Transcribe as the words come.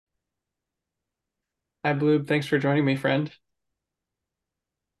Hi, Blue. Thanks for joining me, friend.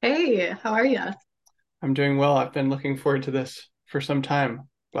 Hey, how are you? I'm doing well. I've been looking forward to this for some time.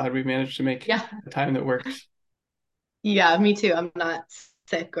 Glad we managed to make Yeah, a time that works. yeah, me too. I'm not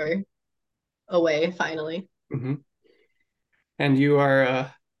sick or away finally. hmm And you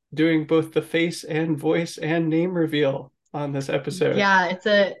are doing both the face and voice and name reveal on this episode. Yeah, it's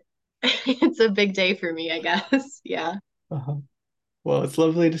a it's a big day for me, I guess. Yeah. Uh-huh. Well, it's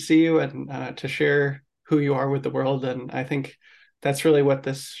lovely to see you and to share who you are with the world. And I think that's really what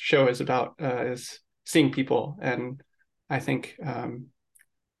this show is about, is seeing people. And I think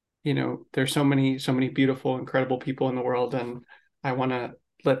there's so many beautiful, incredible people in the world, and I want to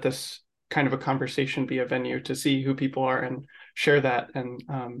let this kind of a conversation be a venue to see who people are and share that. And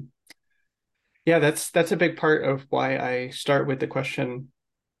yeah, that's a big part of why I start with the question,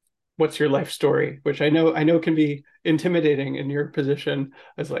 "What's your life story?" Which I know can be intimidating in your position.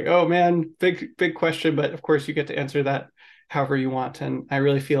 It's like, oh man, big question, but of course you get to answer that however you want. And I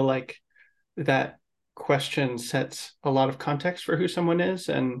really feel like that question sets a lot of context for who someone is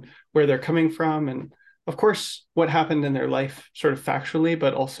and where they're coming from, and of course what happened in their life sort of factually,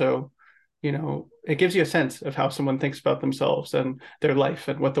 but also it gives you a sense of how someone thinks about themselves and their life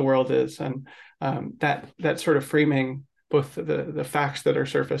and what the world is. And that sort of framing, both the facts that are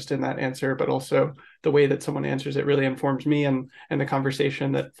surfaced in that answer, but also the way that someone answers it, really informs me and the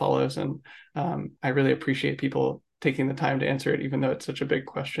conversation that follows. And I really appreciate people taking the time to answer it, even though it's such a big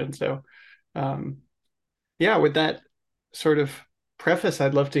question. So um, yeah, with that sort of preface,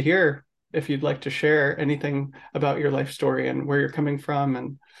 I'd love to hear if you'd like to share anything about your life story and where you're coming from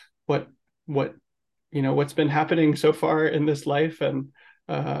and what what what's been happening so far in this life. And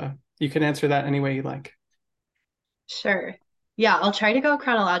uh, you can answer that any way you like. Sure. Yeah, I'll try to go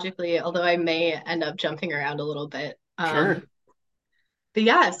chronologically, although I may end up jumping around a little bit. Sure. But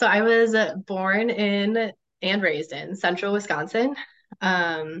yeah, so I was born in and raised in central Wisconsin.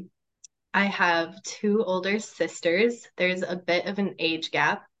 Um, I have two older sisters. There's a bit of an age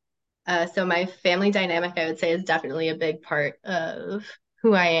gap. So my family dynamic, I would say, is definitely a big part of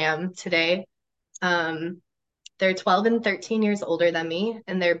who I am today. Um, they're 12 and 13 years older than me,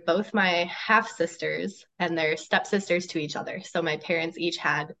 and they're both my half sisters and they're stepsisters to each other. So my parents each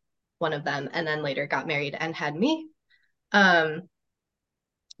had one of them and then later got married and had me. Um,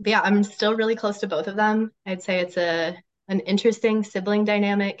 but yeah, I'm still really close to both of them. I'd say it's a an interesting sibling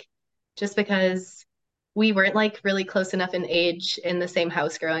dynamic just because we weren't like really close enough in age in the same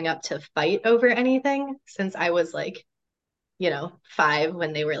house growing up to fight over anything since I was like, 5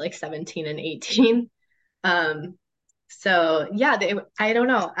 when they were like 17 and 18. Um, so yeah, I don't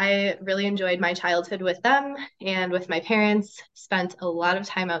know. I really enjoyed my childhood with them and with my parents, spent a lot of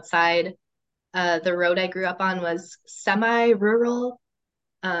time outside. The road I grew up on was semi-rural.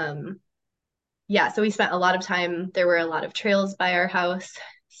 Um, yeah, so we spent a lot of time. There were a lot of trails by our house,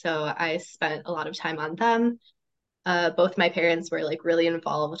 so I spent a lot of time on them. Both my parents were like really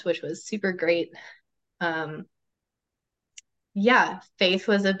involved, which was super great. Um, yeah, faith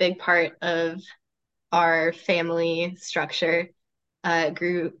was a big part of our family structure.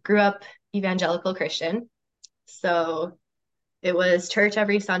 Grew up evangelical Christian, so it was church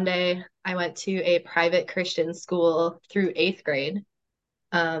every Sunday. I went to a private Christian school through eighth grade,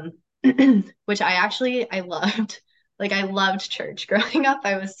 um, which I loved. Like I loved church growing up.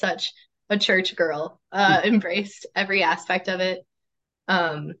 I was such a church girl. Embraced every aspect of it.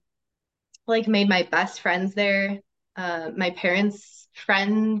 Um, like made my best friends there. My parents'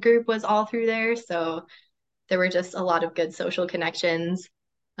 friend group was all through there, so there were just a lot of good social connections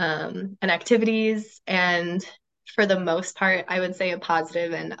and activities, and for the most part, I would say a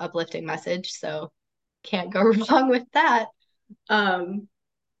positive and uplifting message. So can't go wrong with that. Um,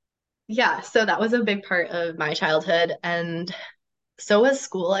 yeah, so that was a big part of my childhood, and so was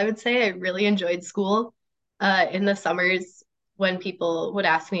school. I would say I really enjoyed school. In the summers, when people would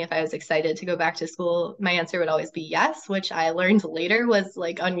ask me if I was excited to go back to school, my answer would always be yes, which I learned later was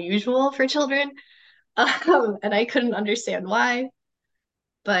like unusual for children. And I couldn't understand why.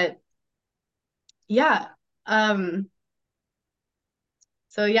 But yeah, um,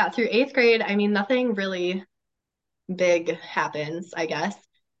 so yeah, through eighth grade, I mean, nothing really big happens, I guess.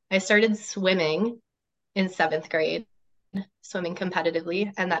 I started swimming in seventh grade, swimming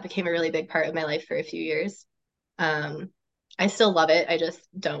competitively, and that became a really big part of my life for a few years. Um, I still love it. I just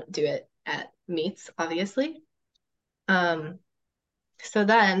don't do it at meets, obviously. Um, so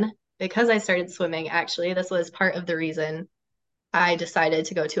then, because I started swimming, actually, this was part of the reason I decided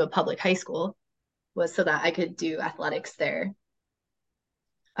to go to a public high school was so that I could do athletics there.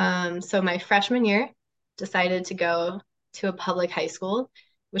 So my freshman year, decided to go to a public high school.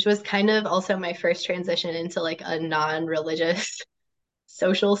 which was kind of also my first transition into like a non-religious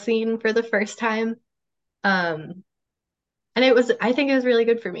social scene for the first time. Um, and I think it was really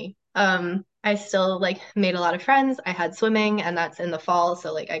good for me. I still like made a lot of friends. I had swimming, and that's in the fall,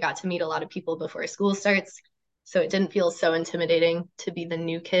 so like I got to meet a lot of people before school starts. So it didn't feel so intimidating to be the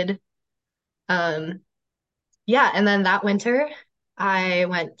new kid. Um, yeah, and then that winter I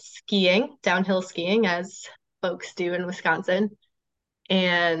went skiing, downhill skiing, as folks do in Wisconsin,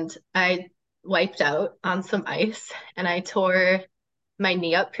 and I wiped out on some ice and I tore my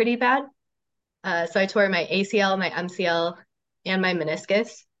knee up pretty bad. So I tore my ACL, my MCL, and my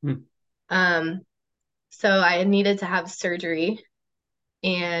meniscus. Hmm. Um, so I needed to have surgery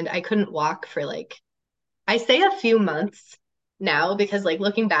and I couldn't walk for like, I say a few months now because like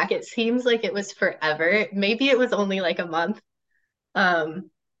looking back, it seems like it was forever. Maybe it was only like a month.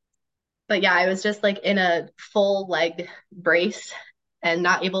 Um, but yeah, I was just like in a full leg brace and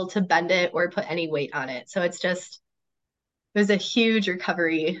not able to bend it or put any weight on it. So it was a huge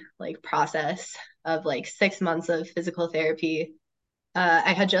recovery like process of like 6 months of physical therapy.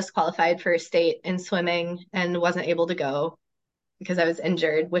 I had just qualified for state in swimming and wasn't able to go because I was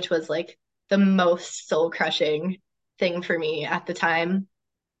injured, which was like the most soul crushing thing for me at the time.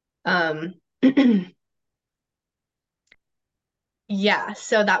 Um, yeah,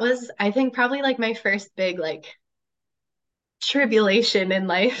 so that was, I think, probably like my first big like tribulation in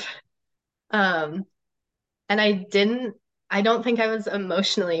life. Um, and I don't think I was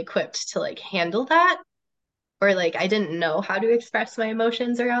emotionally equipped to like handle that, or like I didn't know how to express my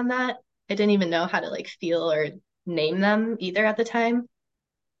emotions around that. I didn't even know how to like feel or name them either at the time.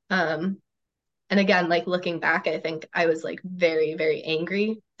 Um, and again, like looking back, I think I was like very, very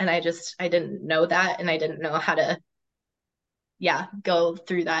angry and I didn't know that and I didn't know how to, yeah, go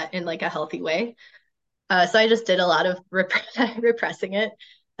through that in like a healthy way. So I just did a lot of repressing it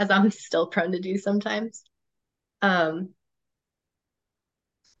as I'm still prone to do sometimes. Um,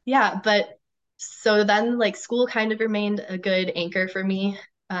 yeah, but so then like school kind of remained a good anchor for me.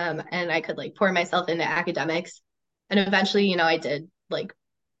 And I could like pour myself into academics. And eventually, I did like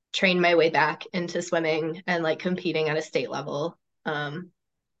train my way back into swimming and like competing at a state level.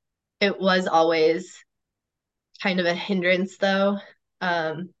 It was always kind of a hindrance though.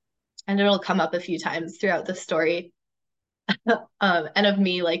 Um, and it'll come up a few times throughout the story. And of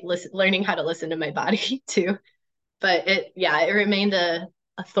me like learning how to listen to my body too. But it remained a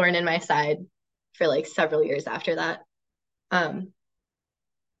thorn in my side for like several years after that. Um,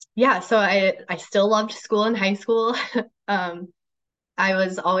 yeah, so I still loved school in high school. Um, I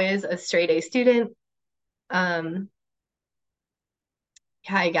was always a straight A student. Um,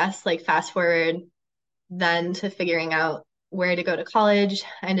 yeah, I guess like fast forward then to figuring out where to go to college.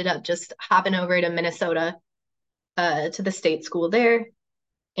 I ended up just hopping over to Minnesota, to the state school there,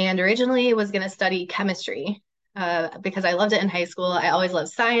 and originally was going to study chemistry, because I loved it in high school. I always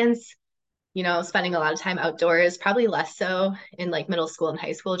loved science, spending a lot of time outdoors, probably less so in like middle school and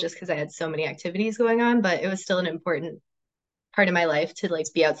high school just because I had so many activities going on, but it was still an important part of my life to like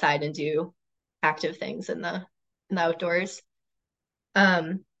be outside and do active things in the outdoors.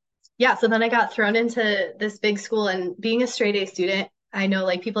 Um, yeah, so then I got thrown into this big school and being a straight A student, I know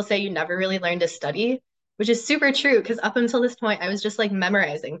like people say you never really learn to study, which is super true because up until this point I was just like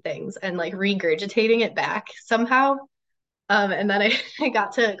memorizing things and like regurgitating it back somehow. And then I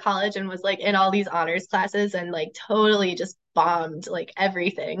got to college and was like in all these honors classes and like totally just bombed like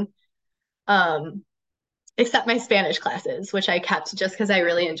everything. Um, except my Spanish classes, which I kept just because I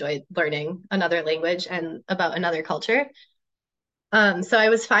really enjoyed learning another language and about another culture. So I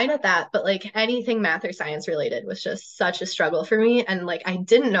was fine at that, but like anything math or science related was just such a struggle for me. And like I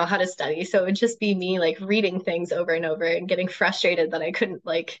didn't know how to study. So it would just be me like reading things over and over and getting frustrated that I couldn't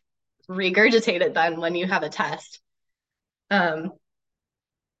like regurgitate it then when you have a test. Um,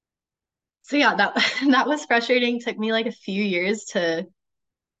 so yeah, that that was frustrating. Took me like a few years to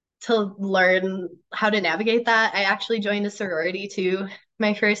learn how to navigate that. I actually joined a sorority too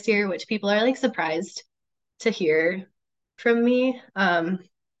my first year, which people are like surprised to hear from me. I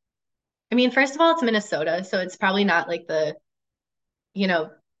mean, first of all, it's Minnesota, so it's probably not like the, you know,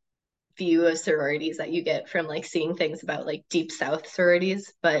 view of sororities that you get from like seeing things about like deep South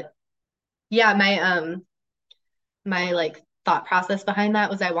sororities. But yeah, my like thought process behind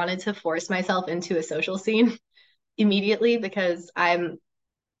that was I wanted to force myself into a social scene immediately because I'm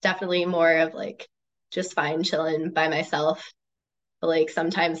definitely more of like just fine chilling by myself, but like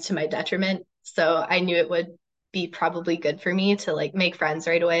sometimes to my detriment. So I knew it would be probably good for me to like make friends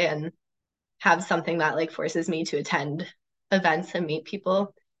right away and have something that like forces me to attend events and meet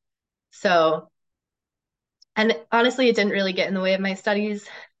people. So And honestly, it didn't really get in the way of my studies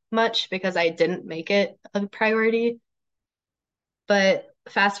much because I didn't make it a priority. But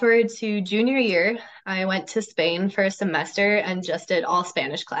fast forward to junior year, I went to Spain for a semester and just did all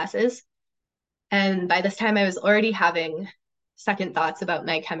Spanish classes. And by this time, I was already having second thoughts about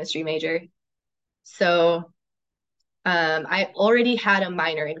my chemistry major. So I already had a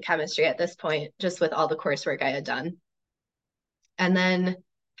minor in chemistry at this point, just with all the coursework I had done. And then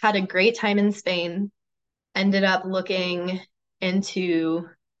had a great time in Spain, ended up looking into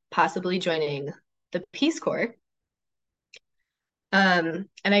possibly joining the Peace Corps. And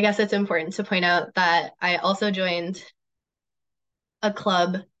I guess it's important to point out that I also joined a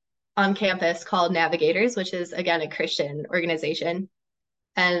club on campus called Navigators, which is again a Christian organization.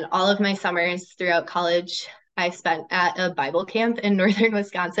 And all of my summers throughout college, I spent at a Bible camp in northern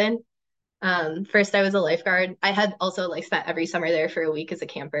Wisconsin. First, I was a lifeguard. I had also like spent every summer there for a week as a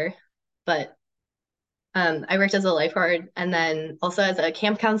camper, but I worked as a lifeguard and then also as a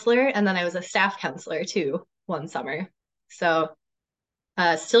camp counselor, and then I was a staff counselor too one summer. So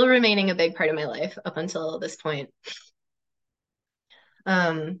still remaining a big part of my life up until this point.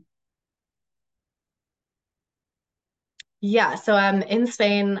 Um, yeah, so I'm in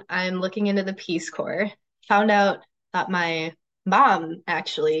Spain. I'm looking into the Peace Corps. Found out that my mom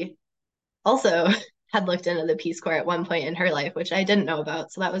actually also had looked into the Peace Corps at one point in her life, which I didn't know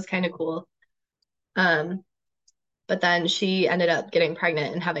about. So that was kind of cool. Um, but then she ended up getting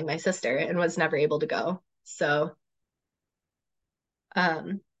pregnant and having my sister and was never able to go. So,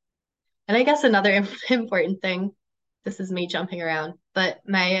 um, and I guess another important thing, this is me jumping around, but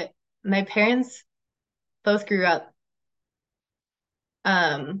my parents both grew up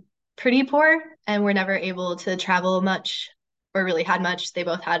um pretty poor and were never able to travel much or really had much. They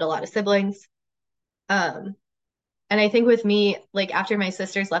both had a lot of siblings. Um, and I think with me, like after my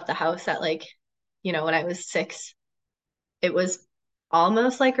sisters left the house at like, when I was 6, it was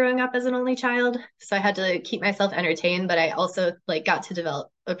almost like growing up as an only child. So I had to keep myself entertained, but I also like got to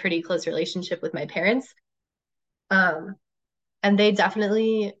develop a pretty close relationship with my parents. Um, and they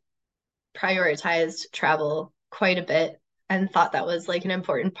definitely prioritized travel quite a bit and thought that was like an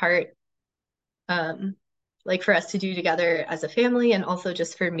important part, um, like for us to do together as a family, and also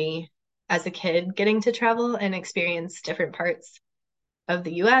just for me as a kid getting to travel and experience different parts of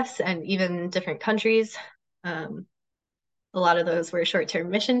the US and even different countries. Um, a lot of those were short-term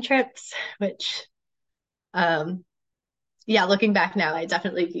mission trips, which, um, yeah, looking back now, I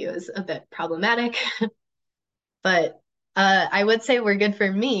definitely view as a bit problematic. But I would say were good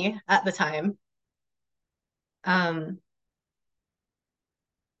for me at the time. Um,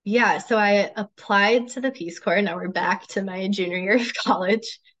 yeah, so I applied to the Peace Corps. Now we're back to my junior year of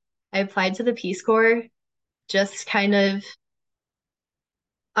college. I applied to the Peace Corps just kind of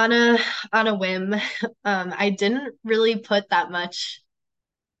on a whim. I didn't really put that much,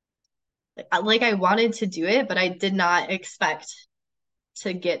 like I wanted to do it, but I did not expect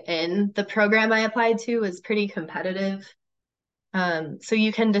to get in. The program I applied to was pretty competitive. So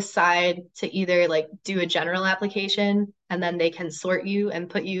you can decide to either like do a general application and then they can sort you and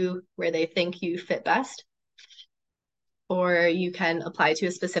put you where they think you fit best, or you can apply to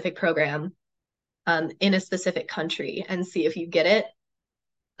a specific program in a specific country and see if you get it.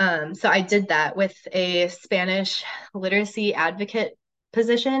 So I did that with a Spanish literacy advocate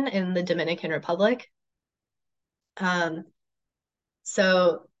position in the Dominican Republic. Um,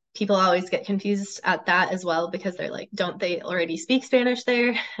 so people always get confused at that as well because they're like, don't they already speak Spanish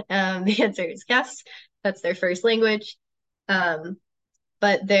there? The answer is yes, that's their first language. Um,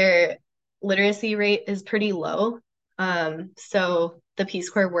 but their literacy rate is pretty low. So the Peace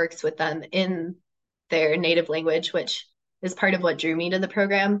Corps works with them in their native language, which is part of what drew me to the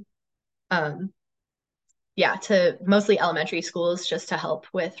program. Um, yeah, to mostly elementary schools just to help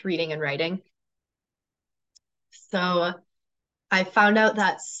with reading and writing. So I found out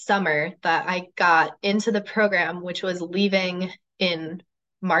that summer that I got into the program, which was leaving in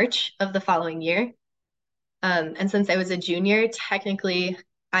March of the following year. And since I was a junior, technically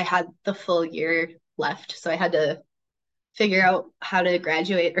I had the full year left. So I had to figure out how to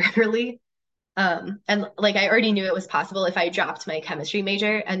graduate early. And like I already knew it was possible if I dropped my chemistry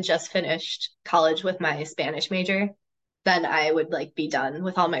major and just finished college with my Spanish major, then I would like be done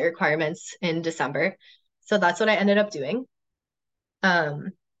with all my requirements in December. So that's what I ended up doing.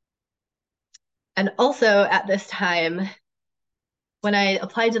 Um, and also at this time, when I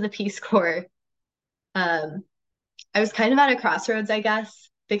applied to the Peace Corps, um, I was kind of at a crossroads, I guess,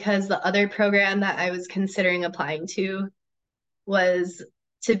 because the other program that I was considering applying to was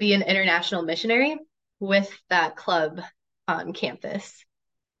to be an international missionary with that club on campus.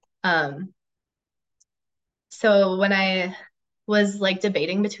 Um, So when I was like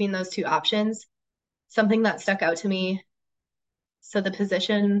debating between those two options, something that stuck out to me, so the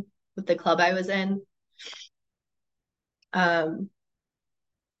position with the club I was in, um,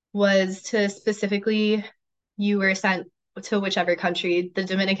 was to specifically you were sent to whichever country. The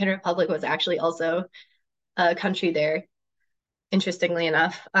Dominican Republic was actually also a country there, interestingly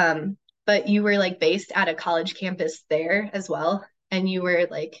enough. But you were like based at a college campus there as well, and you were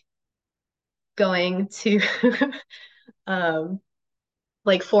like going to um,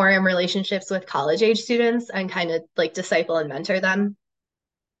 like form relationships with college age students and kind of like disciple and mentor them.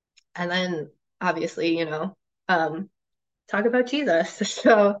 And then obviously, talk about Jesus.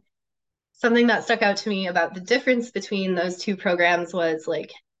 So something that stuck out to me about the difference between those two programs was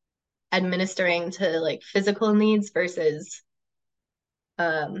like administering to like physical needs versus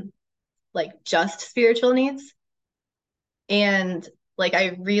um like just spiritual needs. And like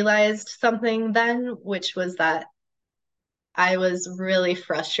I realized something then, which was that I was really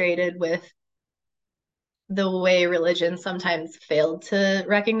frustrated with the way religion sometimes failed to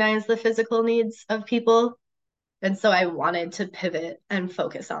recognize the physical needs of people. And so I wanted to pivot and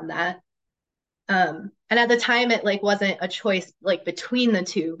focus on that. And at the time it like wasn't a choice like between the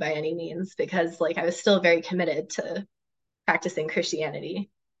two by any means, because like I was still very committed to practicing Christianity.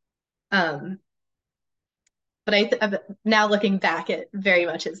 Um, but now looking back, it very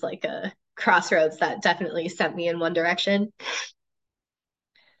much is like a crossroads that definitely sent me in one direction.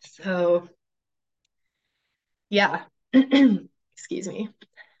 So yeah, excuse me,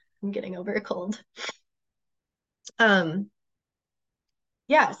 I'm getting over a cold. Um,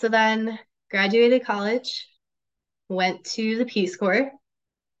 yeah, so then graduated college, went to the Peace Corps.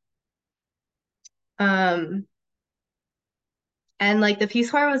 Um, and like the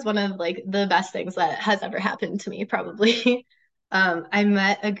Peace Corps was one of like the best things that has ever happened to me, probably. I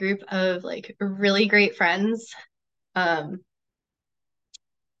met a group of like really great friends um,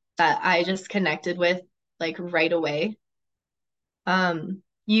 that I just connected with like right away.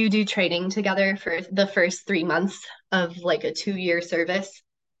 You do training together for the first 3 months of like a 2 year service.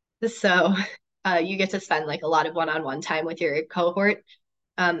 So you get to spend like a lot of one-on-one time with your cohort.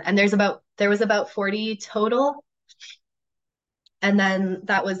 And there was about 40 total. And then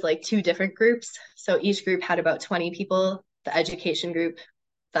that was like two different groups. So each group had about 20 people, the education group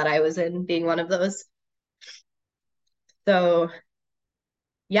that I was in being one of those. So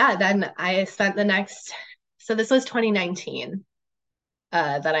yeah, then I spent so this was 2019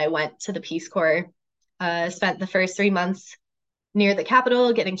 that I went to the Peace Corps. Spent the first 3 months near the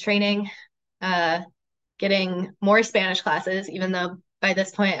capital getting training, uh, getting more Spanish classes, even though by this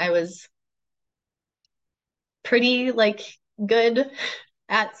point I was pretty like good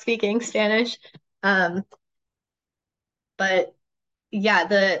at speaking Spanish. Um, but yeah,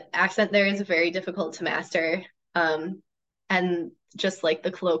 the accent there is very difficult to master. And just like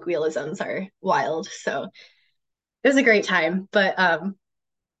the colloquialisms are wild. So it was a great time. But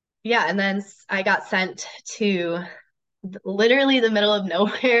yeah, and then I got sent to literally the middle of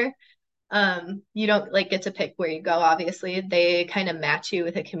nowhere. You don't like get to pick where you go, obviously. They kind of match you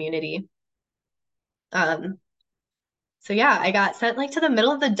with a community. Um, so yeah, I got sent like to the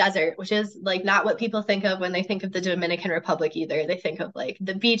middle of the desert, which is like not what people think of when they think of the Dominican Republic either. They think of like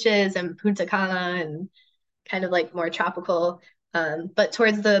the beaches and Punta Cana and kind of like more tropical. But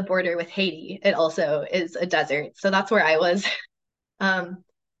towards the border with Haiti, it also is a desert. So that's where I was. Um,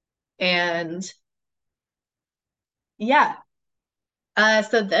 and yeah,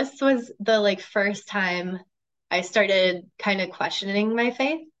 so this was the like first time I started kind of questioning my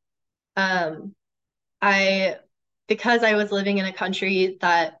faith. Um, I because I was living in a country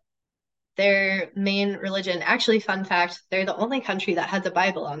that their main religion, actually, fun fact, they're the only country that has a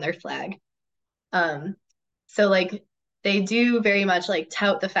Bible on their flag. Um, so like they do very much like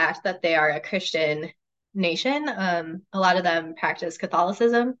tout the fact that they are a Christian nation. A lot of them practice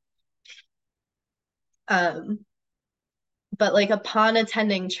Catholicism. Um, but like upon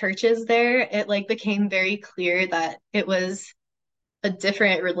attending churches there, it like became very clear that it was a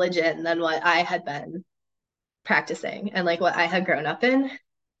different religion than what I had been practicing and like what I had grown up in.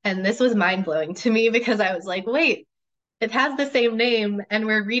 And this was mind blowing to me because I was like, wait, it has the same name and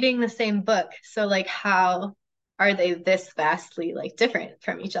we're reading the same book. So like how are they this vastly like different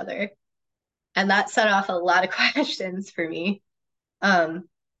from each other? And that set off a lot of questions for me. Um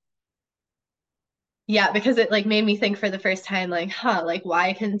yeah, because it like made me think for the first time like, like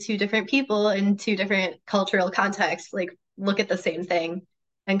why can two different people in two different cultural contexts like look at the same thing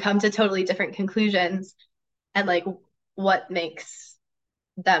and come to totally different conclusions and like what makes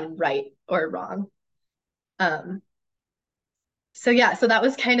them right or wrong? Um yeah, so that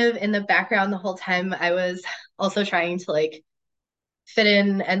was kind of in the background the whole time. I was also trying to like fit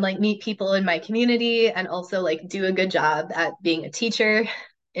in and like meet people in my community and also like do a good job at being a teacher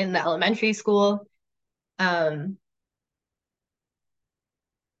in the elementary school. Um,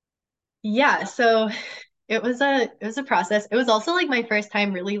 yeah, so it was a process. It was also like my first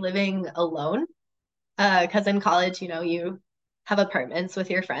time really living alone. Because in college, you have apartments with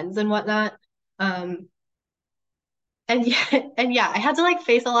your friends and whatnot. Um, and yeah, and yeah, I had to like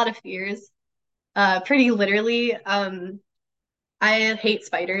face a lot of fears, pretty literally. I hate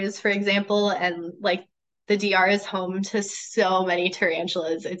spiders, for example, and like the DR is home to so many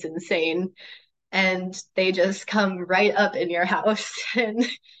tarantulas. It's insane. And they just come right up in your house, and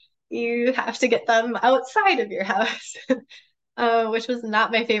you have to get them outside of your house, which was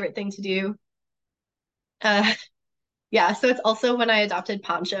not my favorite thing to do. Uh, yeah, so it's also when I adopted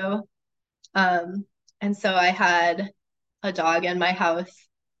Poncho. Um, and so I had a dog in my house.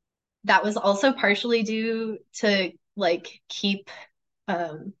 That was also partially due to like keep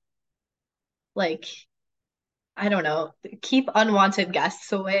um like I don't know, keep unwanted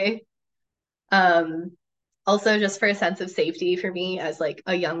guests away. Um, Also just for a sense of safety for me as like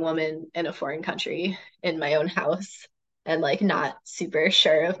a young woman in a foreign country in my own house and like not super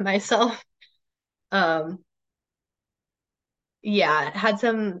sure of myself. Um, yeah, had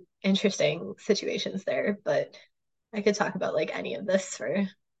some interesting situations there, but I could talk about like any of this for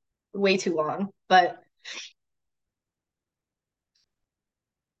way too long. But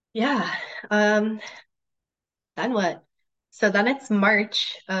yeah, um, then what? So then it's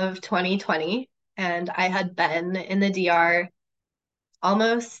March of 2020, and I had been in the DR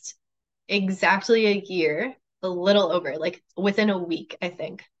almost exactly a year, a little over, like within a week, I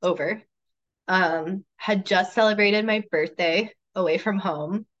think, over. Had just celebrated my birthday away from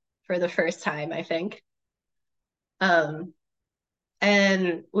home for the first time, I think. Um,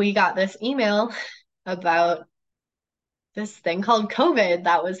 and we got this email about this thing called COVID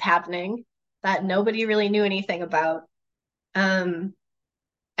that was happening that nobody really knew anything about. Um,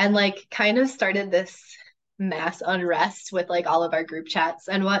 and like kind of started this mass unrest with like all of our group chats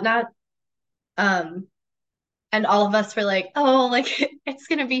and whatnot. Um, and all of us were like, oh, like it's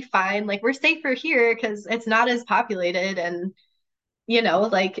gonna be fine. Like we're safer here because it's not as populated and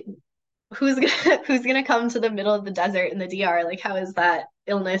like who's gonna come to the middle of the desert in the DR? Like how is that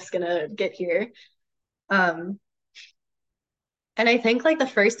illness gonna get here? Um, and I think like the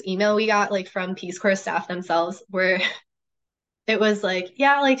first email we got like from Peace Corps staff themselves were it was like,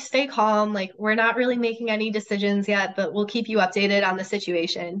 yeah, like stay calm, like we're not really making any decisions yet, but we'll keep you updated on the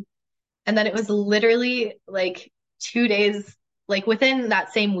situation. And then it was literally like 2 days, like within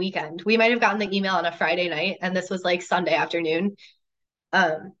that same weekend. We might have gotten the email on a Friday night, and this was like Sunday afternoon.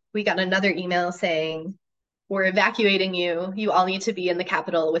 We got another email saying, we're evacuating you. You all need to be in the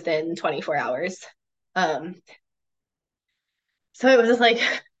capital within 24 hours. Um, so it was just like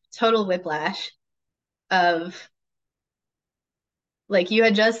total whiplash of like you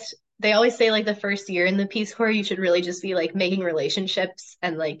had just they always say like the first year in the Peace Corps, you should really just be like making relationships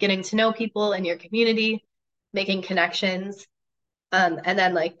and like getting to know people in your community, making connections. And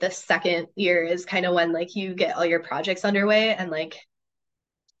then like the second year is kind of when like you get all your projects underway and like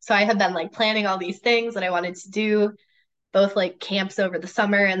so I had been like planning all these things that I wanted to do, both like camps over the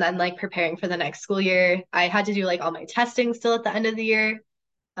summer and then like preparing for the next school year. I had to do like all my testing still at the end of the year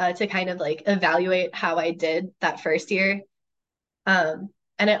to kind of like evaluate how I did that first year. Um,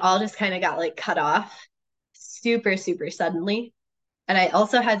 and it all just kind of got like cut off super, super suddenly. And I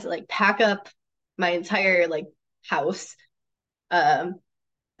also had to like pack up my entire like house um,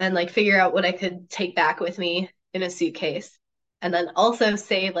 and like figure out what I could take back with me in a suitcase. And then also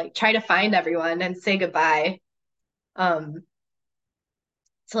say like try to find everyone and say goodbye um,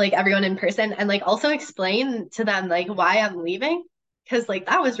 to like everyone in person and like also explain to them like why I'm leaving. Cause like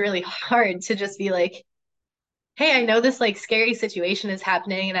that was really hard to just be like, hey, I know this like scary situation is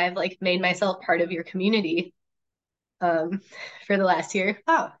happening and I've like made myself part of your community um for the last year.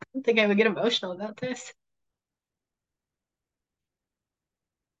 Oh, I don't think I would get emotional about this.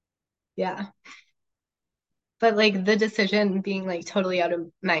 Yeah. But like the decision being like totally out of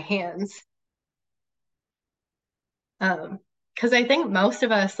my hands. Because I think most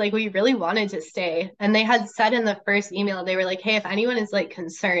of us like we really wanted to stay. And they had said in the first email, they were like, hey, if anyone is like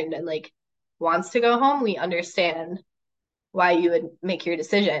concerned and like wants to go home, we understand why you would make your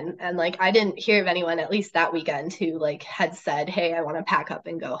decision. And like I didn't hear of anyone, at least that weekend, who like had said, hey, I want to pack up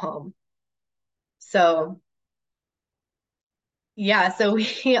and go home. So yeah, so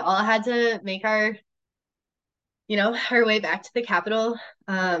we all had to make our way back to the capital.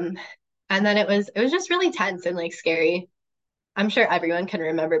 And then it was just really tense and like scary. I'm sure everyone can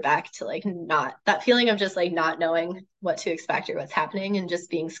remember back to like not that feeling of just like not knowing what to expect or what's happening and just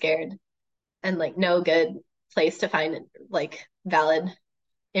being scared and like no good place to find like valid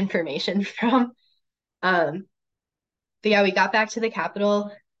information from. Um, but yeah, we got back to the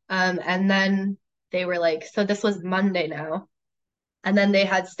Capitol, and then they were like, so this was Monday now, and then they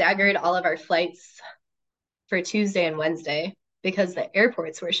had staggered all of our flights for Tuesday and Wednesday because the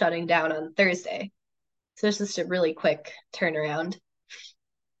airports were shutting down on Thursday. So it's just a really quick turnaround.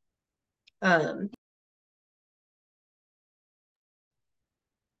 Um,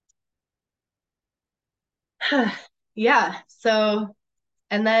 yeah. So,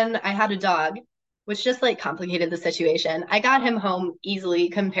 and then I had a dog, which just like complicated the situation. I got him home easily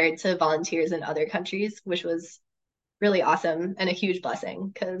compared to volunteers in other countries, which was really awesome and a huge blessing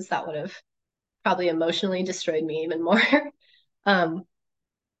because that would have probably emotionally destroyed me even more. um,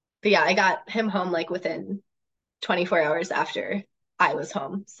 but yeah, I got him home like within 24 hours after I was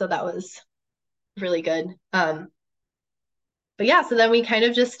home. So that was really good. But yeah, so then we kind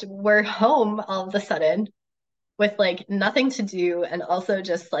of just were home all of a sudden with like nothing to do and also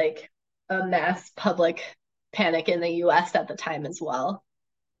just like a mass public panic in the US at the time as well.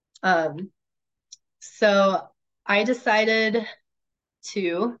 Um, so I decided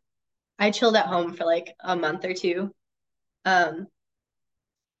to, I chilled at home for like a month or two. Um,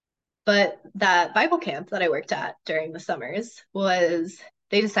 but that Bible camp that I worked at during the summers was,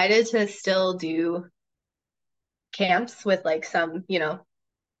 they decided to still do camps with like some,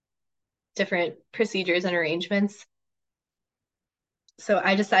 different procedures and arrangements. So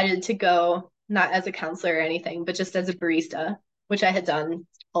I decided to go not as a counselor or anything, but just as a barista, which I had done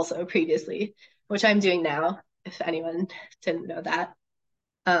also previously, which I'm doing now, if anyone didn't know that.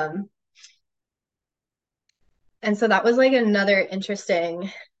 Um, and so that was like another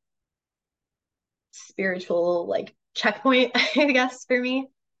interesting spiritual like checkpoint, I guess, for me,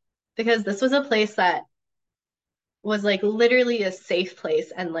 because this was a place that was like literally a safe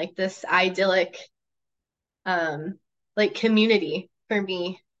place and like this idyllic um like community for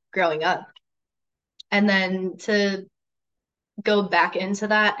me growing up. And then to go back into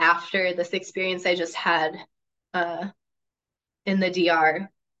that after this experience I just had uh, in the DR,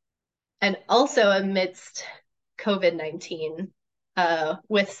 and also amidst COVID-19,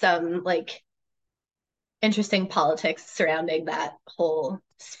 with some like interesting politics surrounding that whole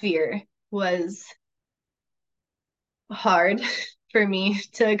sphere, was hard for me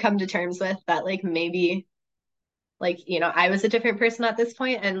to come to terms with that, like maybe like I was a different person at this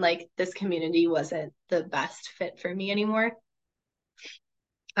point and like this community wasn't the best fit for me anymore.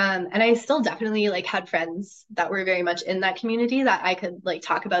 And I still definitely like had friends that were very much in that community that I could like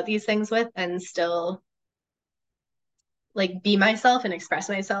talk about these things with and still like be myself and express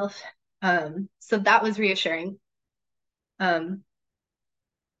myself. So that was reassuring. Um,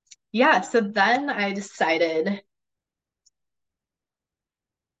 yeah, so then I decided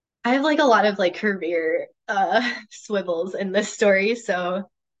I have like a lot of like career swivels in this story. So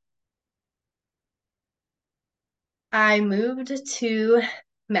I moved to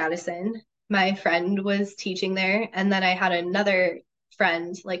Madison. My friend was teaching there, and then I had another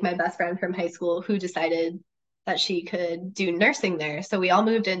friend, like my best friend from high school, who decided that she could do nursing there. So we all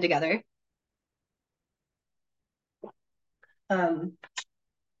moved in together. Um,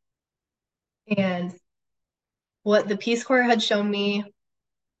 and what the Peace Corps had shown me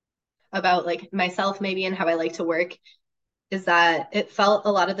about like myself maybe and how I like to work is that it felt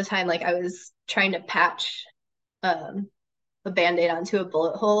a lot of the time like I was trying to patch um, a band-aid onto a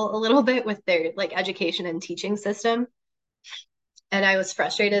bullet hole a little bit with their like education and teaching system. And I was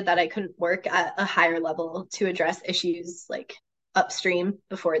frustrated that I couldn't work at a higher level to address issues like upstream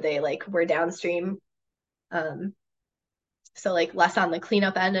before they like were downstream. Um, so like less on the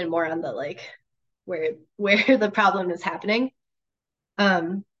cleanup end and more on the like where the problem is happening.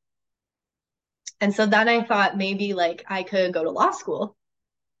 Um, and so then I thought maybe like I could go to law school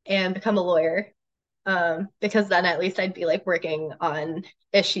and become a lawyer, because then at least I'd be like working on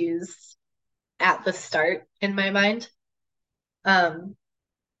issues at the start in my mind. Um,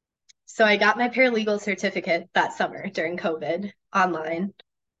 so I got my paralegal certificate that summer during COVID online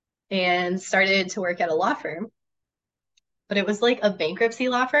and started to work at a law firm. But it was like a bankruptcy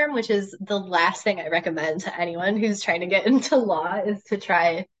law firm, which is the last thing I recommend to anyone who's trying to get into law is to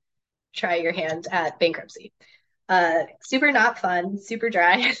try your hand at bankruptcy. Super not fun, super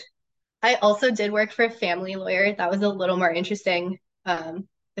dry. I also did work for a family lawyer. That was a little more interesting.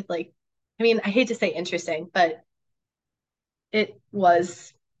 With like, I mean, I hate to say interesting, but it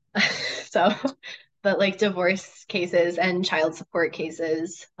was so, but like divorce cases and child support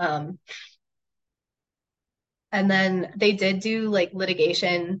cases. And then they did do like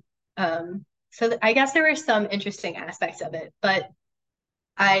litigation. I guess there were some interesting aspects of it, but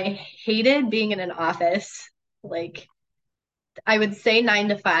I hated being in an office. Like I would say 9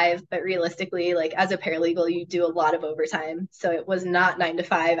 to 5, but realistically, like as a paralegal, you do a lot of overtime. So it was not 9 to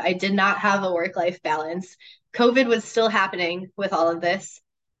 5. I did not have a work-life balance. COVID was still happening with all of this.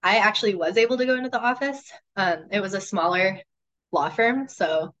 I actually was able to go into the office. It was a smaller law firm,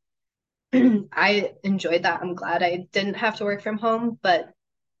 so I enjoyed that. I'm glad I didn't have to work from home, but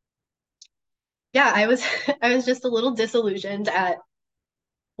yeah, I was I was just a little disillusioned at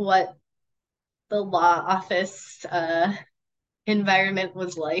what the law office environment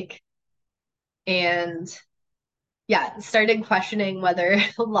was like. And yeah, started questioning whether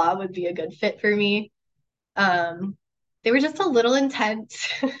law would be a good fit for me. Um, they were just a little intense,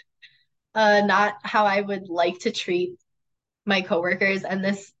 not how I would like to treat my coworkers. And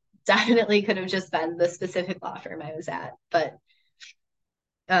this definitely could have just been the specific law firm I was at. But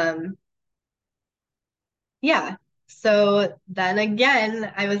um, yeah. So then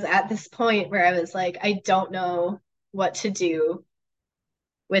again, I was at this point where I was like, I don't know what to do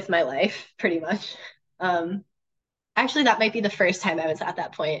with my life, pretty much. Um, Actually, that might be the first time I was at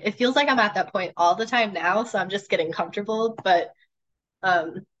that point. It feels like I'm at that point all the time now, so I'm just getting comfortable. But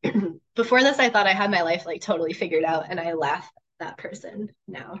um, before this, I thought I had my life like totally figured out, and I laugh at that person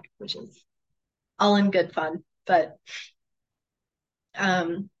now, which is all in good fun. But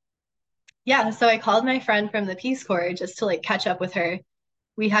um, yeah, so I called my friend from the Peace Corps just to like catch up with her.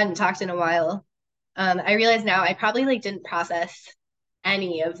 We hadn't talked in a while. I realize now I probably like didn't process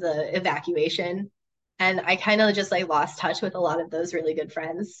any of the evacuation. And I kind of just like lost touch with a lot of those really good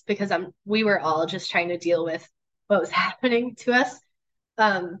friends because we were all just trying to deal with what was happening to us.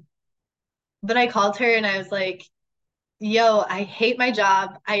 Um, but I called her and I was like, yo, I hate my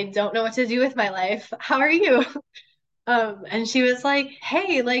job. I don't know what to do with my life. How are you? And she was like,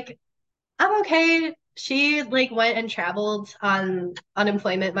 hey, like, I'm okay. She like went and traveled on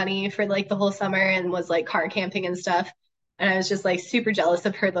unemployment money for like the whole summer and was like car camping and stuff. And I was just like super jealous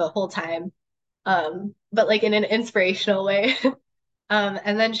of her the whole time. But like in an inspirational way.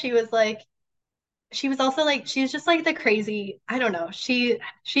 And then she was also like, she's just like the crazy, I don't know. She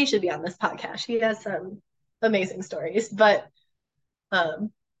should be on this podcast. She has some amazing stories. But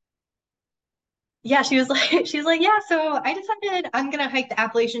um yeah, she was like, she's like, yeah, so I decided I'm gonna hike the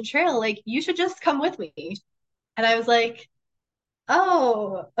Appalachian Trail. Like, you should just come with me. And I was like,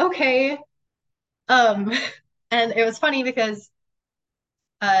 oh, okay. Um, and it was funny because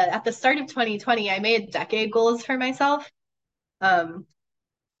at the start of 2020, I made decade goals for myself. Um,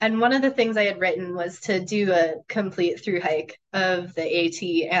 and one of the things I had written was to do a complete through hike of the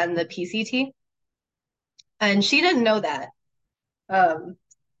AT and the PCT. And she didn't know that. Um,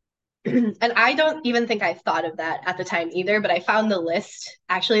 and I don't even think I thought of that at the time either, but I found the list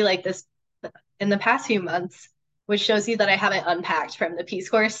actually like this in the past few months, which shows you that I haven't unpacked from the Peace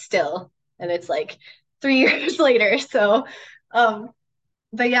Corps still. And it's like 3 years later. So, um,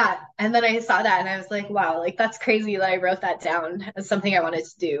 but yeah, and then I saw that and I was like, wow, like that's crazy that I wrote that down as something I wanted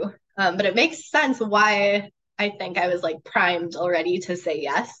to do. But it makes sense why I think I was like primed already to say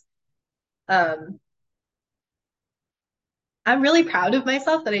yes. Um, I'm really proud of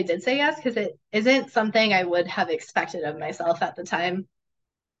myself that I did say yes because it isn't something I would have expected of myself at the time.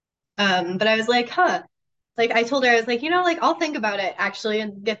 But I was like, huh. Like I told her, I was like, like I'll think about it actually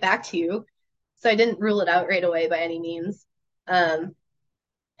and get back to you. So I didn't rule it out right away by any means. Um,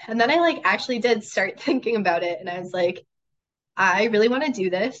 and then I like actually did start thinking about it and I was like, I really want to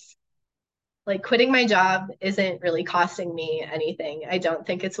do this. Like quitting my job isn't really costing me anything. I don't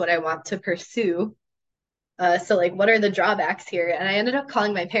think it's what I want to pursue. So like what are the drawbacks here? And I ended up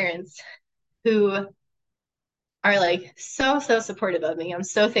calling my parents who are like so supportive of me. I'm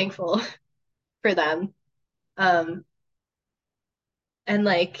so thankful for them. Um, and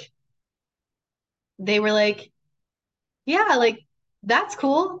like they were like, yeah, like that's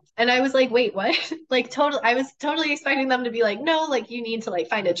cool. And I was like, wait, what? Like I was totally expecting them to be like, no, like you need to like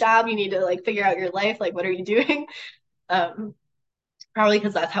find a job, you need to like figure out your life, like what are you doing? Um, Probably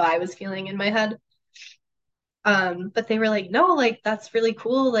because that's how I was feeling in my head. But they were like, no, like that's really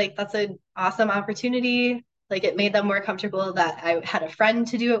cool, like that's an awesome opportunity. Like it made them more comfortable that I had a friend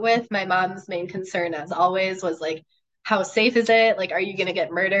to do it with. My mom's main concern, as always, was like, how safe is it? Like, are you gonna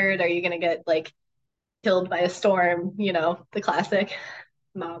get murdered? Are you gonna get like killed by a storm? The classic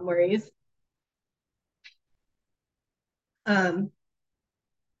mom worries. Um,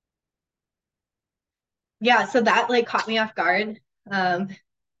 yeah, so that like caught me off guard. Um,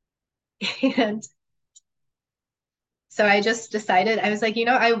 and so I just decided, I was like,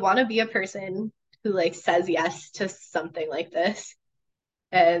 I want to be a person who like says yes to something like this.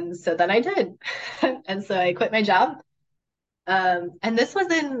 And so then I did. And so I quit my job. And this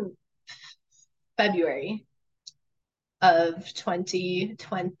was in February of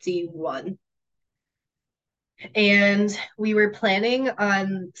 2021. And we were planning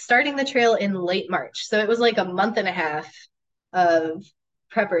on starting the trail in late March. So it was like a month and a half of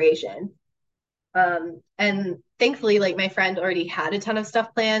preparation. And thankfully, like my friend already had a ton of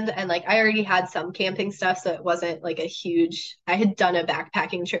stuff planned, and like I already had some camping stuff, so it wasn't like a huge. I had done a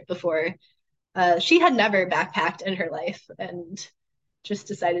backpacking trip before. She had never backpacked in her life, and just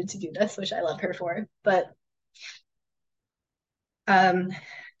decided to do this, which I love her for. But um,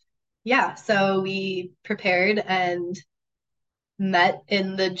 yeah, so we prepared and met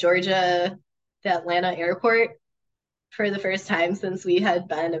in the Atlanta airport for the first time since we had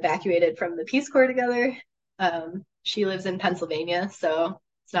been evacuated from the Peace Corps together. She lives in Pennsylvania, so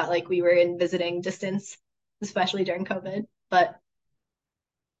it's not like we were in visiting distance, especially during COVID. But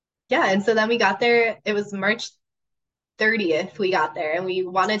yeah, and so then we got there. It was March 30th we got there, and we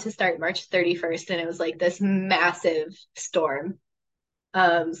wanted to start March 31st, and it was like this massive storm.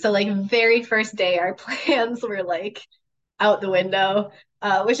 So like very first day, our plans were like out the window,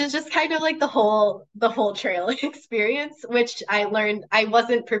 which is just kind of like the whole trail experience, which I learned I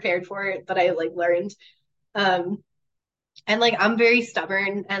wasn't prepared for it, but I like learned. Um, and like I'm very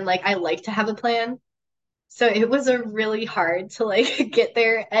stubborn and like I like to have a plan. So it was a really hard to like get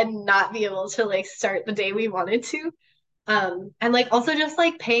there and not be able to like start the day we wanted to. And like also just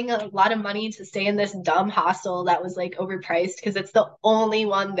like paying a lot of money to stay in this dumb hostel that was like overpriced because it's the only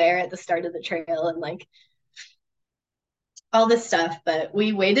one there at the start of the trail and like all this stuff. But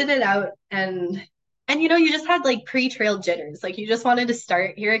we waited it out and you know, you just had like pre-trail jitters. Like you just wanted to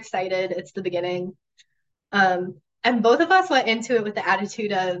start, you're excited, it's the beginning. And both of us went into it with the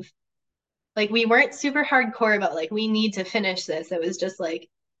attitude of like we weren't super hardcore about like we need to finish this. It was just like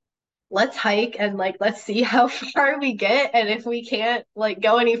let's hike and like let's see how far we get, and if we can't like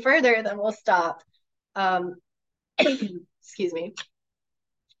go any further then we'll stop. um excuse me.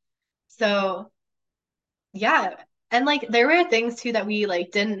 So yeah, and like there were things too that we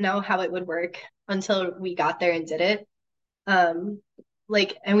like didn't know how it would work until we got there and did it. um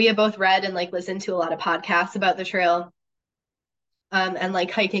like and we had both read and like listened to a lot of podcasts about the trail, and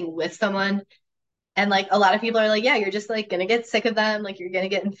like hiking with someone. And like a lot of people are like, yeah, you're just like gonna get sick of them. Like you're gonna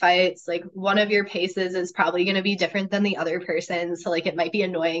get in fights. Like one of your paces is probably gonna be different than the other person. So like it might be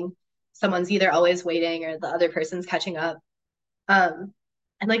annoying. Someone's either always waiting or the other person's catching up. Um,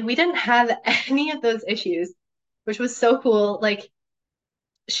 and like we didn't have any of those issues, which was so cool. Like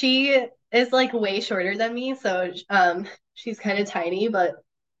she is like way shorter than me, so she's kind of tiny, but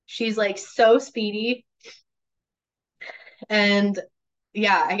she's like so speedy. And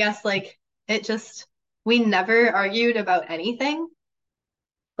yeah, I guess like it just we never argued about anything.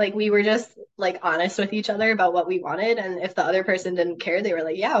 Like we were just like honest with each other about what we wanted, and if the other person didn't care, they were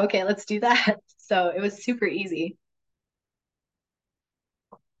like, "Yeah, okay, let's do that." So it was super easy.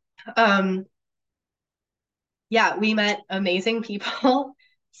 Um, yeah, we met amazing people.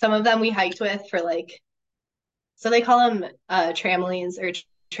 Some of them we hiked with for like, so they call them tramlines or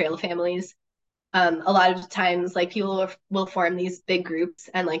trail families. A lot of times, like people will form these big groups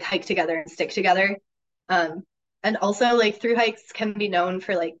and like hike together and stick together. Um, and also, like through hikes can be known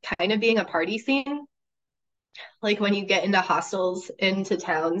for like kind of being a party scene. Like when you get into hostels into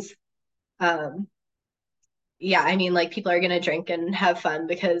towns, um, yeah, I mean, like people are gonna drink and have fun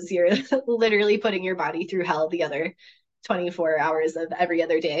because you're literally putting your body through hell the other 24 hours of every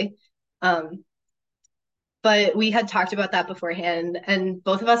other day. Um, but we had talked about that beforehand, and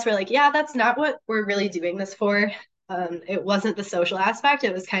both of us were like, yeah, that's not what we're really doing this for. It wasn't the social aspect,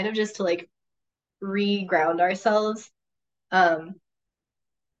 it was kind of just to like re-ground ourselves. Um,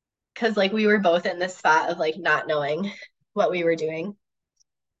 because like we were both in this spot of like not knowing what we were doing.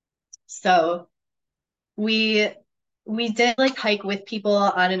 So we we did like hike with people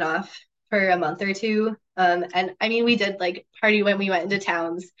on and off for a month or two. And I mean we did like party when we went into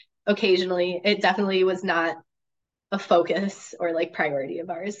towns occasionally. It definitely was not a focus or like priority of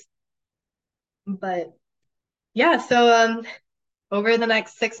ours. But yeah, so over the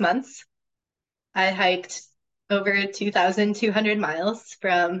next 6 months, I hiked over 2,200 miles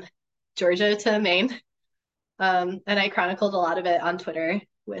from Georgia to Maine. And I chronicled a lot of it on Twitter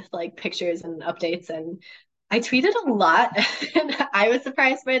with like pictures and updates. And I tweeted a lot. And I was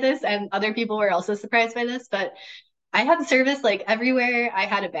surprised by this, and other people were also surprised by this. But I had service like everywhere. I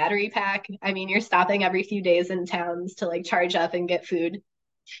had a battery pack. I mean, you're stopping every few days in towns to like charge up and get food.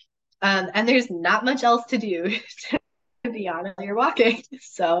 And there's not much else to do, to be honest, you're walking.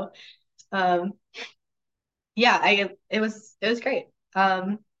 So Um, yeah, it was great.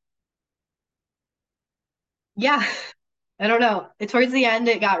 Yeah, I don't know. Towards the end,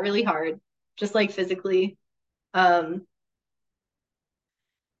 it got really hard, just like physically. Um,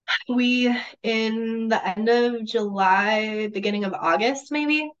 we in the end of July, beginning of August,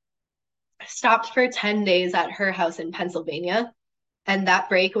 maybe stopped for 10 days at her house in Pennsylvania. And that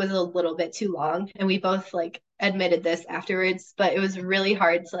break was a little bit too long. And we both like admitted this afterwards, but it was really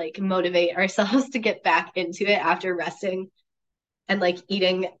hard to like motivate ourselves to get back into it after resting and like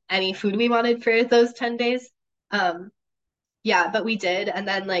eating any food we wanted for those 10 days. Um, yeah, but we did. And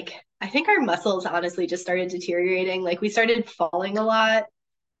then like I think our muscles honestly just started deteriorating. Like we started falling a lot.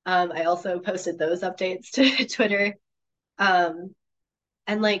 I also posted those updates to Twitter. Um,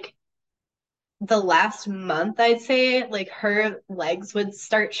 and like the last month, I'd say, like her legs would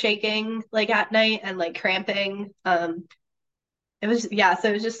start shaking like at night and like cramping. It was yeah, so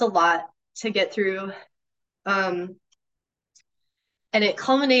it was just a lot to get through. Um, and it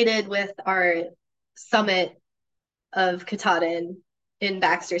culminated with our summit of Katahdin in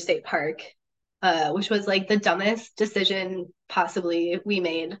Baxter State Park, which was like the dumbest decision possibly we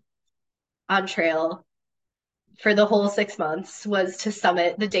made on trail for the whole 6 months was to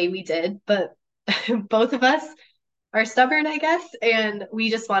summit the day we did, but both of us are stubborn, I guess, and we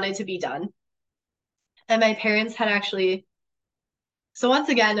just wanted to be done. And my parents had actually, so once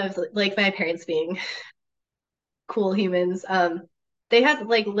again, of like my parents being cool humans, they had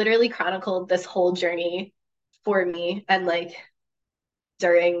like literally chronicled this whole journey for me and like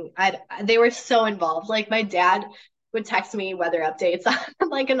during they were so involved. Like my dad would text me weather updates on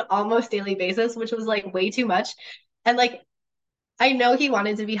like an almost daily basis, which was like way too much. And like I know he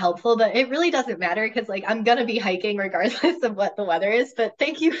wanted to be helpful, but it really doesn't matter because like I'm gonna be hiking regardless of what the weather is. But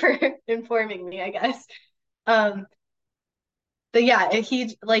thank you for informing me, I guess. Um, but yeah,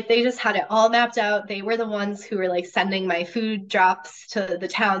 he like they just had it all mapped out. They were the ones who were like sending my food drops to the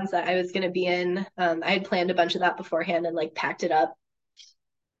towns that I was gonna be in. I had planned a bunch of that beforehand and like packed it up.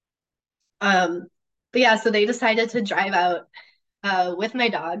 Um, but yeah, so they decided to drive out with my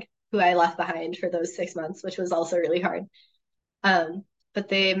dog, who I left behind for those 6 months, which was also really hard. Um, but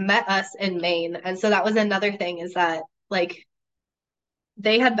they met us in Maine. And so that was another thing is that like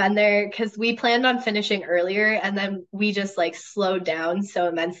they had been there because we planned on finishing earlier and then we just like slowed down so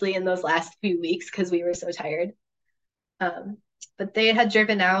immensely in those last few weeks because we were so tired. Um, but they had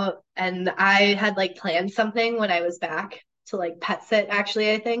driven out and I had like planned something when I was back to like pet sit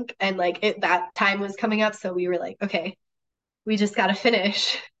actually, I think. And like that time was coming up. So we were like, okay, we just got to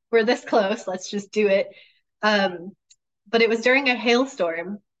finish. We're this close. Let's just do it. Um, but it was during a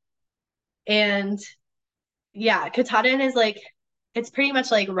hailstorm and yeah, Katahdin is like it's pretty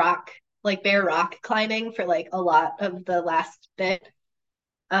much like rock, like bare rock climbing for like a lot of the last bit.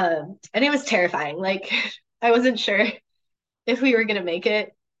 And it was terrifying. Like I wasn't sure if we were gonna make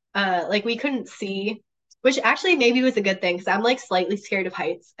it. Like we couldn't see, which actually maybe was a good thing because I'm like slightly scared of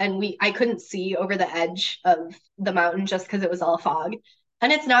heights, and I couldn't see over the edge of the mountain just because it was all fog.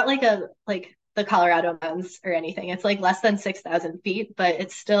 And it's not like a like the Colorado mountains or anything. It's like less than 6,000 feet, but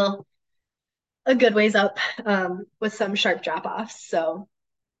it's still a good ways up with some sharp drop offs. So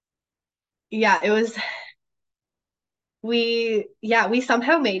yeah, it was we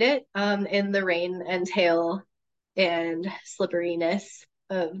somehow made it in the rain and hail and slipperiness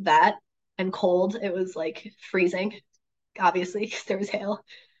of that and cold. It was like freezing, obviously, because there was hail.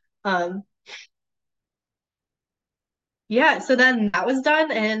 Um yeah, so then that was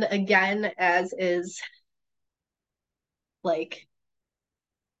done. And again, as is like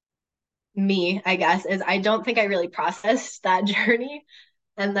me, I guess, is I don't think I really processed that journey.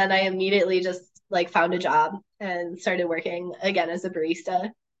 And then I immediately just like found a job and started working again as a barista.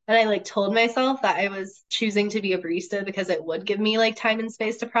 And I like told myself that I was choosing to be a barista because it would give me like time and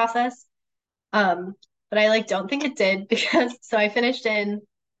space to process. Um, but I like don't think it did because so I finished in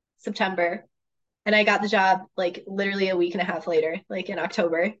September and I got the job like literally a week and a half later, like in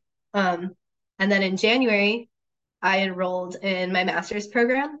October. Um, and then in January, I enrolled in my master's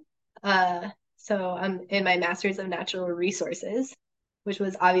program. So I'm in my master's of natural resources, which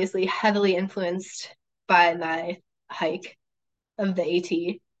was obviously heavily influenced by my hike of the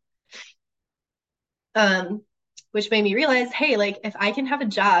AT. Um, which made me realize, hey, like if I can have a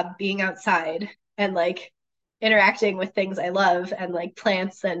job being outside and like interacting with things I love and like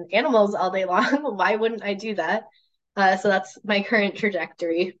plants and animals all day long, why wouldn't I do that? So that's my current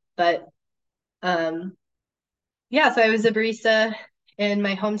trajectory. But um, yeah, so I was a barista in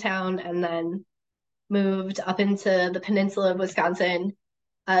my hometown and then moved up into the peninsula of Wisconsin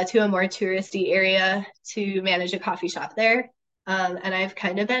to a more touristy area to manage a coffee shop there. And I've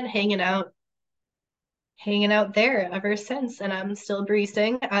kind of been hanging out there ever since. And I'm still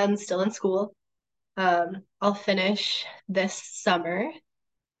breezing. I'm still in school. I'll finish this summer,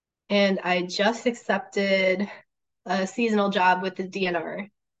 and I just accepted a seasonal job with the DNR.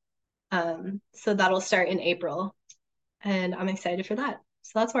 So that'll start in April, and I'm excited for that.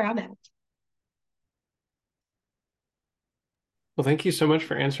 So that's where I'm at. Well, thank you so much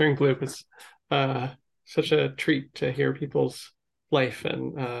for answering, Gloop. It's uh, such a treat to hear people's life,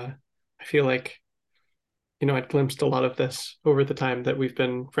 and I feel like I'd glimpsed a lot of this over the time that we've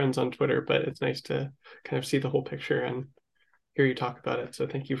been friends on Twitter, but it's nice to kind of see the whole picture and hear you talk about it. So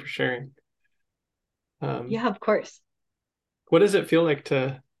thank you for sharing. Yeah, of course. What does it feel like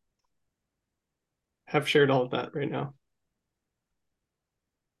to have shared all of that right now?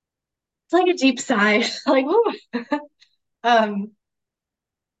 It's like a deep sigh. Like, woo. Um,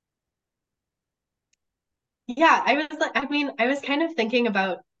 yeah, I was kind of thinking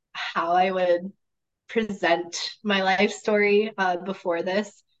about how I would present my life story before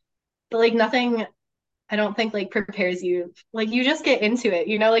this, but like nothing, I don't think like prepares you. Like you just get into it,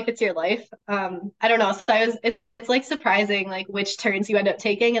 like it's your life. I don't know. So it's like surprising like which turns you end up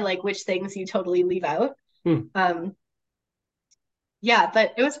taking and like which things you totally leave out. Hmm. Um, yeah,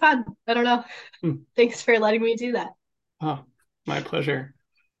 but it was fun. I don't know. Hmm. Thanks for letting me do that. Oh, my pleasure.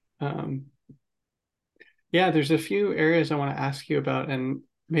 Um, yeah, there's a few areas I want to ask you about, and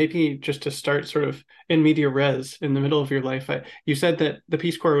maybe just to start sort of in media res in the middle of your life. You said that the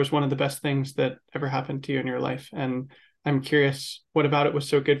Peace Corps was one of the best things that ever happened to you in your life, and I'm curious, what about it was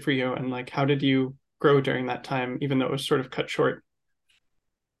so good for you, and like how did you grow during that time, even though it was sort of cut short?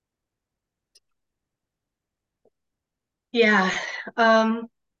 Yeah. Um,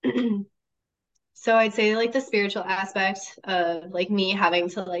 so I'd say like the spiritual aspect of like me having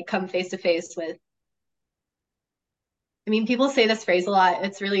to like come face to face with, I mean, people say this phrase a lot,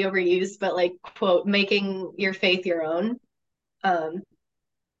 it's really overused, but like, quote, making your faith your own. Um,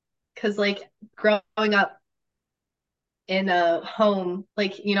 because like growing up in a home,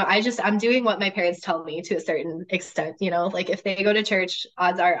 like, I'm doing what my parents tell me to a certain extent, like if they go to church,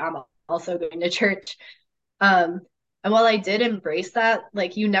 odds are I'm also going to church. Um, and while I did embrace that,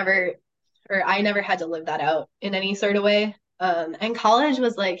 like I never had to live that out in any sort of way. And college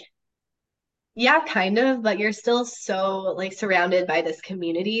was like, yeah, kind of, but you're still so like surrounded by this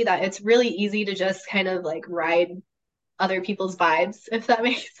community that it's really easy to just kind of like ride other people's vibes, if that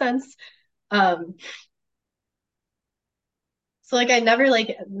makes sense. Um, so like I never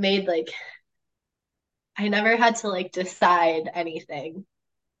like made like I never had to like decide anything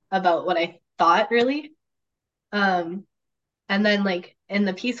about what I thought really. Um, and then like in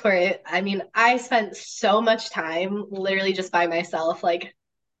the Peace Corps, I mean, I spent so much time literally just by myself. Like,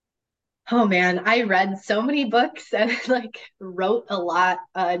 oh man, I read so many books and like wrote a lot,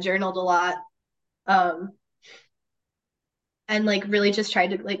 journaled a lot. Um, and like really just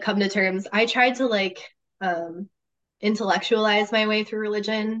tried to like come to terms. I tried to like um intellectualize my way through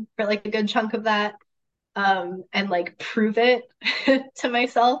religion for like a good chunk of that. And like prove it to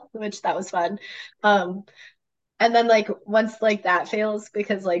myself, which that was fun. Um, and then like once like that fails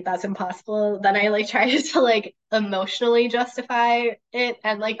because like that's impossible, then I like try to like emotionally justify it,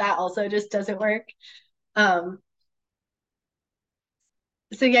 and like that also just doesn't work. Um,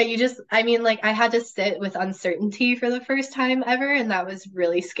 so yeah, I mean, like I had to sit with uncertainty for the first time ever, and that was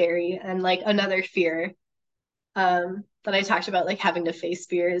really scary. And like another fear, that I talked about, like having to face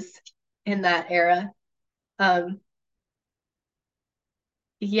fears in that era. Um,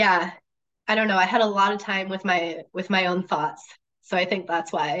 yeah, I don't know. I had a lot of time with my own thoughts. So I think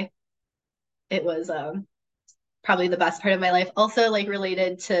that's why it was probably the best part of my life. Also like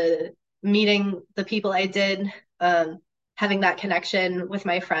related to meeting the people I did, um, having that connection with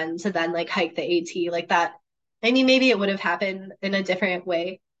my friend to then like hike the AT like that. I mean, maybe it would have happened in a different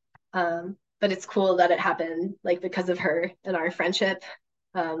way. But it's cool that it happened like because of her and our friendship.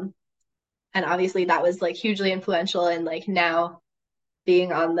 Um, and obviously that was like hugely influential in like now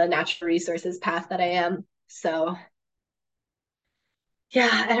being on the natural resources path that I am. So yeah,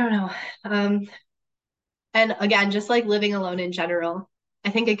 I don't know. And again, just like living alone in general,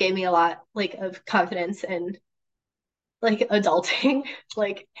 I think it gave me a lot like of confidence and like adulting.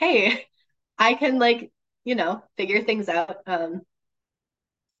 Like, hey, I can like, figure things out.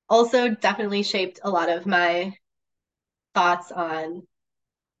 Also definitely shaped a lot of my thoughts on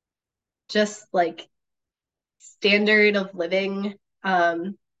just like standard of living,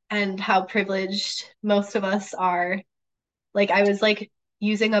 and how privileged most of us are. Like I was like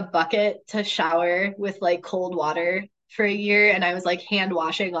using a bucket to shower with like cold water for a year, and I was like hand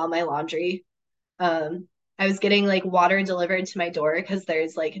washing all my laundry. Um, I was getting like water delivered to my door because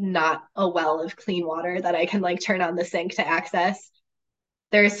there's like not a well of clean water that I can like turn on the sink to access.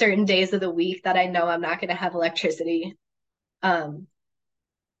 There are certain days of the week that I know I'm not going to have electricity. Um,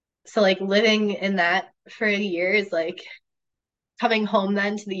 so like living in that for a year is like coming home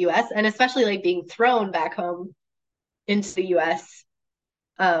then to the US and especially like being thrown back home into the US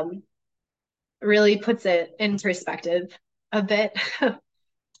um, really puts it in perspective a bit.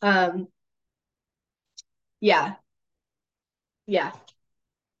 um, yeah, yeah.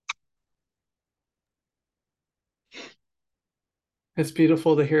 It's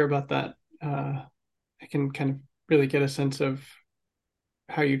beautiful to hear about that. I can kind of really get a sense of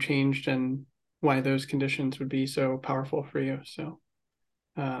how you changed and why those conditions would be so powerful for you. So,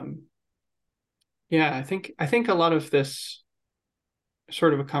 um, yeah, I think a lot of this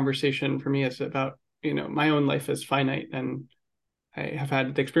sort of a conversation for me is about, my own life is finite and I have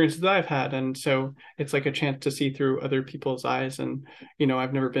had the experiences that I've had. And so it's like a chance to see through other people's eyes. And,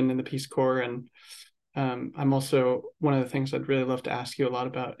 I've never been in the Peace Corps. And I'm also, one of the things I'd really love to ask you a lot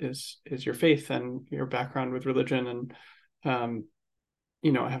about is your faith and your background with religion. And,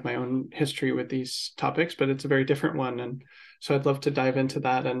 I have my own history with these topics, but it's a very different one. And so I'd love to dive into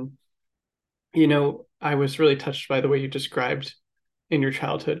that. And, I was really touched by the way you described in your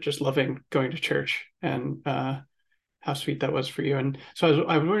childhood, just loving going to church and how sweet that was for you. And so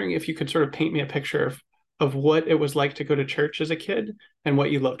I was wondering if you could sort of paint me a picture of what it was like to go to church as a kid and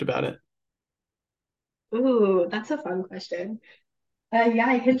what you loved about it. Ooh, that's a fun question. Yeah,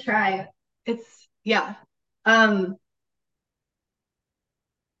 I can try. It's yeah. Um,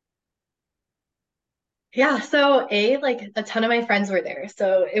 yeah, so like a ton of my friends were there.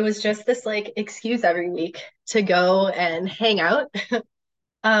 So it was just this like excuse every week to go and hang out.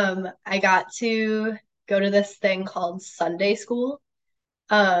 I got to go to this thing called Sunday school.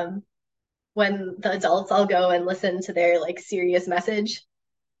 Um, when the adults all go and listen to their like serious message,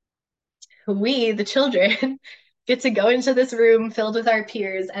 we, the children, get to go into this room filled with our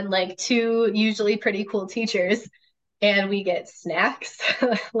peers and like two usually pretty cool teachers, and we get snacks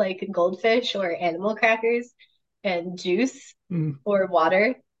like goldfish or animal crackers and juice Mm. or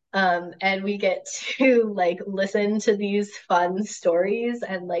water. And we get to like listen to these fun stories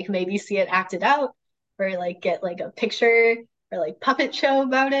and like maybe see it acted out or like get like a picture or like puppet show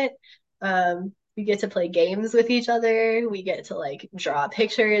about it. We get to play games with each other. We get to like draw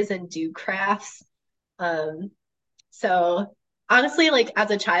pictures and do crafts. Um, so honestly, like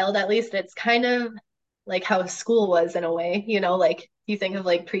as a child, at least, it's kind of like how school was in a way, like you think of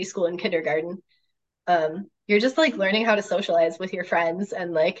like preschool and kindergarten. You're just like learning how to socialize with your friends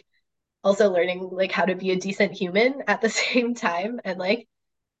and like also learning like how to be a decent human at the same time and like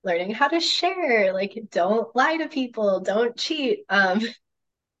learning how to share, like don't lie to people, don't cheat,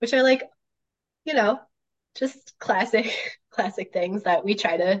 which are like, you know, just classic classic things that we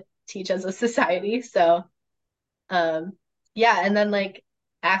try to teach as a society. So Um, yeah, and then like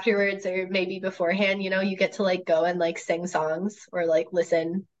afterwards or maybe beforehand, you get to like go and like sing songs or like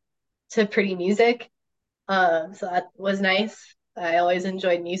listen to pretty music. So that was nice. I always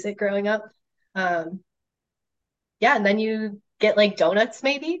enjoyed music growing up. Um, yeah, and then you get like donuts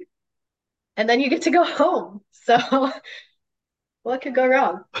maybe, and then you get to go home. So what could go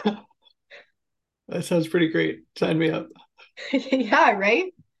wrong? That sounds pretty great. Sign me up. Yeah,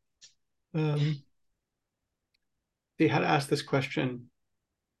 right? See how to ask this question.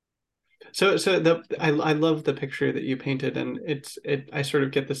 So I love the picture that you painted, and I sort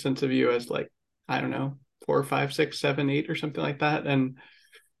of get the sense of you as like, I don't know, 4, 5, 6, 7, 8 or something like that. And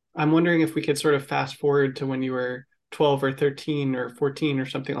I'm wondering if we could sort of fast forward to when you were 12 or 13 or 14 or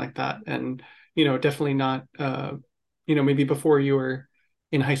something like that. And, definitely not, maybe before you were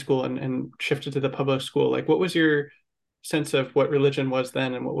in high school and shifted to the public school. Like, what was your sense of what religion was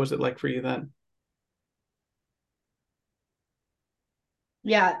then, and what was it like for you then?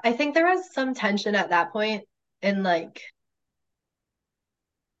 Yeah, I think there was some tension at that point in like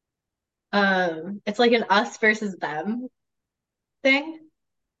it's like an us versus them thing.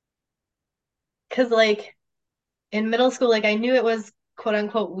 Cause like in middle school, like I knew it was quote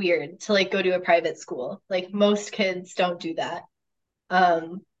unquote weird to like go to a private school. Like most kids don't do that.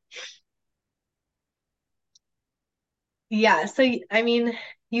 Um, yeah, so I mean,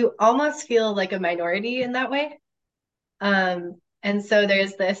 you almost feel like a minority in that way. And so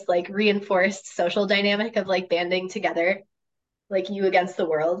there's this like reinforced social dynamic of like banding together, like you against the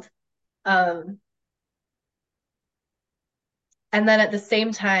world. Um, and then at the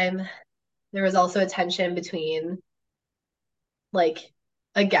same time, there was also a tension between like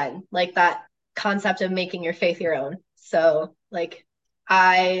again, like that concept of making your faith your own. So like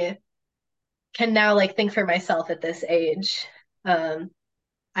I can now like think for myself at this age. Um,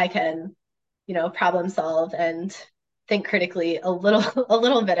 I can, problem solve and think critically a little a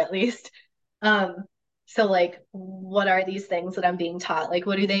little bit at least. Um, so like what are these things that I'm being taught? Like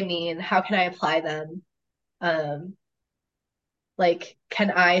what do they mean? How can I apply them? Um, like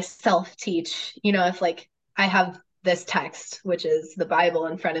can I self-teach? If like I have this text, which is the Bible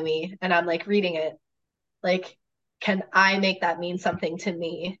in front of me, and I'm like reading it, like can I make that mean something to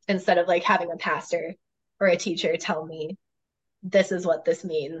me instead of like having a pastor or a teacher tell me this is what this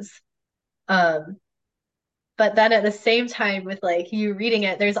means. Um, but then at the same time with like you reading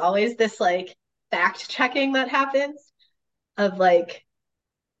it, there's always this like fact checking that happens of like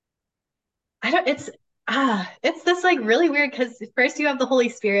I don't it's this like really weird because first you have the Holy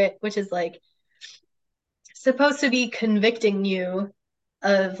Spirit, which is like supposed to be convicting you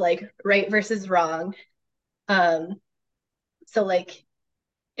of like right versus wrong. Um, so like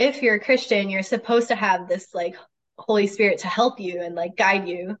if you're a Christian, you're supposed to have this like Holy Spirit to help you and like guide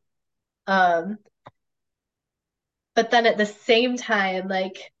you. Um, but then at the same time,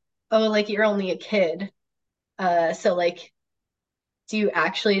 like, oh, like you're only a kid. So like, do you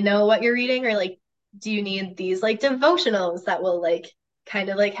actually know what you're reading, or like, do you need these like devotionals that will like kind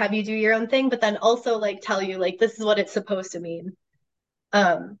of like have you do your own thing, but then also like tell you like this is what it's supposed to mean.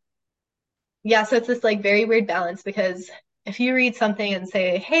 Um, yeah, so it's this like very weird balance because if you read something and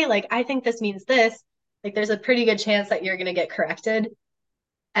say, hey, like I think this means this, like there's a pretty good chance that you're gonna get corrected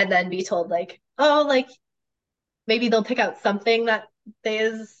and then be told like, oh, like maybe they'll pick out something that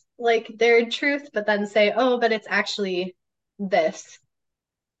is like their truth, but then say, oh, but it's actually this.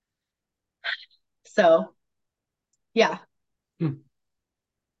 So yeah, Hmm.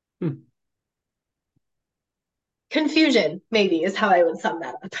 Hmm. confusion maybe is how I would sum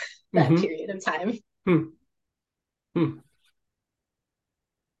that up, that Mm-hmm. period of time. Hmm. Hmm.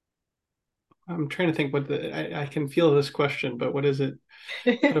 I'm trying to think I can feel this question, but what is it?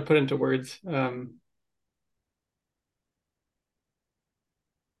 How to put into words?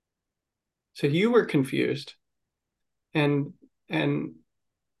 So you were confused, and and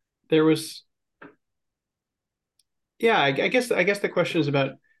there was, yeah. I guess the question is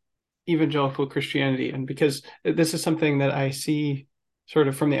about evangelical Christianity, and because this is something that I see sort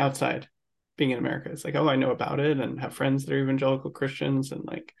of from the outside, being in America. It's like, oh, I know about it and have friends that are evangelical Christians, and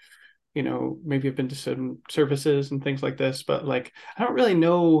like, maybe I've been to some services and things like this, but like, I don't really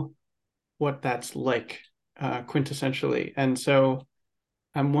know what that's like, quintessentially. And so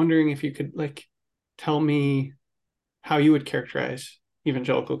I'm wondering if you could like tell me how you would characterize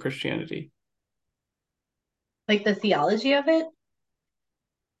evangelical Christianity. Like the theology of it.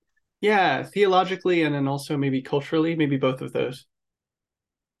 Yeah, theologically and then also maybe culturally, maybe both of those.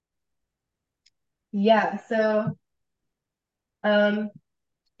 Yeah, so um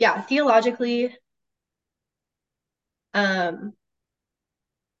yeah, theologically, um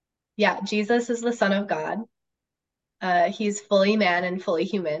yeah, Jesus is the Son of God. He's fully man and fully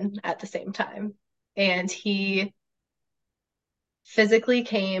human at the same time. And he physically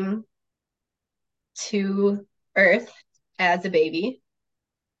came to Earth as a baby.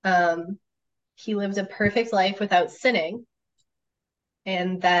 Um, he lived a perfect life without sinning.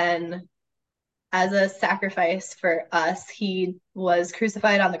 And then, as a sacrifice for us, he was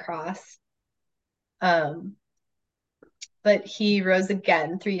crucified on the cross. Um, but he rose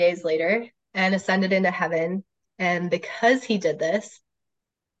again 3 days later and ascended into heaven. And because he did this,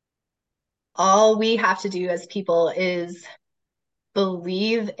 all we have to do as people is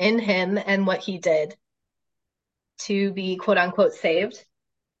believe in him and what he did to be quote unquote saved.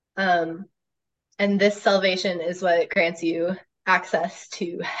 Um, and this salvation is what grants you access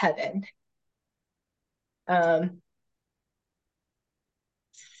to heaven. Um,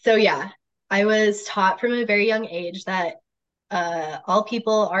 so yeah, I was taught from a very young age that all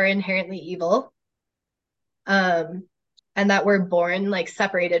people are inherently evil, um, and that we're born like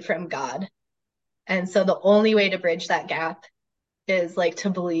separated from God. And so the only way to bridge that gap is like to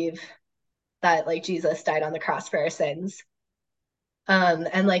believe that like Jesus died on the cross for our sins.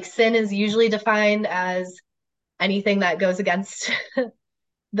 And like sin is usually defined as anything that goes against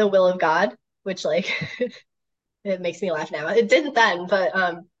the will of God, which like it makes me laugh now. It didn't then, but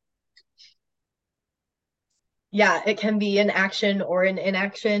yeah, it can be an action or an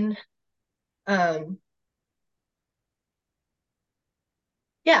inaction. Um,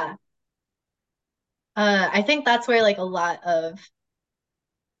 yeah, I think that's where like a lot of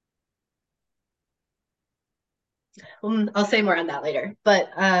I'll say more on that later. But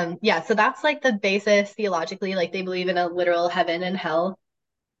yeah, so that's like the basis theologically. Like they believe in a literal heaven and hell.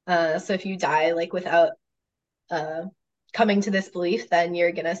 So if you die like without uh, coming to this belief, then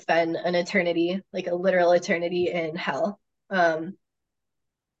you're gonna spend an eternity, like a literal eternity in hell. Um,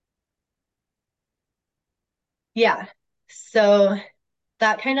 yeah. So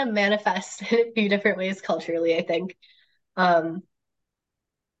that kind of manifests in a few different ways culturally, I think. Um,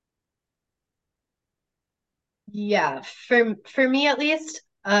 yeah, for me at least,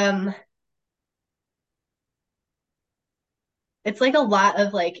 it's like a lot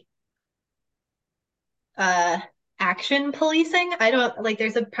of like uh action policing. I don't like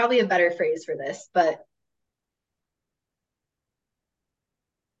there's a probably a better phrase for this, but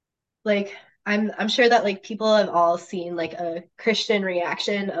like I'm sure that like people have all seen like a Christian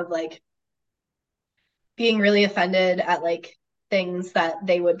reaction of like being really offended at like things that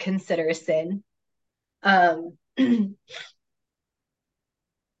they would consider sin. And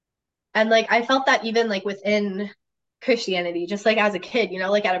like I felt that even like within Christianity, just like as a kid,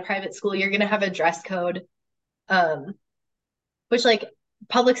 like at a private school, you're gonna have a dress code. Um, which like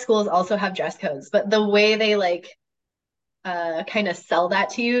public schools also have dress codes, but the way they like kind of sell that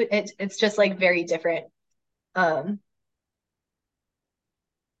to you, it's just like very different. Um,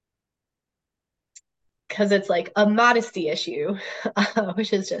 because it's like a modesty issue,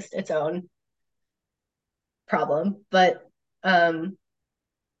 which is just its own problem. But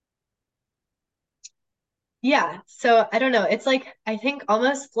yeah, so I don't know. It's like I think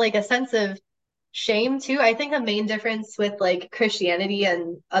almost like a sense of shame too. I think a main difference with like Christianity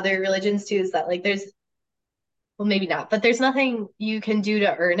and other religions too is that like there's well maybe not, but there's nothing you can do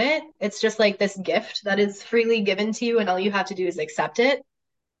to earn it. It's just like this gift that is freely given to you and all you have to do is accept it.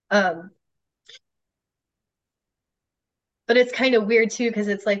 Um, but it's kind of weird too because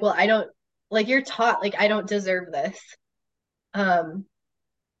it's like, well, I don't like you're taught like I don't deserve this. Um,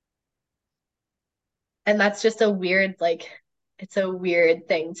 and that's just a weird like it's a weird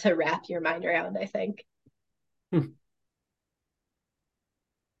thing to wrap your mind around, I think. Hmm.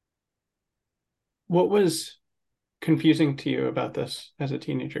 What was confusing to you about this as a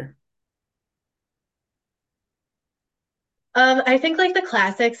teenager? I think like the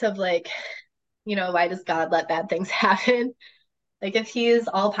classics of like, why does God let bad things happen? Like if he's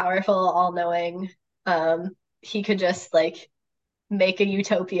all powerful, all knowing, he could just like make a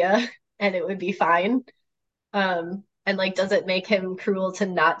utopia and it would be fine. And like, does it make him cruel to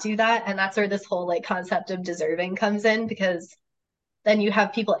not do that? And that's where this whole like concept of deserving comes in because then you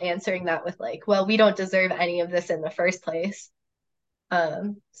have people answering that with like, well, we don't deserve any of this in the first place.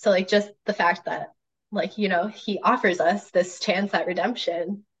 So like just the fact that like, he offers us this chance at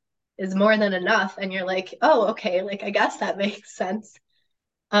redemption is more than enough. And you're like, oh, okay, like I guess that makes sense.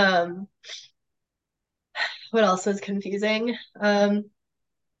 Um, what else was confusing?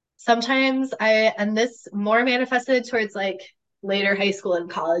 Sometimes and this more manifested towards like later high school and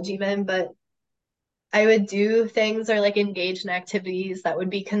college even, but I would do things or like engage in activities that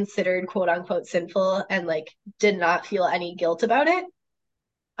would be considered quote unquote sinful and like did not feel any guilt about it.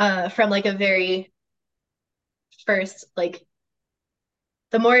 From like a very first like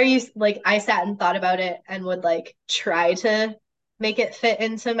the more you like I sat and thought about it and would like try to make it fit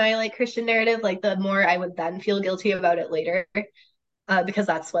into my like Christian narrative, like the more I would then feel guilty about it later, because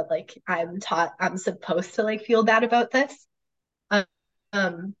that's what like I'm taught I'm supposed to like feel bad about this.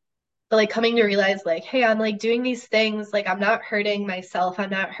 Um, but like coming to realize like, hey, I'm like doing these things, like I'm not hurting myself, I'm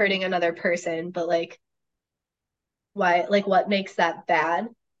not hurting another person, but like why, like what makes that bad?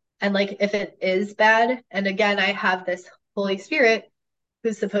 And like if it is bad, and again, I have this Holy Spirit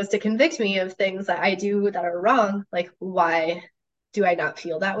who's supposed to convict me of things that I do that are wrong, like why do I not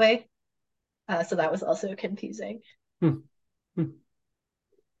feel that way? So that was also confusing. Hmm. Hmm.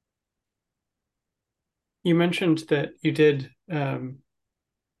 You mentioned that you did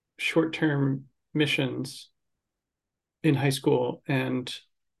short-term missions in high school and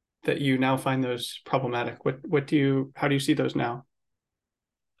that you now find those problematic. What do you how do you see those now?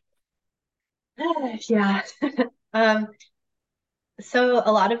 Yeah. Um, so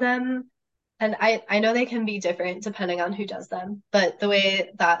a lot of them, and I know they can be different depending on who does them, but the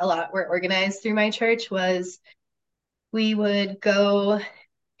way that a lot were organized through my church was we would go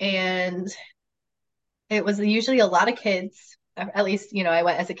and it was usually a lot of kids. At least, I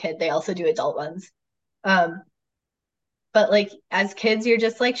went as a kid. They also do adult ones. Um, but like as kids, you're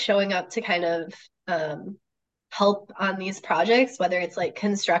just like showing up to kind of help on these projects, whether it's like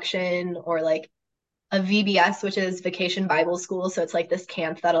construction or like a VBS, which is Vacation Bible School. So it's like this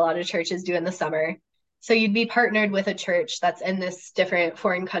camp that a lot of churches do in the summer. So you'd be partnered with a church that's in this different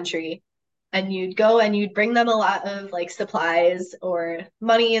foreign country. And you'd go and you'd bring them a lot of like supplies or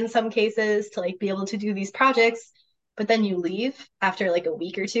money in some cases to like be able to do these projects. But then you leave after like a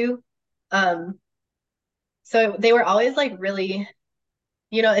week or two. Um, So they were always like really,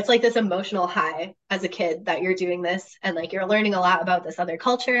 it's like this emotional high as a kid that you're doing this and like you're learning a lot about this other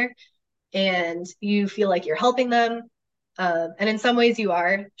culture and you feel like you're helping them. And in some ways you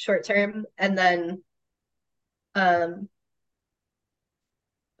are short term. And then um,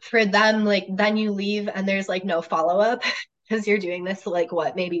 for them, like then you leave and there's like no follow up because you're doing this like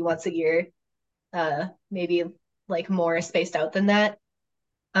what, maybe once a year, maybe like more spaced out than that.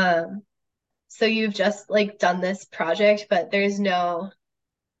 Um, so you've just like done this project, but it's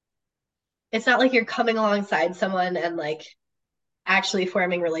not like you're coming alongside someone and like actually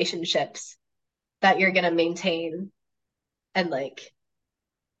forming relationships that you're going to maintain and like,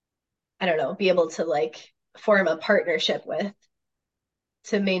 I don't know, be able to like form a partnership with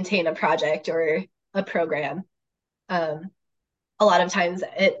to maintain a project or a program. Um, a lot of times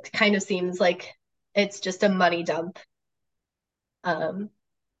it kind of seems like it's just a money dump. Um,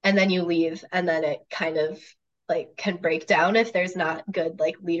 and then you leave and then it kind of like can break down if there's not good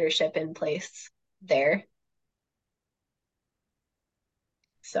like leadership in place there.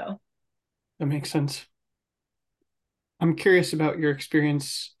 So, That makes sense. I'm curious about your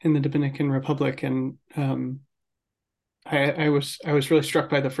experience in the Dominican Republic, and I was really struck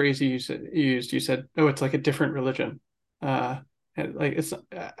by the phrase you used. You said, "Oh, it's like a different religion." Like it's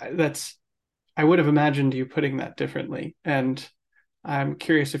that's I would have imagined you putting that differently, and I'm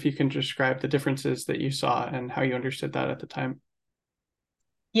curious if you can describe the differences that you saw and how you understood that at the time.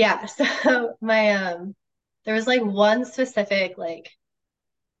 yeah. So there was like one specific like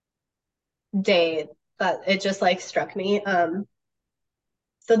day that it just like struck me.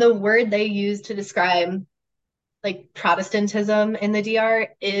 So the word they use to describe like Protestantism in the DR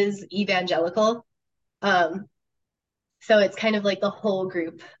is evangelical. Um, so it's kind of like the whole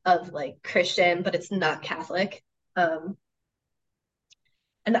group of like Christian, but it's not Catholic. Um,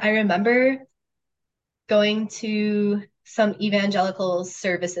 and I remember going to some evangelical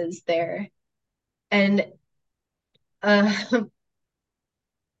services there, and uh,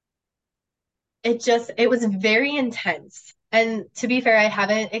 it was very intense. And to be fair, I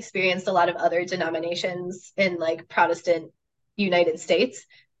haven't experienced a lot of other denominations in like Protestant United States.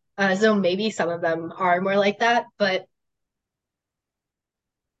 So maybe some of them are more like that, but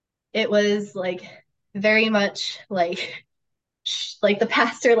it was like very much like the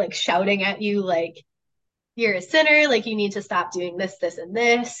pastor like shouting at you like you're a sinner, like you need to stop doing this, this, and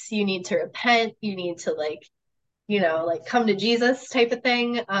this. You need to repent. You need to like, like come to Jesus type of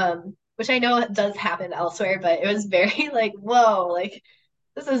thing. Which I know does happen elsewhere, but it was very like, whoa, like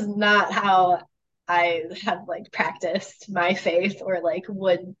this is not how I have like practiced my faith or like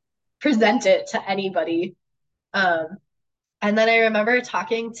would present it to anybody. Um, and then I remember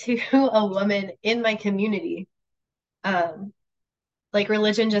talking to a woman in my community. Um, like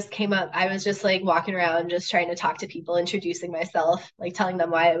religion just came up. I was just like walking around, just trying to talk to people, introducing myself, like telling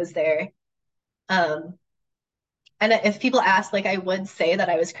them why I was there. Um, and if people asked, like I would say that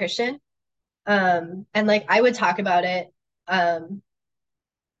I was Christian. And like I would talk about it, um,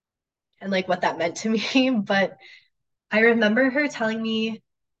 and like what that meant to me. But I remember her telling me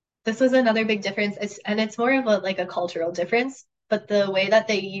this was another big difference. And it's more of a like a cultural difference, but the way that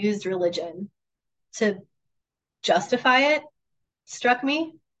they used religion to justify it struck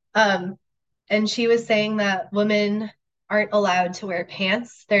me. Um, and she was saying that women aren't allowed to wear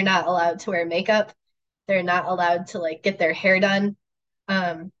pants. They're not allowed to wear makeup. They're not allowed to like get their hair done.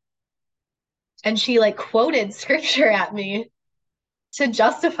 Um, and she like quoted scripture at me to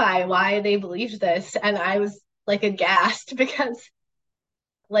justify why they believed this. And I was like aghast because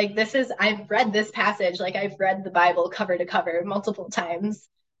like I've read this passage, like I've read the Bible cover to cover multiple times.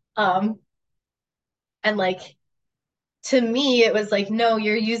 Um, and like to me, it was like, no,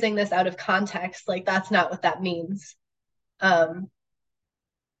 you're using this out of context. Like that's not what that means. Um,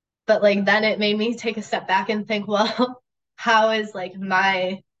 but like then it made me take a step back and think, well, how is like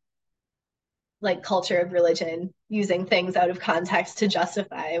my like culture of religion using things out of context to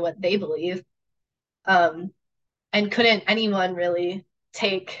justify what they believe? Um, and couldn't anyone really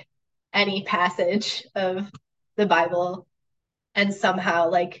take any passage of the Bible and somehow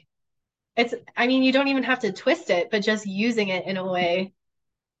like I mean, you don't even have to twist it, but just using it in a way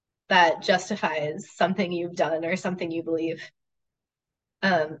that justifies something you've done or something you believe.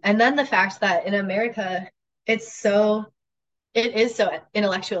 And then the fact that in America, it's so it is so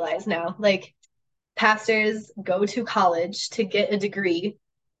intellectualized now. Like pastors go to college to get a degree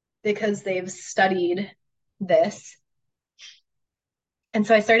because they've studied this. And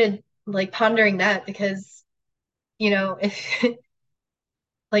so I started like pondering that because, if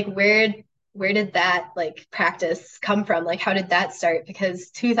like where did that like practice come from? Like how did that start?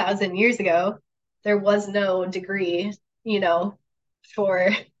 Because 2000 years ago, there was no degree, you know, for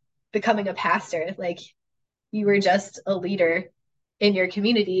becoming a pastor. Like you were just a leader in your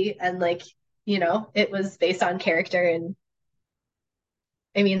community and like, it was based on character and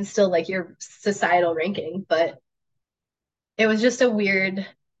I mean still like your societal ranking, but it was just a weird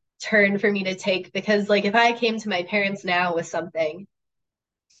turn for me to take because like if I came to my parents now with something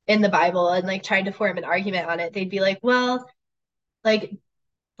in the Bible and like tried to form an argument on it, they'd be like, well,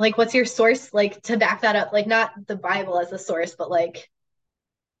 like what's your source like to back that up? Like not the Bible as a source, but like,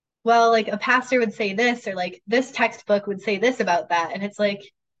 well, like a pastor would say this or like this textbook would say this about that. And it's like,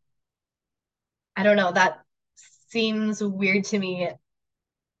 I don't know, that seems weird to me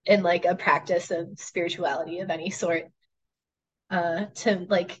in like a practice of spirituality of any sort. To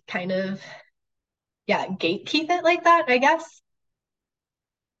like kind of yeah, gatekeep it like that, I guess.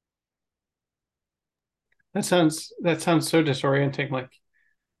 That sounds so disorienting. Like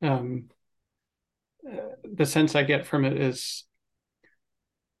um, the sense I get from it is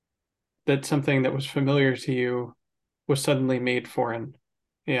that something that was familiar to you was suddenly made foreign.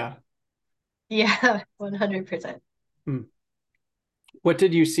 Yeah. Yeah, 100%. Hmm. What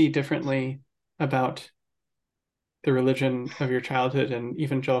did you see differently about the religion of your childhood and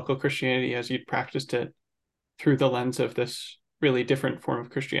evangelical Christianity as you'd practiced it through the lens of this really different form of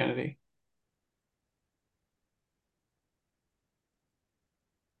Christianity?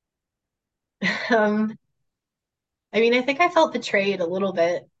 Um, I mean, I think I felt betrayed a little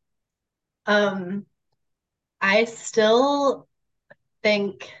bit. Um, I still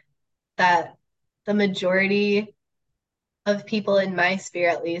think that the majority of people in my sphere,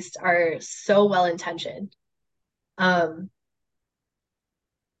 at least, are so well intentioned. Um,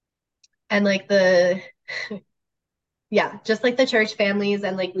 and like yeah, just like the church families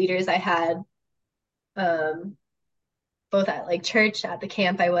and like leaders I had, um, both at like church, at the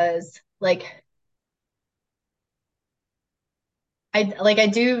camp I was, like I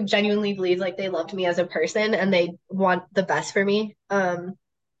do genuinely believe like they loved me as a person and they want the best for me.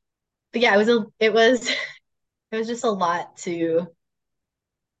 But yeah, it was just a lot to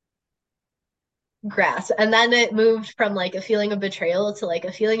grasp. And then it moved from like a feeling of betrayal to like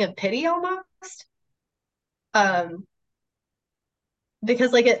a feeling of pity almost. Um,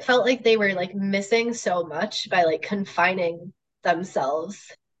 because like it felt like they were like missing so much by like confining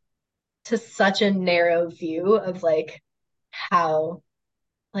themselves to such a narrow view of how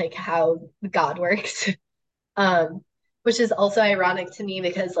how God works. Um, which is also ironic to me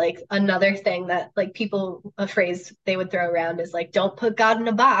because like another thing that like people a phrase they would throw around is like don't put God in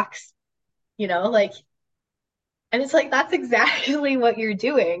a box, like and it's like that's exactly what you're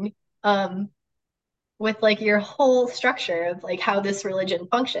doing um with like your whole structure of like how this religion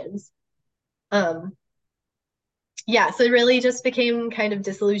functions. Um yeah, so it really just became kind of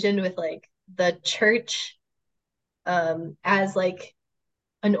disillusioned with like the church as like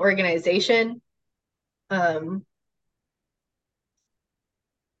an organization. Um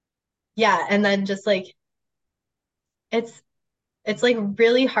yeah, and then just like it's it's like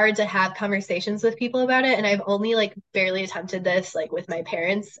really hard to have conversations with people about it and I've only like barely attempted this like with my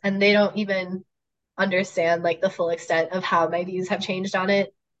parents and they don't even understand like the full extent of how my views have changed on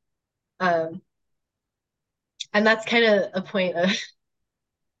it. um and that's kind of a point of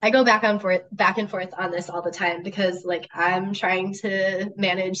I go back and forth on this all the time because like I'm trying to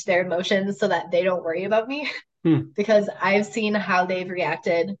manage their emotions so that they don't worry about me Hmm. because I've seen how they've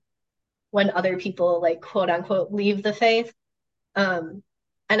reacted when other people like quote unquote leave the faith. um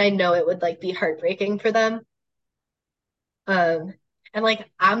and I know it would like be heartbreaking for them. Um, and like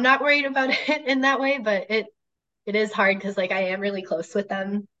I'm not worried about it in that way, but it is hard because like I am really close with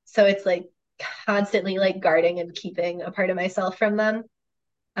them. So it's like constantly like guarding and keeping a part of myself from them.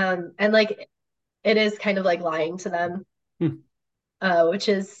 And like it is kind of like lying to them, Hmm. which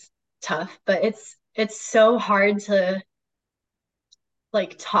is tough, but it's so hard to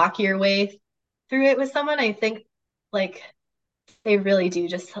like talk your way through it with someone. I think like they really do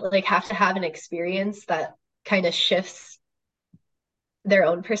just like have to have an experience that kind of shifts their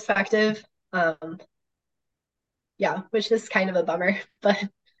own perspective. Um, yeah, which is kind of a bummer, but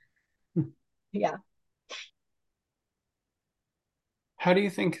yeah. How do you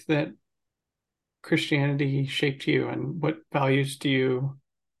think that Christianity shaped you, and what values do you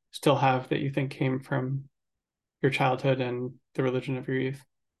still have that you think came from your childhood and the religion of your youth?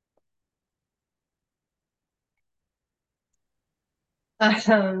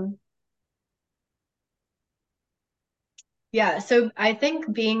 Um, yeah, so I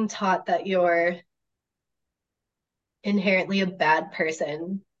think being taught that you're inherently a bad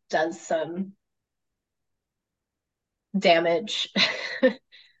person does some damage.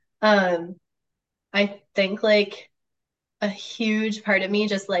 Um, I think like a huge part of me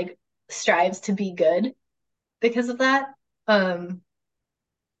just like strives to be good because of that. Um,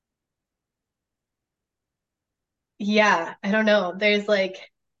 yeah, I don't know. There's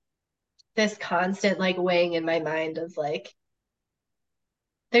like this constant like weighing in my mind of like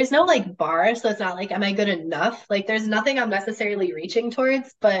there's no like bar, so it's not like am I good enough? Like there's nothing I'm necessarily reaching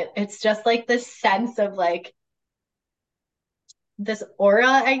towards, but it's just like this sense of like this aura,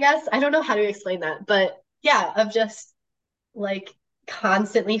 I guess. I don't know how to explain that, but yeah, of just like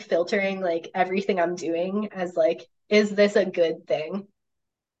constantly filtering like everything I'm doing as like, is this a good thing?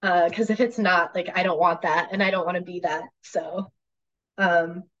 Because if it's not, like I don't want that and I don't want to be that. So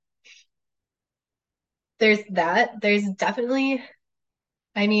um there's that. There's definitely,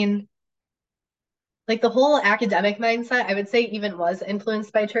 I mean, like the whole academic mindset, I would say even was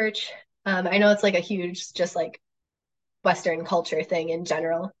influenced by church. I know it's like a huge, just like Western culture thing in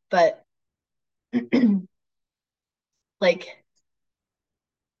general, but like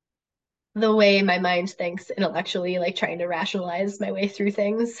the way my mind thinks intellectually, like trying to rationalize my way through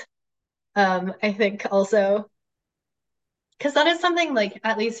things. I think also because that is something like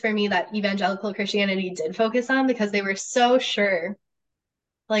at least for me that evangelical Christianity did focus on because they were so sure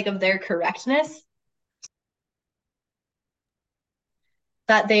like of their correctness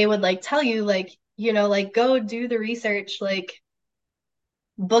that they would like tell you like like go do the research like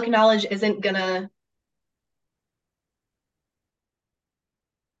book knowledge isn't gonna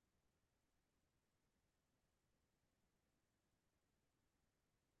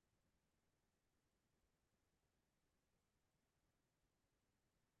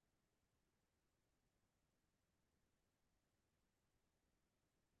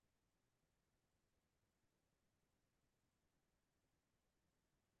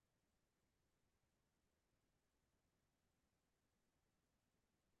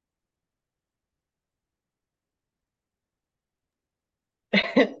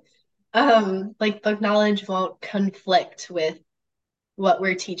like book knowledge won't conflict with what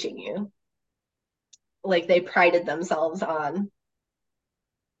we're teaching you. Like they prided themselves on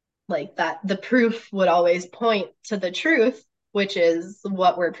like that the proof would always point to the truth, which is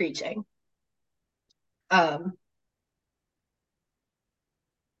what we're preaching. Um,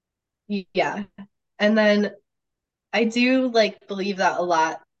 yeah. And then I do like believe that a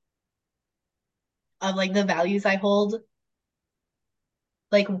lot of like the values I hold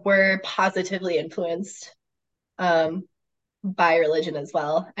like were positively influenced um by religion as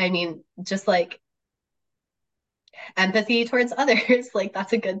well. I mean, just like empathy towards others, like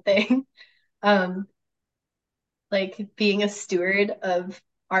that's a good thing. Um, like being a steward of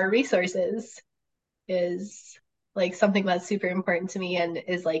our resources is like something that's super important to me and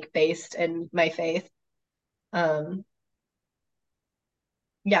is like based in my faith. Um,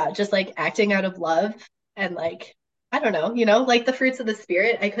 yeah, just like acting out of love and like I don't know, like the fruits of the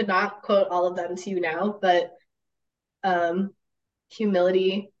spirit. I could not quote all of them to you now, but um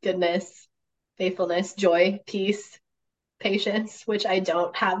humility, goodness, faithfulness, joy, peace, patience, which I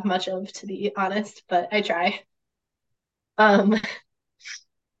don't have much of to be honest, but I try. Um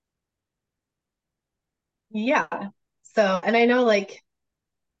yeah. So, and I know like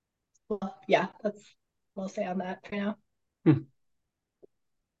well, yeah, that's what I'll say on that for now. Hmm.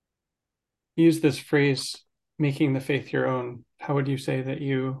 Use this phrase, making the faith your own. How would you say that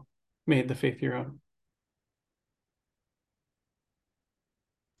you made the faith your own?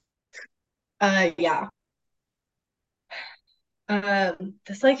 Yeah.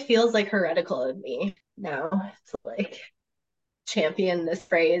 This like feels like heretical of me now to like champion this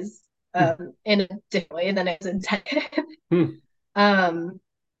phrase Hmm. in a different way than it was intended. Hmm. um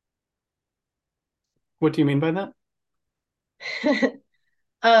What do you mean by that?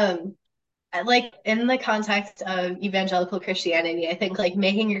 um like in the context of evangelical Christianity, I think like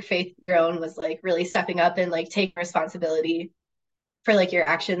making your faith your own was like really stepping up and like taking responsibility for like your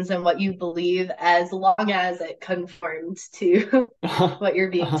actions and what you believe as long as it conformed to Uh-huh. what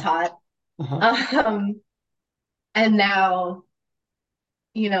you're being Uh-huh. taught. Uh-huh. Um, and now,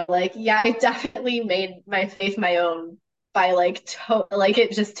 like, yeah, I definitely made my faith my own by like, like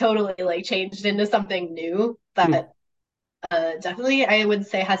it just totally like changed into something new. Hmm. But definitely, I would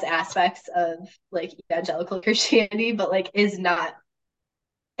say has aspects of like evangelical Christianity, but like is not.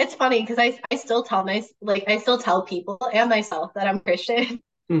 It's funny because I still tell I still tell people and myself that I'm Christian.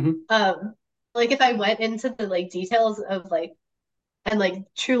 Hmm. Um, like if I went into the like details of like and like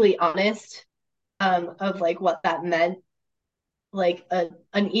truly honest of like what that meant, like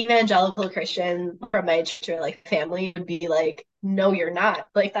an evangelical Christian from my church or like family would be like, no, you're not.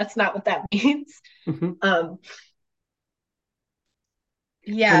 Like that's not what that means. Hmm. Um,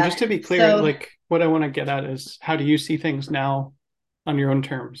 And yeah. just to be clear, So like what I want to get at is how do you see things now on your own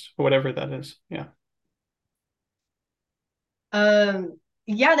terms, whatever that is. Yeah.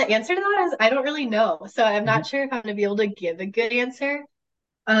 Yeah, the answer to that is I don't really know. So I'm Mhm. not sure if I'm gonna be able to give a good answer.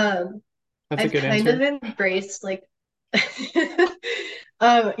 Um, That's a I've good kind of answer. embraced like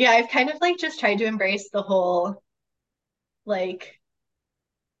yeah, I've kind of like just tried to embrace the whole like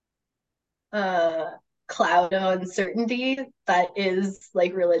uh cloud of uncertainty that is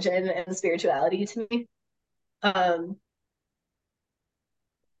like religion and spirituality to me. Um,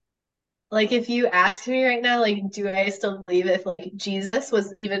 like if you ask me right now, like, do I still believe if like Jesus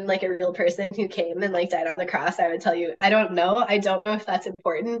was even like a real person who came and like died on the cross, I would tell you, I don't know. I don't know if that's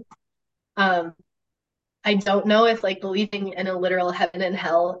important. Um, I don't know if like believing in a literal heaven and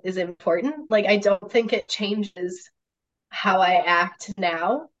hell is important. Like, I don't think it changes how I act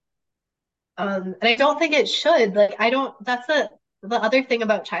now. And I don't think it should. Like, I don't, that's the other thing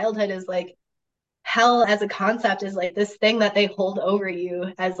about childhood is like hell as a concept is like this thing that they hold over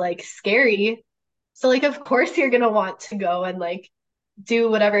you as like scary. So like of course you're gonna want to go and like do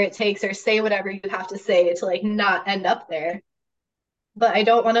whatever it takes or say whatever you have to say to like not end up there. But I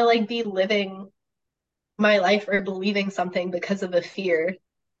don't want to like be living my life or believing something because of a fear.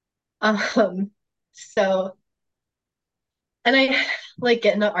 Um, so and I like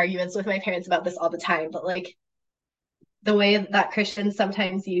get into arguments with my parents about this all the time, but like the way that Christians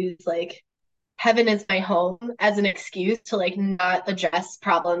sometimes use like heaven is my home as an excuse to like not address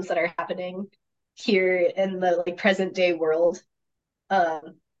problems that are happening here in the like present day world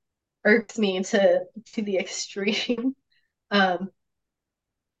um irks me to the extreme. um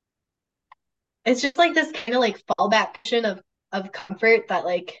it's just like this kind of like fallback cushion of comfort that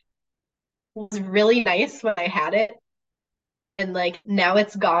like was really nice when I had it, and like now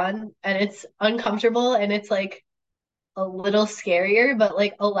it's gone and it's uncomfortable and it's like a little scarier, but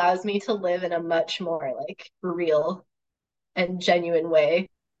like allows me to live in a much more like real and genuine way.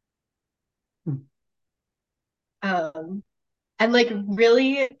 Hmm. um and like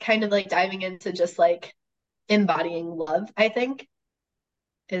really kind of like diving into just like embodying love, I think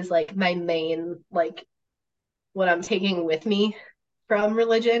is like my main like what I'm taking with me from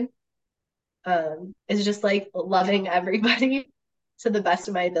religion. Is just like loving everybody to the best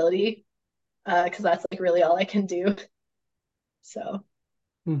of my ability, because that's like really all I can do. So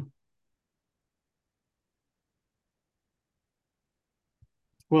Hmm.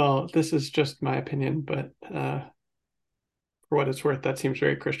 Well, this is just my opinion, but for what it's worth, that seems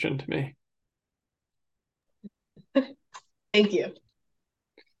very Christian to me. thank you.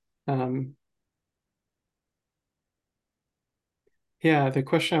 Um, yeah, the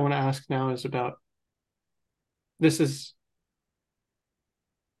question I want to ask now is about this is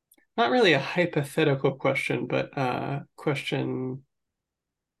not really a hypothetical question, but a question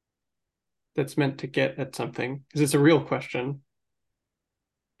that's meant to get at something because it's a real question,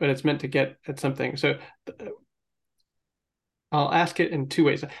 but it's meant to get at something. So I'll ask it in two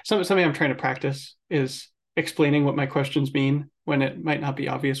ways. Something I'm trying to practice is explaining what my questions mean when it might not be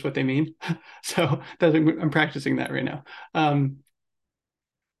obvious what they mean. So I'm practicing that right now.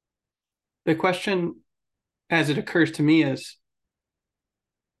 The question, as it occurs to me, is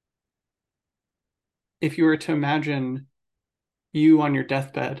if you were to imagine you on your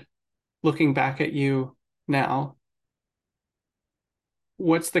deathbed, looking back at you now,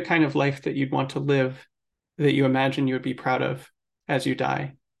 what's the kind of life that you'd want to live that you imagine you would be proud of as you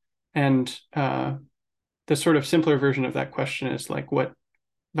die? And the sort of simpler version of that question is like, what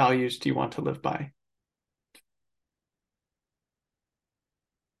values do you want to live by?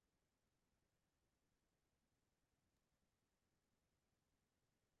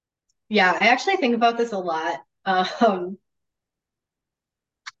 Yeah, I actually think about this a lot.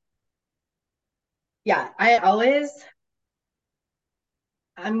 Yeah,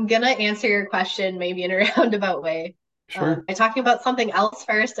 I'm gonna answer your question maybe in a roundabout way, Sure. by talking about something else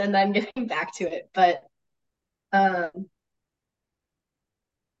first and then getting back to it. But um,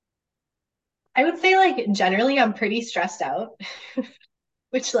 I would say like generally I'm pretty stressed out,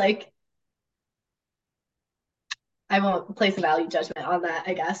 which like I won't place a value judgment on that,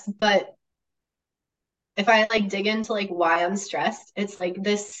 I guess. But if I like dig into like why I'm stressed, it's like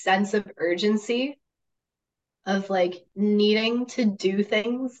this sense of urgency of like needing to do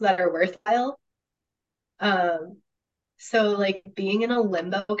things that are worthwhile. Um, so like being in a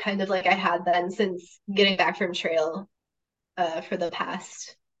limbo kind of like I had then since getting back from trail for the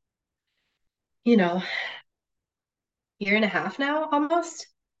past, you know, year and a half now almost.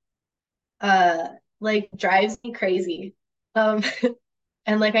 Uh like drives me crazy. Um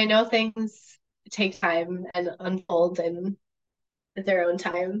and like I know things take time and unfold in at their own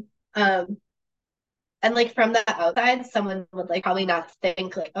time. And like from the outside, someone would like probably not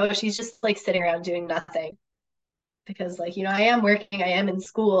think like, oh, she's just like sitting around doing nothing. Because like, you know, I am working, I am in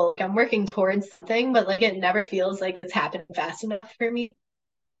school, like, I'm working towards something, but like it never feels like it's happening fast enough for me.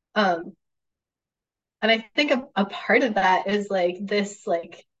 Um, and I think a part of that is like this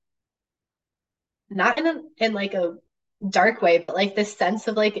like not in like a dark way, but like this sense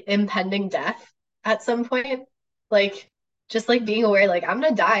of like impending death at some point. Like just like being aware, like I'm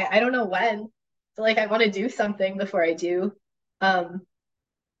gonna die. I don't know when. But like I want to do something before I do. Um,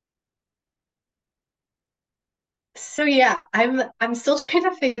 so yeah, I'm still trying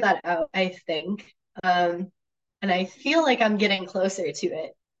to figure that out, I think. And I feel like I'm getting closer to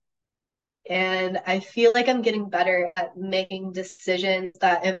it. And I feel like I'm getting better at making decisions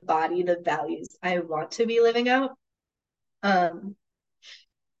that embody the values I want to be living out. Um,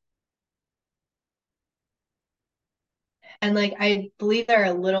 And like I believe there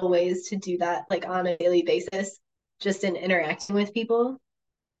are little ways to do that like on a daily basis, just in interacting with people,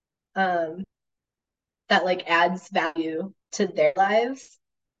 um, that like adds value to their lives.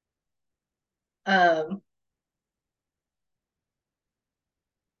 Um,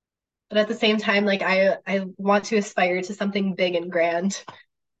 but at the same time, like I want to aspire to something big and grand.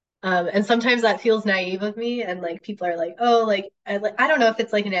 And sometimes that feels naive of me, and like people are like, oh, like I don't know if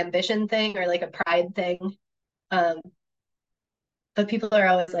it's like an ambition thing or like a pride thing. Um, but people are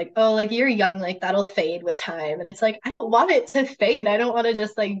always like, oh, like you're young, like that'll fade with time. And it's like I don't want it to fade. I don't want to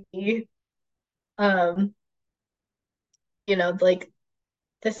just like be um you know, like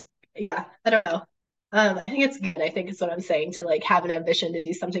this, yeah, I don't know. I think it's good, I think is what I'm saying, to like have an ambition to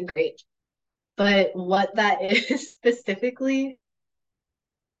do something great. But what that is specifically,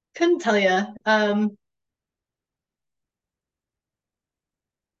 couldn't tell you.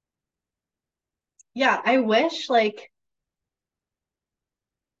 Yeah, I wish like,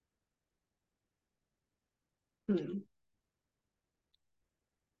 hmm,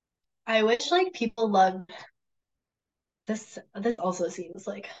 I wish like people loved this. This also seems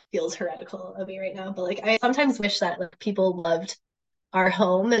like feels heretical of me right now, but like I sometimes wish that like people loved our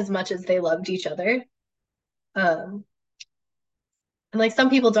home as much as they loved each other. Um, and like some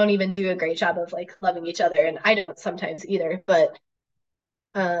people don't even do a great job of like loving each other, and I don't sometimes either. But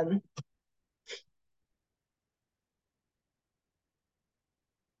um,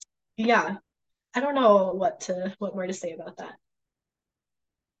 yeah, I don't know what more to say about that.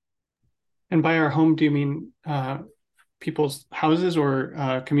 And by our home, do you mean people's houses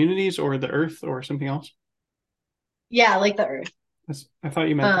or communities or the earth or something else? Yeah, like the earth. I thought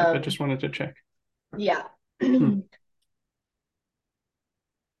you meant that, but Um, just wanted to check. yeah. Hmm.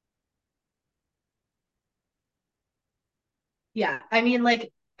 Yeah. I mean,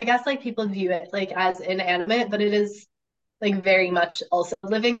 like I guess like people view it like as inanimate, but it is like very much also a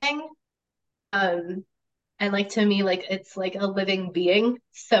living thing. Um, and like to me, like it's like a living being.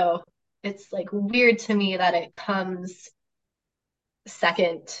 So it's like weird to me that it comes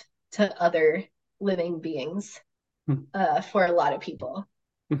second to other living beings Hmm. for a lot of people.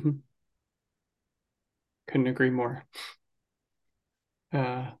 Mhm. Couldn't agree more.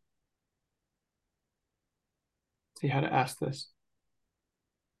 Uh, see how to ask this.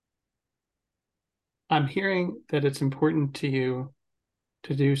 I'm hearing that it's important to you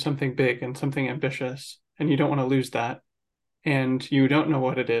to do something big and something ambitious, and you don't want to lose that, and you don't know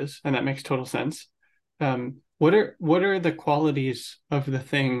what it is, and that makes total sense. What are the qualities of the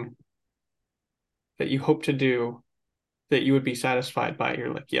thing that you hope to do that you would be satisfied by?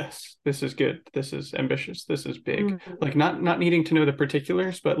 You're like, yes, this is good, this is ambitious, this is big. Mm. Like not needing to know the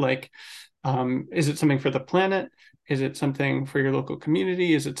particulars, but like, is it something for the planet? Is it something for your local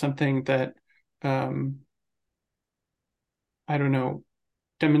community? Is it something that um, I don't know,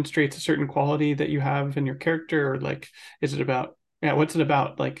 demonstrates a certain quality that you have in your character, or like, is it about, yeah, what's it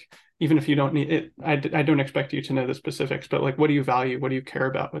about? Like, even if you don't need it, I don't expect you to know the specifics, but like, what do you value? What do you care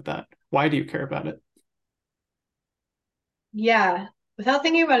about with that? Why do you care about it? Yeah. Without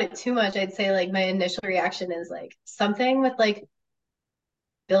thinking about it too much, I'd say like my initial reaction is like something with like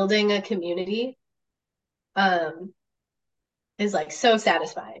building a community um is like so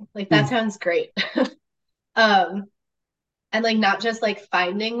satisfying. Like that Hmm. sounds great. Um and like not just like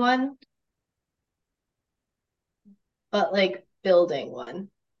finding one, but like building one.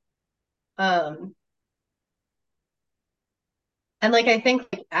 Um and like I think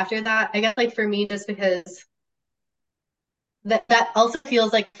like after that, I guess like for me just because that also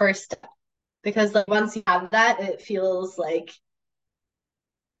feels like first step because like once you have that, it feels like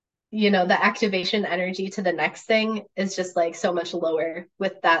you know the activation energy to the next thing is just like so much lower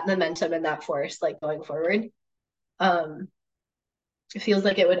with that momentum and that force like going forward. um it feels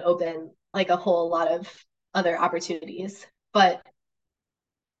like it would open like a whole lot of other opportunities. But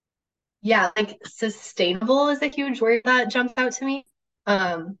yeah, like sustainable is a huge word that jumps out to me.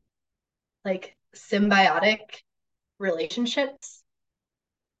 Um, like symbiotic relationships.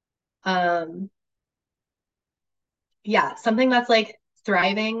 Um, yeah, something that's like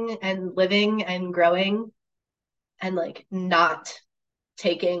thriving and living and growing and like not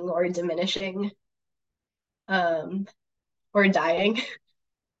taking or diminishing um or dying.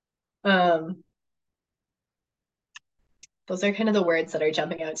 Um, those are kind of the words that are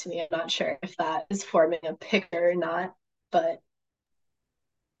jumping out to me. I'm not sure if that is forming a picture or not, but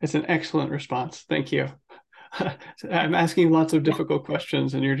It's an excellent response. Thank you. I'm asking lots of yeah, difficult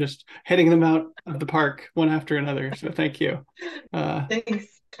questions, and you're just hitting them out of the park one after another. So thank you. Uh,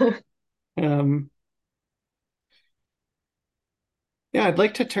 thanks. um, yeah, I'd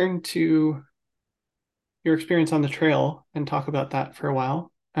like to turn to your experience on the trail and talk about that for a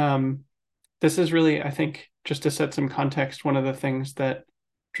while. This is really, I think, just to set some context, one of the things that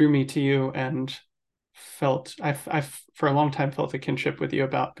drew me to you and I've for a long time felt a kinship with you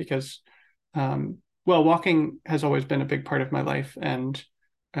about because, well, walking has always been a big part of my life. And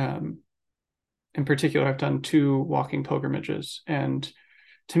um, in particular, I've done 2 walking pilgrimages. And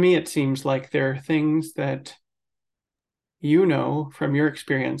to me, it seems like there are things that you know from your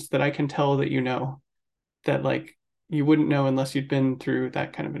experience that I can tell that you know that like you wouldn't know unless you'd been through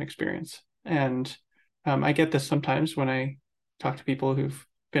that kind of an experience. And I get this sometimes when I talk to people who've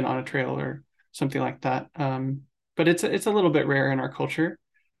been on a trail or something like that. But it's a little bit rare in our culture,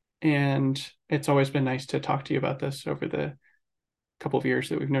 and it's always been nice to talk to you about this over the couple of years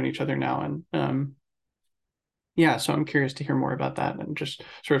that we've known each other now. And yeah, so I'm curious to hear more about that and just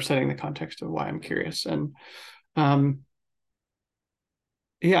sort of setting the context of why I'm curious. And um,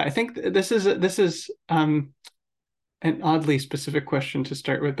 yeah, I think this is an oddly specific question to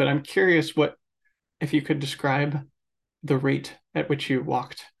start with, but I'm curious what if you could describe the rate at which you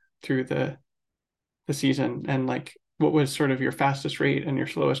walked through the season and like what was sort of your fastest rate and your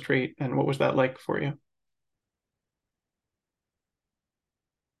slowest rate and what was that like for you?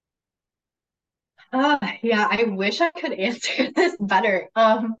 Yeah, I wish I could answer this better.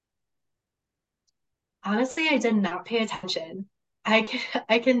 Honestly, I did not pay attention.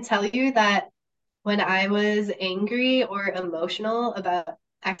 I can tell you that when I was angry or emotional about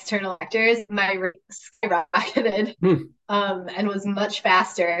external factors, my rate skyrocketed Hmm. and was much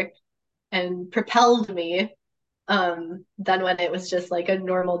faster and propelled me than when it was just like a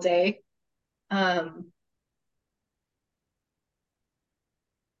normal day. Um,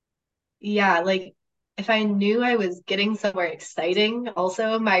 yeah, like if I knew I was getting somewhere exciting,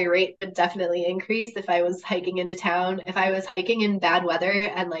 also my rate would definitely increase if I was hiking into town. If I was hiking in bad weather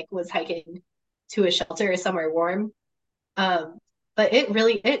and like was hiking to a shelter or somewhere warm. Um, but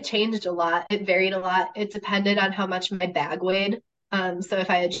it changed a lot. It varied a lot. It depended on how much my bag weighed. So if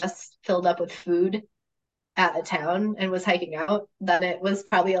I had just filled up with food at a town and was hiking out, then it was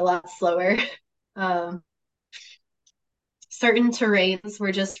probably a lot slower. Um, certain terrains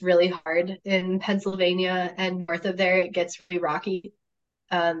were just really hard in Pennsylvania and north of there it gets really rocky.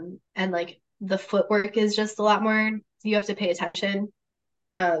 And like the footwork is just a lot more, you have to pay attention.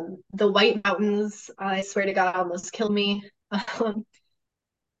 The White Mountains, I swear to God, almost killed me. Um,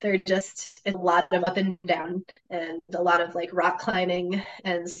 they're just a lot of up and down and a lot of like rock climbing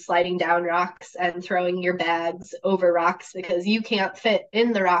and sliding down rocks and throwing your bags over rocks because you can't fit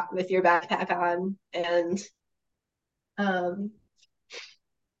in the rock with your backpack on. And um,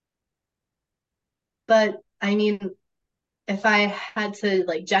 but I mean, if I had to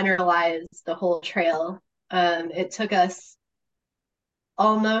like generalize the whole trail, it took us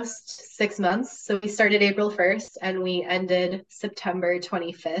almost 6 months. So we started April 1st and we ended September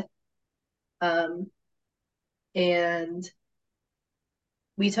 25th. Um, and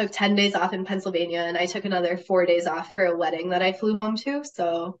we took 10 days off in Pennsylvania and I took another 4 days off for a wedding that I flew home to.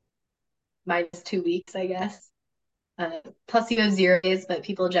 So minus 2 weeks, I guess. Plus you have 0 days, but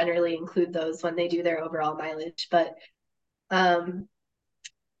people generally include those when they do their overall mileage. But um,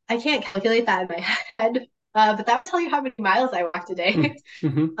 I can't calculate that in my head, but that will tell you how many miles I walked a Hmm. day,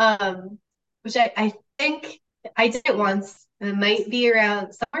 Mm-hmm. which I think I did it once. It might be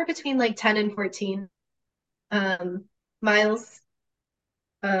around somewhere between like 10 and 14 um, miles.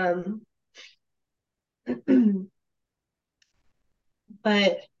 Um,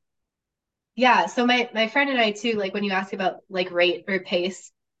 but yeah, so my friend and I too, like when you ask about like rate or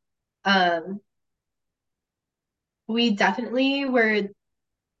pace, um, we definitely were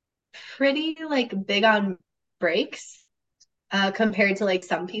pretty like big on breaks compared to like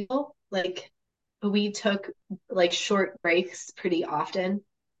some people. Like we took like short breaks pretty often.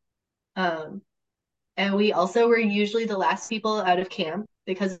 Um, and we also were usually the last people out of camp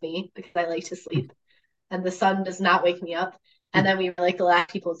because of me, because I like to sleep and the sun does not wake me up. And then we were like the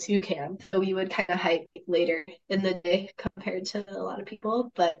last people to camp. So we would kind of hike later in the day compared to a lot of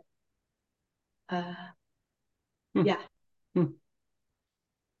people. But uh, Hmm. yeah. Hmm.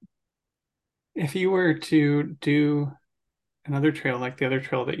 If you were to do another trail like the other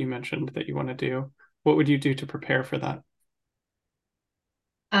trail that you mentioned that you want to do, what would you do to prepare for that?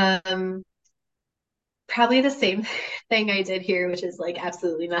 Um, Probably the same thing I did here, which is like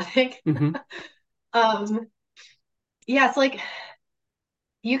absolutely nothing. Hmm. Um, yeah, it's like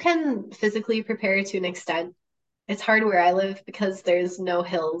you can physically prepare to an extent. It's hard where I live because there's no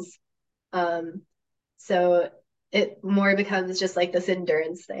hills. Um, so it more becomes just like this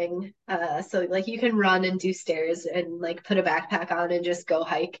endurance thing. So like you can run and do stairs and like put a backpack on and just go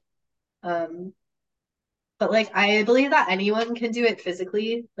hike. Um, but like I believe that anyone can do it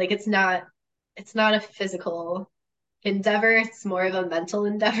physically. Like it's not a physical endeavor, it's more of a mental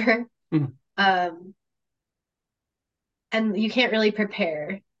endeavor. Hmm. Um, and you can't really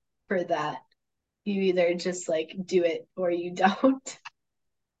prepare for that. You either just like do it or you don't.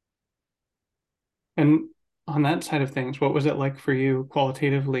 And on that side of things, what was it like for you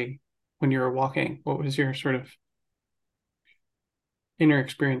qualitatively when you were walking? What was your sort of inner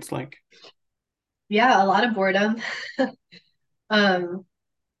experience like? Yeah, a lot of boredom. Um,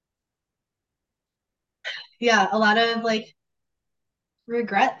 yeah, a lot of like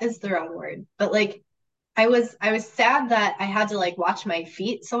regret is the wrong word, but like I was sad that I had to like watch my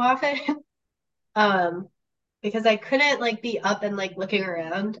feet so often. Um, because I couldn't like be up and like looking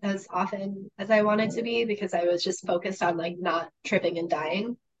around as often as I wanted to be because I was just focused on like not tripping and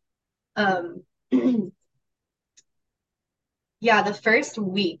dying. Um, yeah, the first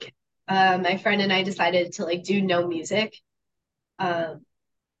week, my friend and I decided to like do no music. Um,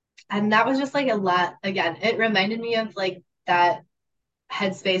 and that was just like a lot. Again, it reminded me of like that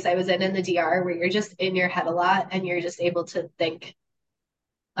headspace I was in the DR where you're just in your head a lot and you're just able to think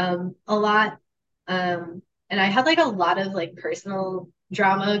a lot. And I had like a lot of like personal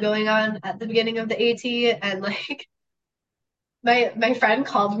drama going on at the beginning of the AT, and like my friend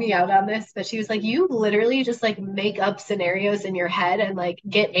called me out on this, but she was like, "You literally just like make up scenarios in your head and like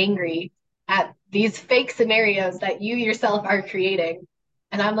get angry at these fake scenarios that you yourself are creating."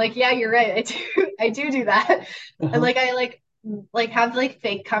 And I'm like, "Yeah, you're right. I do that." And Uh-huh. like I like have like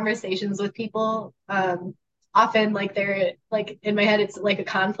fake conversations with people. Often like they're like in my head, it's like a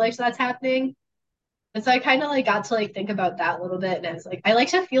conflict that's happening. And so I kind of like got to like think about that a little bit. And I was like, I like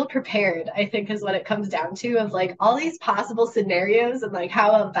to feel prepared, I think is what it comes down to of like all these possible scenarios and like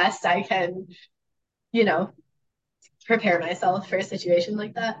how best I can, you know, prepare myself for a situation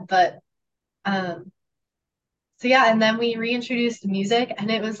like that. But um so yeah, and then we reintroduced music and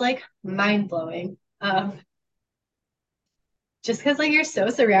it was like mind blowing. Just because like you're so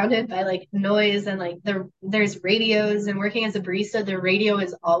surrounded by like noise and like there's radios and working as a barista, the radio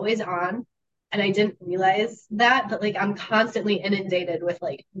is always on. And I didn't realize that, but like I'm constantly inundated with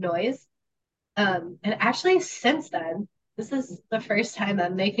like noise. And actually since then, this is the first time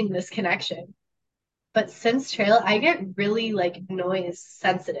I'm making this connection. But since trail, I get really like noise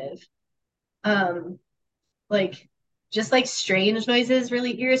sensitive. Um, like just like strange noises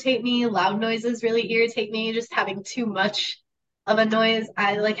really irritate me, loud noises really irritate me. Just having too much of a noise,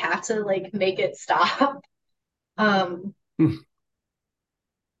 I like have to like make it stop. Um, Hmm.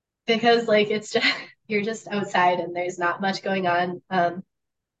 because like it's just you're just outside and there's not much going on.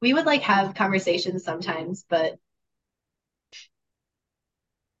 We would like have conversations sometimes, but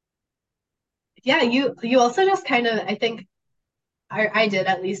yeah, you also just kind of I think I did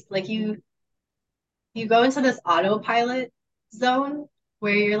at least like you go into this autopilot zone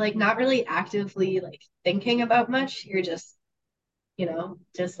where you're like not really actively like thinking about much. You're just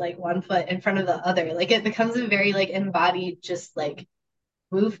just like one foot in front of the other. Like it becomes a very like embodied just like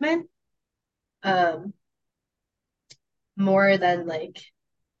movement, um, more than like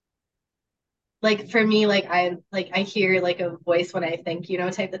for me, like I hear like a voice when I think,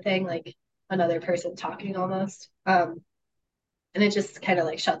 type of thing, like another person talking almost. And it just kind of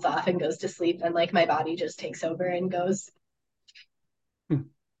like shuts off and goes to sleep and like my body just takes over and goes. Hmm.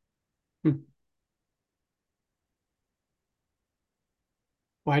 Hmm.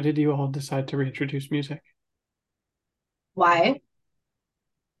 Why did you all decide to reintroduce music? Why?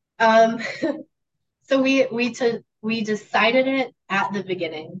 Um, so we decided it at the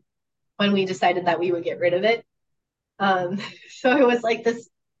beginning when we decided that we would get rid of it. Um, so it was like this,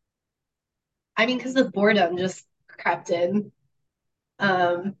 I mean, because the boredom just crept in.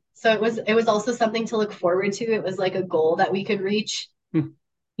 So it was also something to look forward to. It was like a goal that we could reach, Hmm.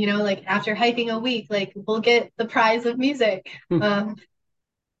 like after hiking a week, like we'll get the prize of music. Hmm.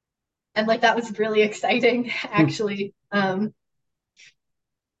 And like that was really exciting, Hmm. actually.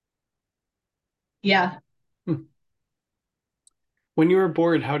 Yeah. Hmm. When you were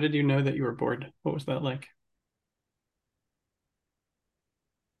bored, how did you know that you were bored? What was that like?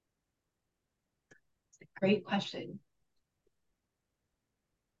 Great question.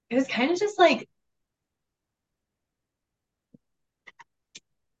 It was kind of just like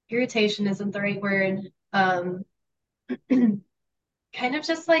irritation isn't the right word. Kind of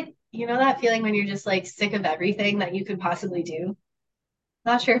just like, that feeling when you're just like sick of everything that you could possibly do.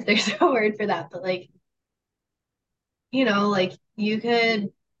 Not sure if there's a word for that, but like, like you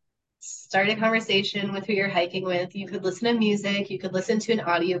could start a conversation with who you're hiking with. You could listen to music, you could listen to an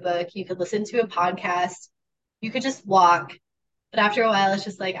audiobook, you could listen to a podcast, you could just walk. But after a while, it's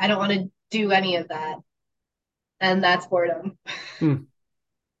just like, I don't want to do any of that. And that's boredom. Hmm.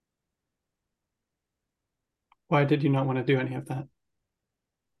 Why did you not want to do any of that?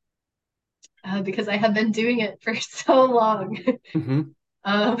 Because I have been doing it for so long. Hmm.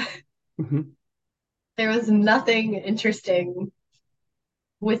 um, Hmm. there was nothing interesting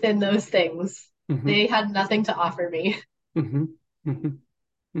within those things. Hmm. They had nothing to offer me. Hmm. Hmm.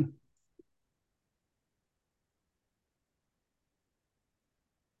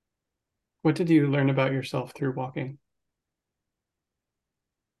 What did you learn about yourself through walking?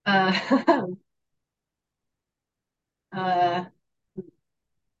 Uh, uh,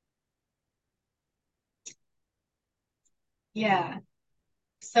 yeah.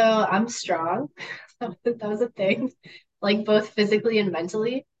 So I'm strong. That was a thing, like both physically and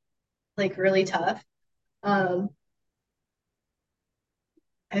mentally, like really tough. Um,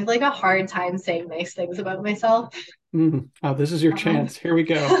 I have like a hard time saying nice things about myself. Mm. Oh, this is your Um, chance. Here we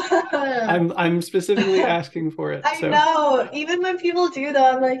go. I'm specifically asking for it. I So, know, even when people do though,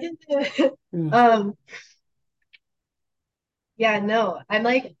 I'm like, yeah. um, yeah, no,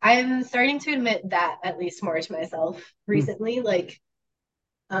 I'm starting to admit that at least more to myself Mm. recently. Like,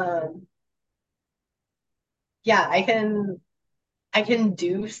 um, yeah, I can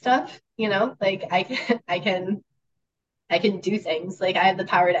do stuff, like I can do things. Like I have the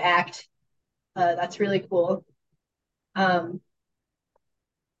power to act. That's really cool. Um,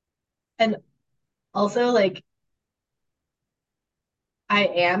 and also like I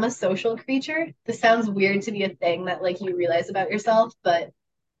am a social creature. This sounds weird to be a thing that like you realize about yourself, but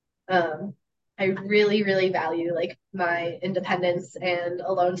um, I really, really value like my independence and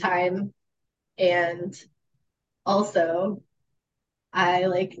alone time. And also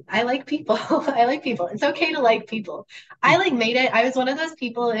I like people. I like people. It's okay to like people. I Mm. like made it. I was one of those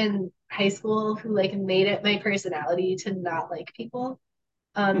people in high school who like made it my personality to not like people.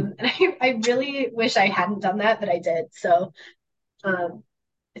 Mm. And I really wish I hadn't done that, but I did. So um,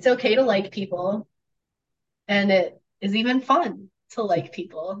 it's okay to like people, and it is even fun to like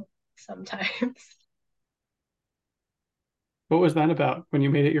people sometimes. What was that about when you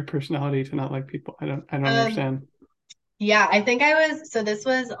made it your personality to not like people? I don't Um, understand. yeah, I think I was. So this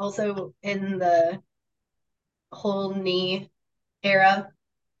was also in the whole knee era.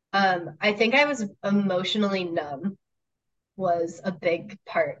 I think I was emotionally numb was a big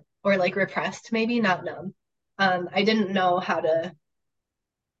part, or like repressed, maybe not numb. I didn't know how to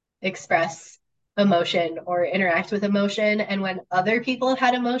express emotion or interact with emotion. And when other people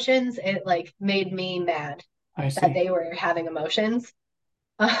had emotions, it like made me mad I that see. they were having emotions.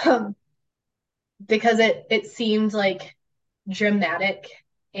 Um, because it seemed like dramatic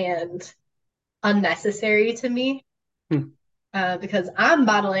and unnecessary to me. Mm. Because I'm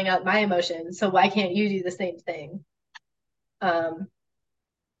bottling up my emotions, so why can't you do the same thing? Um,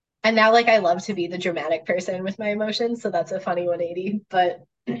 and now like I love to be the dramatic person with my emotions, so that's a funny 180. But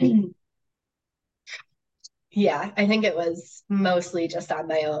yeah, I think it was mostly just on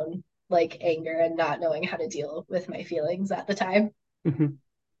my own like anger and not knowing how to deal with my feelings at the time. Hmm.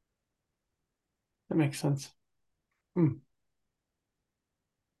 That makes sense. Mm.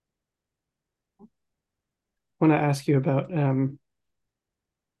 I want to ask you about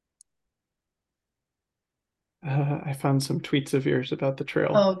I found some tweets of yours about the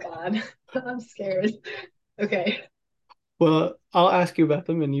trail. Oh God, I'm scared. Okay. Well, I'll ask you about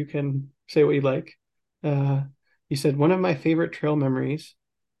them and you can say what you like. Uh, you said one of my favorite trail memories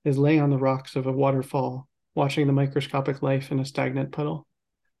is laying on the rocks of a waterfall, watching the microscopic life in a stagnant puddle.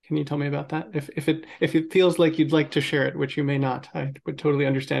 Can you tell me about that? If it feels like you'd like to share it, which you may not, I would totally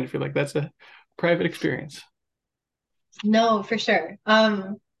understand if you're like, that's a private experience. No, for sure.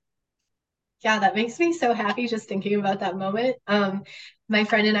 Yeah, that makes me so happy just thinking about that moment. My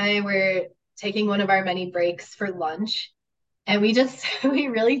friend and I were taking one of our many breaks for lunch, And we just we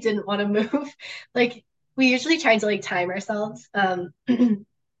really didn't want to move. Like we usually tried to like time ourselves.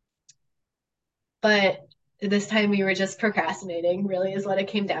 But this time we were just procrastinating, really is what it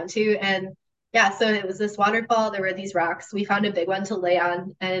came down to. And yeah, so it was this waterfall. There were these rocks. We found a big one to lay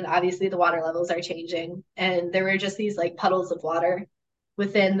on, and obviously the water levels are changing. And there were just these like puddles of water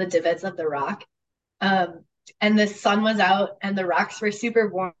within the divots of the rock. Um, and the sun was out and the rocks were super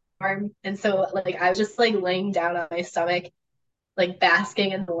warm. And so like I was just like laying down on my stomach, like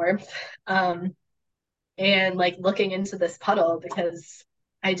basking in the warmth. Um, and like looking into this puddle because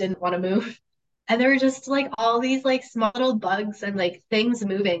I didn't want to move. And there were just like all these like small little bugs and like things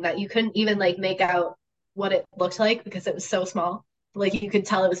moving that you couldn't even like make out what it looked like because it was so small. Like you could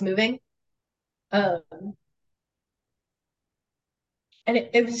tell it was moving. Um, and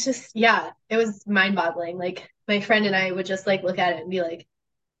it was just, yeah, it was mind boggling. Like my friend and I would just like look at it and be like,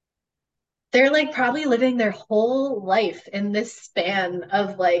 they're like probably living their whole life in this span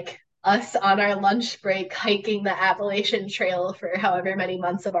of like us on our lunch break hiking the Appalachian Trail for however many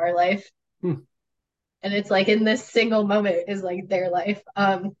months of our life. Hmm. And it's like in this single moment is like their life.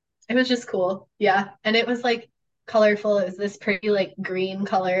 It was just cool. Yeah. And it was like colorful. It was this pretty like green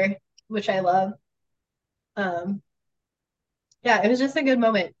color, which I love. Um, yeah, it was just a good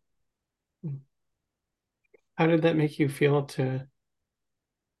moment. How did that make you feel to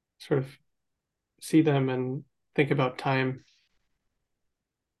sort of see them and think about time?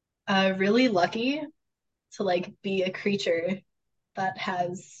 Really lucky to like be a creature that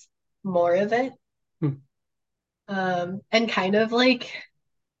has more of it. Hmm. And kind of like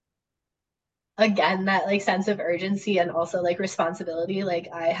again that like sense of urgency and also like responsibility. Like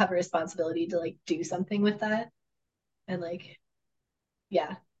I have a responsibility to like do something with that and like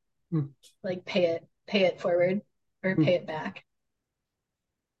yeah, Hmm. like pay it forward or Hmm. pay it back.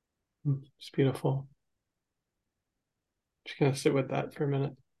 Hmm. It's beautiful. Just gonna sit with that for a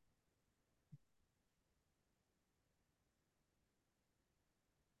minute.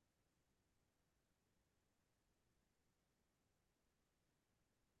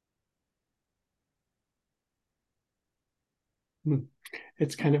 Hmm.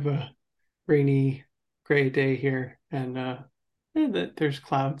 It's kind of a rainy, gray day here, and there's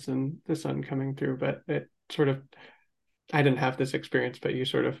clouds and the sun coming through, but it sort of I didn't have this experience, but you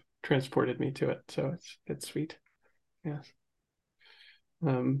sort of transported me to it, so it's sweet. Yeah.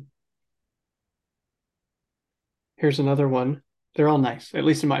 Um, Here's another one. They're all nice, at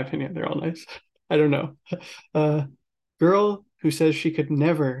least in my opinion. They're all nice. I don't know. Uh, Girl who says she could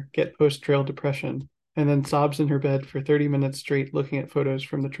never get post-trail depression and then sobs in her bed for 30 minutes straight looking at photos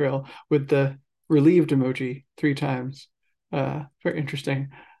from the trail with the relieved emoji 3 times. Very interesting.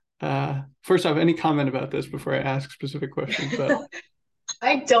 First off, any comment about this before I ask specific questions about?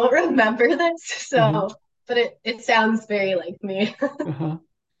 I don't remember this, Uh-huh, so but it sounds very like me. uh-huh.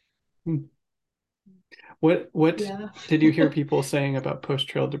 Hmm. What Yeah. did you hear people saying about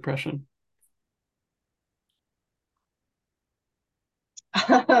post-trail depression?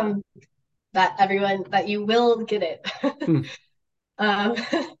 um, that everyone that you will get it. Hmm. um,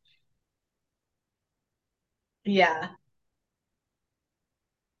 yeah.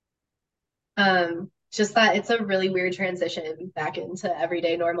 Just that it's a really weird transition back into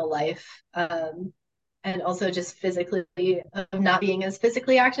everyday normal life. And also just physically not being as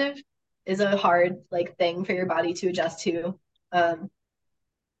physically active is a hard like thing for your body to adjust to. Um,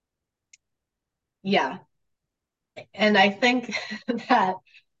 yeah. And I think that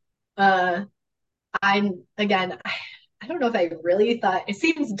uh I'm again, I don't know if I really thought it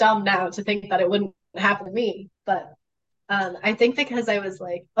seems dumb now to think that it wouldn't happen to me, but I think because I was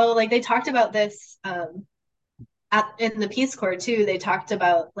like, oh, like they talked about this in the Peace Corps too. They talked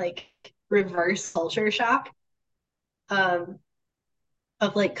about like reverse culture shock um,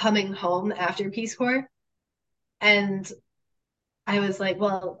 of like coming home after Peace Corps, and I was like,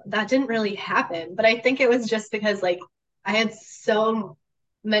 well, that didn't really happen. But I think it was just because like I had so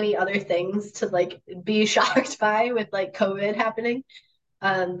many other things to like be shocked by with like COVID happening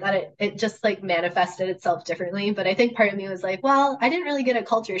that it just like manifested itself differently. But I think part of me was like, well, I didn't really get a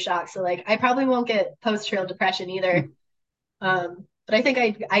culture shock, so like I probably won't get post-trail depression either. Hmm. But I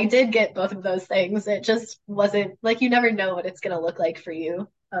think I did get both of those things. It just wasn't like you never know what it's gonna look like for you.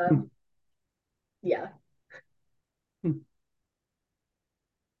 Hmm. Yeah. Hmm.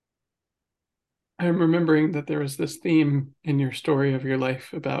 I'm remembering that there was this theme in your story of your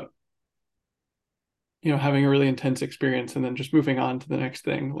life about, having a really intense experience and then just moving on to the next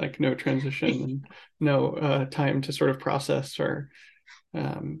thing, like no transition and no time to sort of process or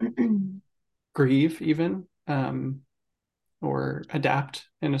um, grieve even, or adapt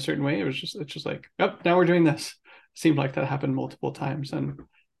in a certain way. It's just like, oh, now we're doing this. seemed like that happened multiple times. And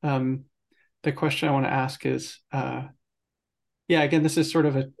um, the question I want to ask is, yeah, again, this is sort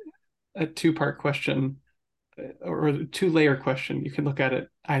of a two-part question or a two-layer question. You can look at it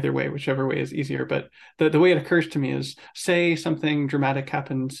either way, whichever way is easier. But the way it occurs to me is, say something dramatic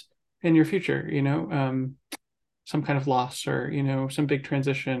happens in your future, some kind of loss, or, some big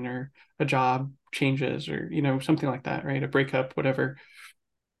transition, or a job changes, or, something like that, right? A breakup, whatever.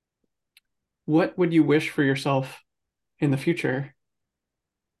 What would you wish for yourself in the future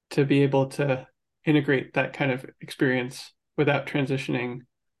to be able to integrate that kind of experience without transitioning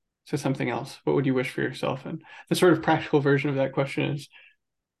to something else? What would you wish for yourself? And the sort of practical version of that question is,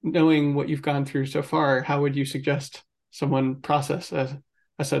 knowing what you've gone through so far, how would you suggest someone process a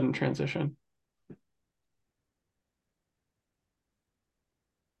sudden transition?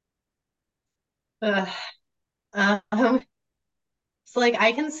 Ugh. Um, so like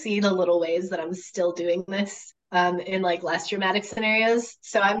I can see the little ways that I'm still doing this in like less dramatic scenarios.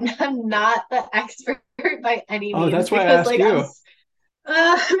 So I'm not the expert by any Oh, means that's why I because asked like you.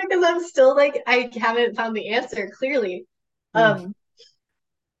 because I'm still like I haven't found the answer clearly. Hmm. Um,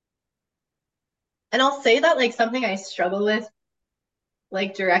 and I'll say that like something I struggle with,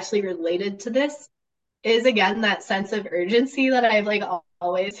 like directly related to this, is again that sense of urgency that I've like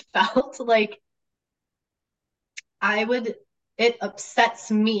always felt. Like I would, it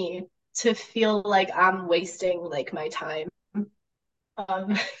upsets me to feel like I'm wasting like my time.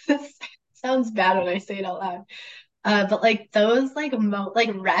 This sounds bad when I say it out loud. But like those like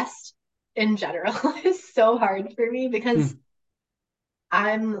rest in general is so hard for me because Hmm.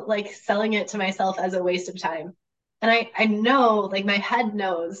 I'm like selling it to myself as a waste of time. And I know, like my head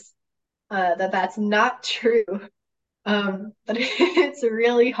knows that that's not true. But it's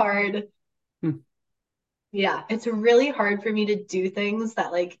really hard. Hmm. Yeah, it's really hard for me to do things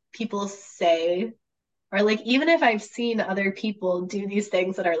that like people say, or like even if I've seen other people do these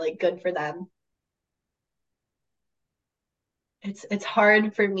things that are like good for them, it's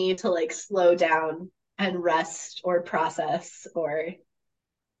hard for me to like slow down and rest or process or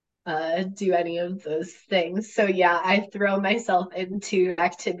do any of those things. So yeah, I throw myself into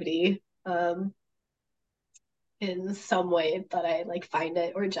activity in some way that I like find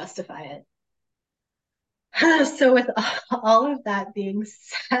it or justify it. So with all of that being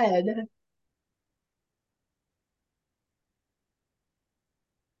said,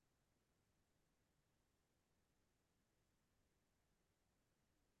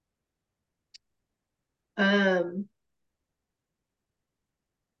 um,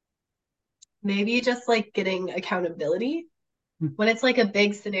 maybe just like getting accountability Hmm. when it's like a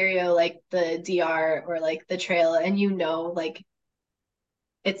big scenario like the DR or like the trail and you know like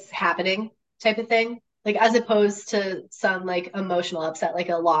it's happening type of thing. Like as opposed to some like emotional upset like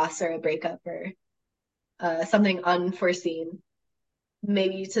a loss or a breakup or something unforeseen.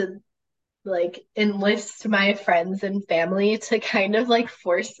 Maybe to like enlist my friends and family to kind of like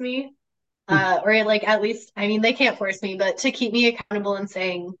force me Hmm. or like at least I mean they can't force me but to keep me accountable and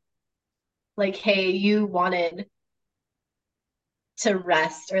saying like hey you wanted to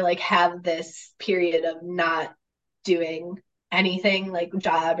rest or like have this period of not doing anything like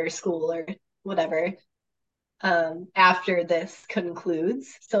job or school or whatever after this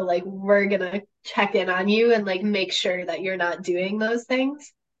concludes. So like we're gonna check in on you and like make sure that you're not doing those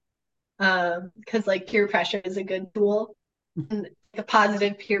things. Because like peer pressure is a good tool and a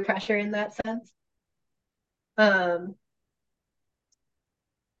positive peer pressure in that sense. Um,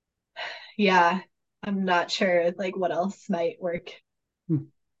 yeah, I'm not sure like what else might work, Hmm.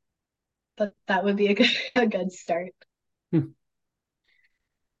 but that would be a good a good start. Hmm.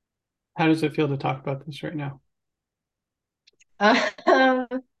 How does it feel to talk about this right now? Uh,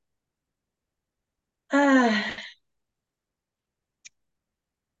 uh,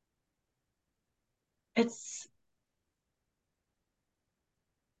 it's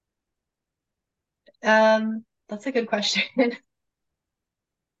that's a good question.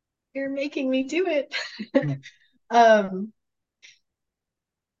 You're making me do it. Hmm. um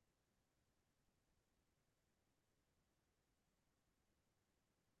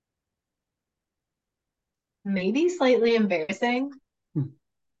Maybe slightly embarrassing. Hmm.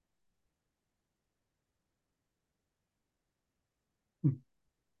 Hmm.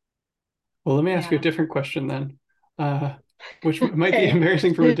 Well, let me ask you a Yeah. different question then, uh, which might be Okay.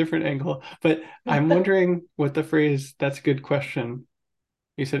 embarrassing from a different angle. But I'm wondering what the phrase "that's a good question."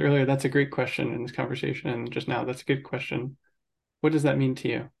 You said earlier, that's a great question in this conversation, and just now, that's a good question. What does that mean to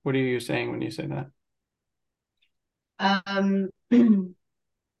you? What are you saying when you say that? um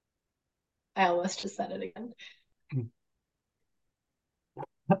I almost just said it again. Hmm.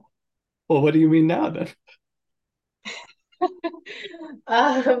 Well, what do you mean now then?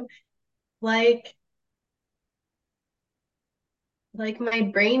 Um, like my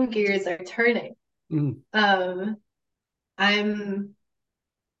brain gears are turning. Mm, Um, I'm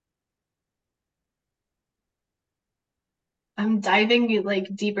I'm diving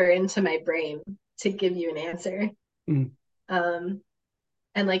like deeper into my brain to give you an answer. mm. Um,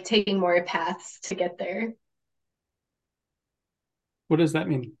 and like taking more paths to get there. What does that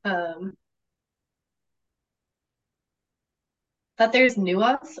mean? Um, that there's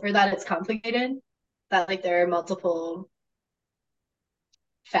nuance or that it's complicated, that like there are multiple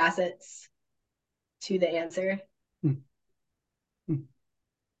facets to the answer. Mm, mm.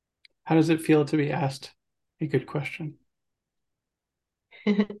 How does it feel to be asked a good question?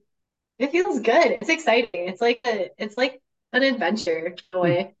 It feels good. It's exciting. It's like an adventure in a Mm,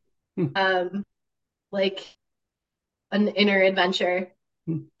 way. mm, Um, like an inner adventure.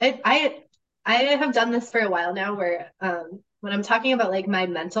 mm, It, I have done this for a while now where when I'm talking about like my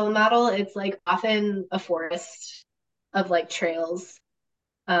mental model, it's like often a forest of like trails.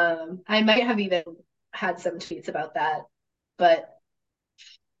 I might have even had some tweets about that, but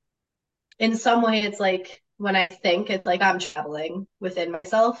in some way it's like when I think it's like I'm traveling within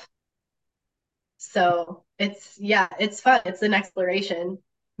myself. So it's yeah, it's fun. It's an exploration.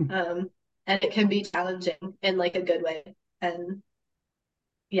 mm, Um, and it can be challenging in like a good way and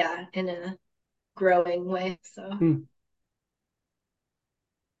yeah, in a growing way. So mm.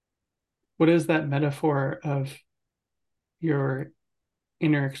 What is that metaphor of your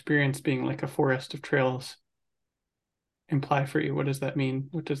inner experience being like a forest of trails imply for you? What does that mean?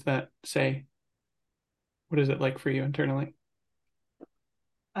 What does that say? What is it like for you internally?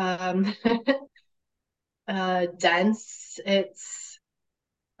 um dense. It's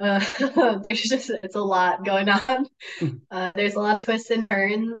there's just it's a lot going on. Mm, There's a lot of twists and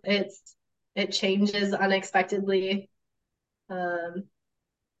turns. It changes unexpectedly. Um,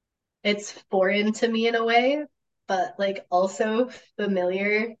 it's foreign to me in a way, but like also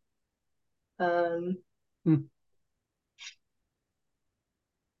familiar. Um, mm.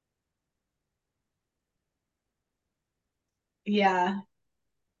 yeah,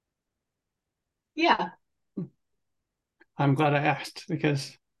 yeah. I'm glad I asked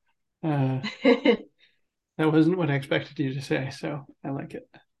because uh, that wasn't what I expected you to say. So I like it.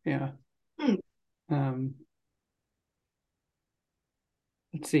 Yeah. Hmm. Um,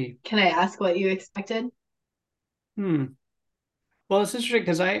 let's see. Can I ask what you expected? Hmm. Well, it's interesting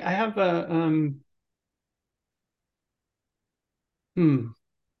because I have a hmm.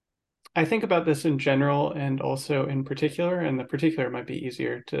 I think about this in general and also in particular, and the particular might be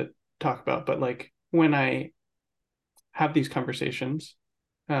easier to talk about, but like when I have these conversations,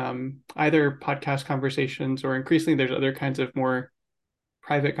 either podcast conversations or increasingly there's other kinds of more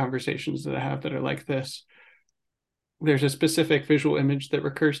private conversations that I have that are like this. There's a specific visual image that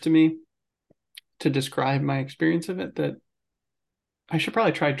recurs to me to describe my experience of it that I should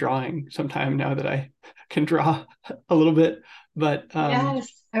probably try drawing sometime now that I can draw a little bit. But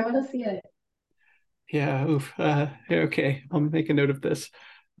Yes, I want to see it. yeah, oof. Yeah, okay, I'll make a note of this.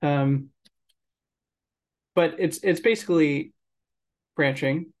 Um, but it's basically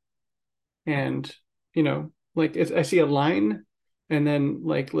branching and like I see a line and then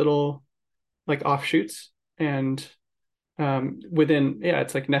like little like offshoots and within yeah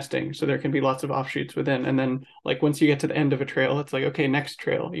it's like nesting so there can be lots of offshoots within and then like once you get to the end of a trail it's like okay next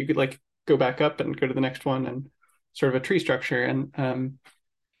trail you could like go back up and go to the next one and sort of a tree structure and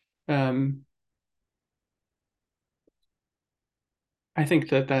um I think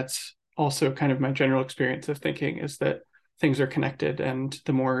that that's also kind of my general experience of thinking is that things are connected and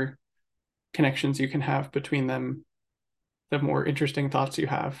the more connections you can have between them the more interesting thoughts you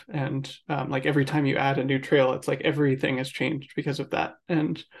have and like every time you add a new trail it's like everything has changed because of that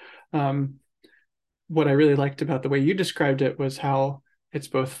and um, what I really liked about the way you described it was how it's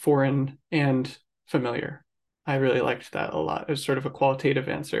both foreign and familiar. I really liked that a lot. It was sort of a qualitative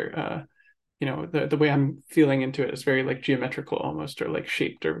answer. The way I'm feeling into it is very like geometrical almost or like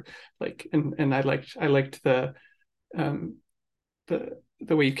shaped or like and I liked um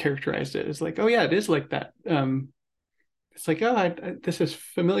the way you characterized it is like, oh yeah, it is like that. It's like, oh, this is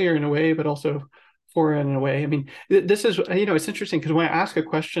familiar in a way, but also foreign in a way. I mean, this is, it's interesting because when I ask a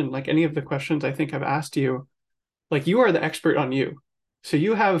question, like any of the questions I think I've asked you, like you are the expert on you. So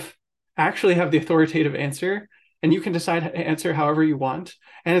you actually have the authoritative answer and you can decide to answer however you want.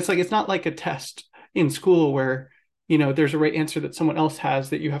 And it's like, it's not like a test in school where, there's a right answer that someone else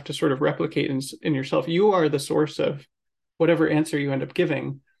has that you have to sort of replicate in yourself. You are the source of whatever answer you end up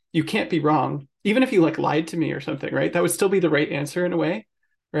giving. You can't be wrong. Even if you like lied to me or something, right? That would still be the right answer in a way,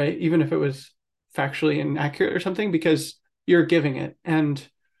 right? Even if it was factually inaccurate or something, because you're giving it. And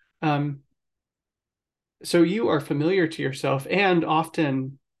um, so you are familiar to yourself, and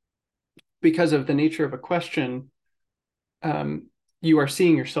often because of the nature of a question, um, you are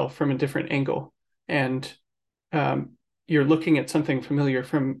seeing yourself from a different angle, and um, you're looking at something familiar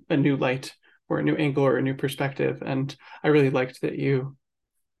from a new light or a new angle or a new perspective. And I really liked that you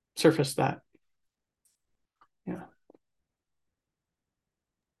surfaced that. Yeah.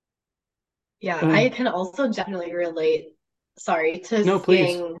 Yeah, I can also definitely relate, sorry, to No,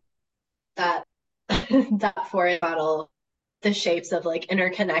 please. seeing that that forest model, the shapes of like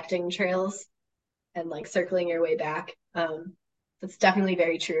interconnecting trails and like circling your way back. That's definitely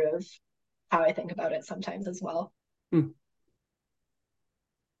very true of how I think about it sometimes as well. Hmm.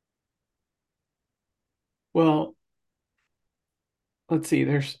 Well, let's see.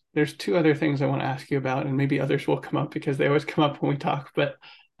 There's two other things I want to ask you about, and maybe others will come up because they always come up when we talk. But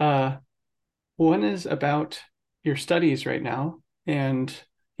uh, one is about your studies right now, and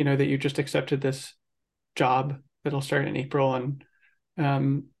you know that you just accepted this job that'll start in April, and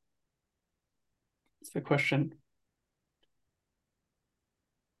um, it's the question.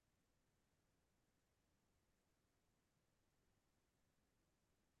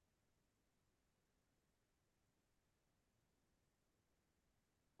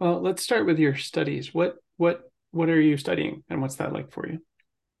 Well, let's start with your studies. What are you studying, and what's that like for you?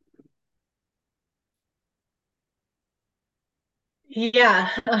 Yeah,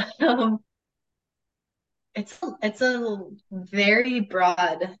 um, it's a very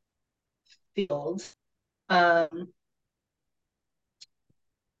broad field. Um,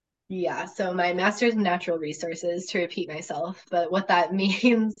 yeah, so my master's in natural resources, to repeat myself, but what that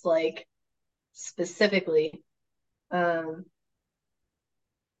means, like specifically, um,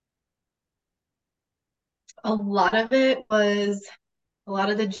 a lot of it was a lot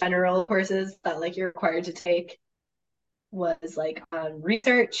of the general courses that like you're required to take was like on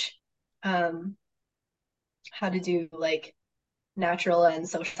research, um, how to do like natural and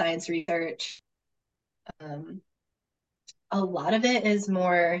social science research. Um, a lot of it is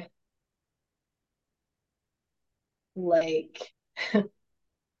more like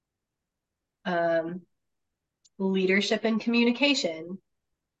um, leadership and communication.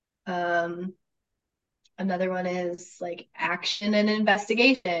 Um, another one is like action and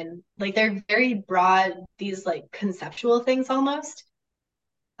investigation. Like they're very broad, these like conceptual things almost.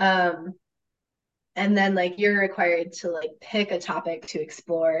 Um, and then like you're required to like pick a topic to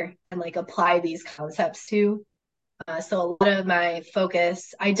explore and like apply these concepts to. So a lot of my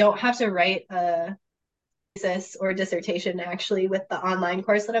focus, I don't have to write a thesis or dissertation actually with the online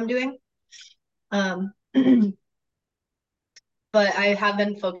course that I'm doing. Um, but I have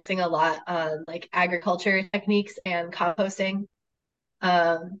been focusing a lot on like agriculture techniques and composting.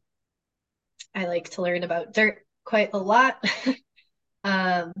 Um, I like to learn about dirt quite a lot.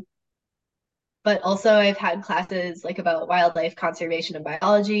 um, but also I've had classes like about wildlife conservation and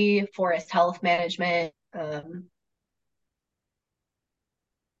biology, forest health management,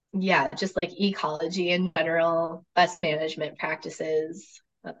 yeah, just like ecology in general, best management practices.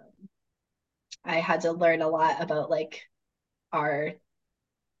 I had to learn a lot about like our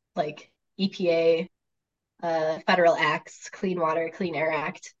like EPA, federal acts, Clean Water, Clean Air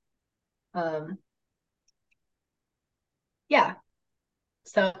Act. Um, yeah,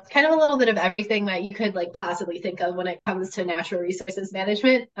 so kind of a little bit of everything that you could like possibly think of when it comes to natural resources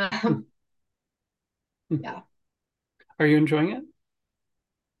management. Yeah, Are you enjoying it?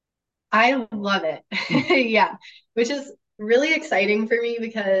 I love it. Yeah, which is really exciting for me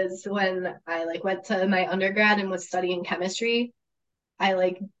because when I like went to my undergrad and was studying chemistry, I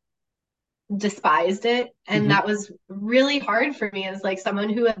like despised it. And Mm-hmm. that was really hard for me as like someone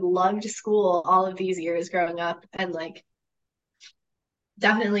who had loved school all of these years growing up and like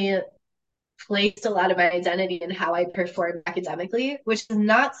definitely placed a lot of my identity in how I perform academically, which is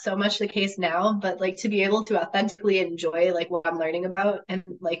not so much the case now, but like to be able to authentically enjoy like what I'm learning about and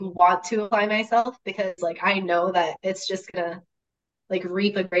like want to apply myself because like I know that it's just gonna like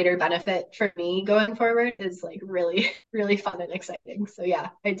reap a greater benefit for me going forward is like really, really fun and exciting. So yeah,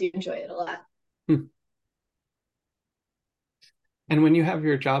 I do enjoy it a lot. And when you have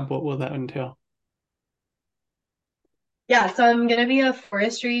your job, what will that entail? Yeah, so I'm gonna be a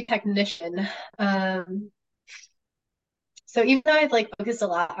forestry technician. Um, so even though I've like focused a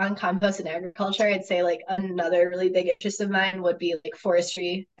lot on compost and agriculture, I'd say like another really big interest of mine would be like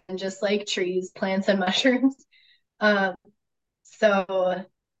forestry and just like trees, plants, and mushrooms. Um, so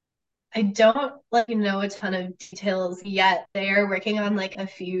I don't like know a ton of details yet. They are working on like a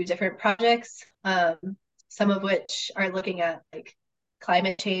few different projects, some of which are looking at like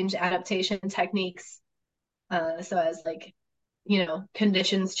climate change adaptation techniques. So as like,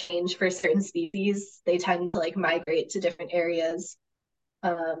 conditions change for certain species, they tend to like migrate to different areas.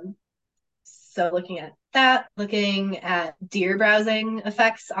 Um, so looking at that, looking at deer browsing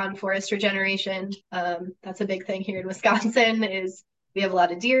effects on forest regeneration. That's a big thing here in Wisconsin is we have a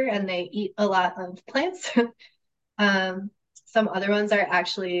lot of deer and they eat a lot of plants. Some other ones are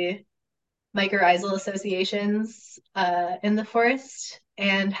actually mycorrhizal associations in the forest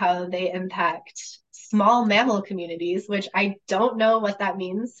and how they impact small mammal communities, which I don't know what that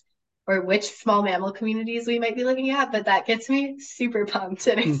means or which small mammal communities we might be looking at, but that gets me super pumped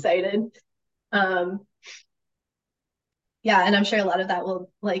and excited. Um, yeah, and I'm sure a lot of that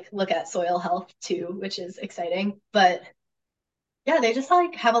will like look at soil health too, which is exciting. But yeah, they just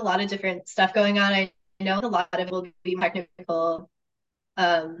like have a lot of different stuff going on. I know a lot of it will be technical,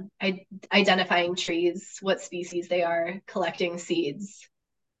 identifying trees, what species they are, collecting seeds.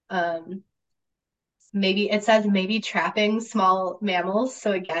 Um, maybe it says maybe trapping small mammals.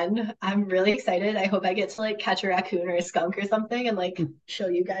 So again, I'm really excited. I hope I get to like catch a raccoon or a skunk or something and like show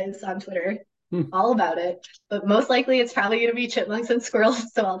you guys on Twitter all about it. But most likely it's probably going to be chipmunks and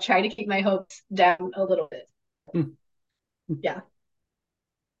squirrels. So I'll try to keep my hopes down a little bit. Yeah.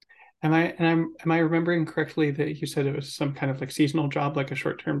 Am I remembering correctly that you said it was some kind of like seasonal job, like a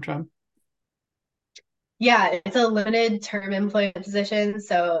short-term job? Yeah, it's a limited term employment position,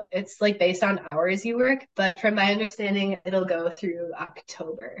 so it's like based on hours you work, but from my understanding, it'll go through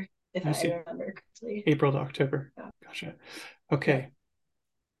October, if I I see. remember correctly. April to October. Yeah. Gotcha. Yeah. Okay.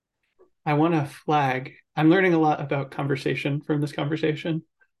 I want to flag. I'm learning a lot about conversation from this conversation.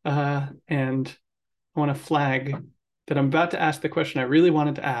 And I want to flag that I'm about to ask the question I really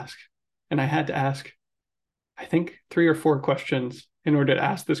wanted to ask. And I had to ask, I think, 3 or 4 questions in order to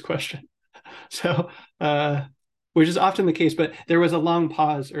ask this question. So, which is often the case, but there was a long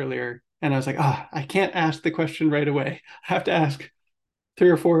pause earlier. And I was like, I can't ask the question right away. I have to ask 3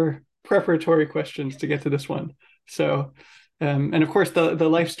 or 4 preparatory questions to get to this one. So, and of course, the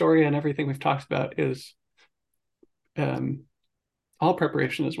life story and everything we've talked about is all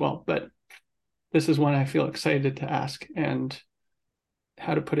preparation as well. But this is one I feel excited to ask and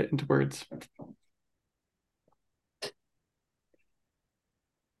how to put it into words.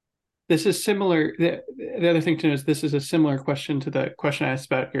 This is similar. The other thing to know is this is a similar question to the question I asked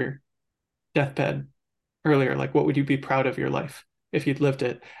about your deathbed earlier. Like, what would you be proud of your life if you'd lived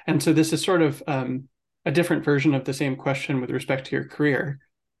it? And so this is sort of a different version of the same question with respect to your career,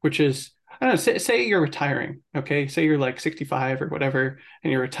 which is, I don't know, say you're retiring, okay? Say you're like 65 or whatever,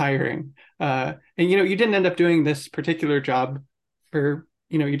 and you're retiring. And you didn't end up doing this particular job for,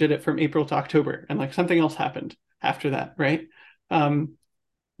 you did it from April to October, and like something else happened after that, right?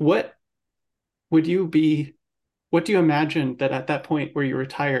 What would you be, what do you imagine that at that point where you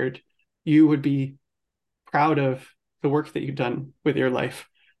retired, you would be proud of the work that you've done with your life?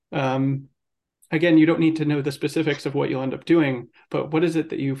 Um, Again, you don't need to know the specifics of what you'll end up doing, but what is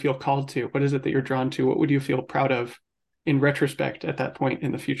it that you feel called to? What is it that you're drawn to? What would you feel proud of in retrospect at that point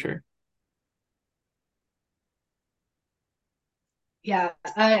in the future? Yeah,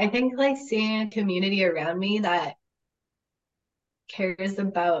 I think like seeing a community around me that cares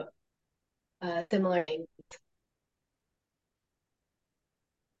about similar things,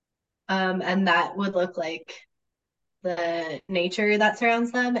 and that would look like the nature that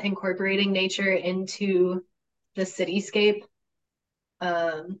surrounds them, incorporating nature into the cityscape.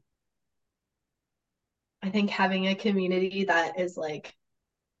 Um, I think having a community that is like,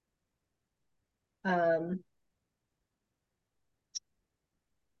 um,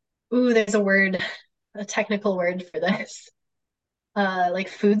 there's a technical word for this, like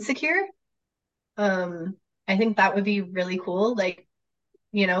food secure. Um, I think that would be really cool. Like,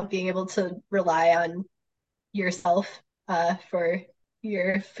 being able to rely on yourself for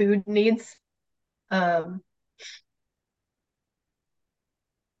your food needs. Um,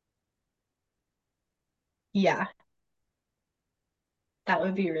 yeah, that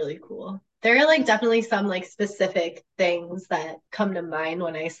would be really cool. There are like definitely some like specific things that come to mind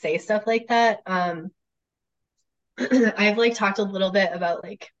when I say stuff like that. I've like talked a little bit about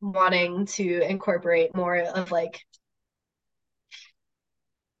like wanting to incorporate more of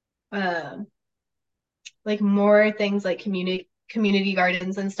um like more things like community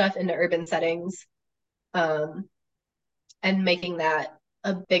gardens and stuff into urban settings, um and making that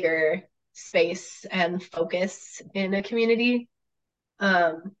a bigger space and focus in a community.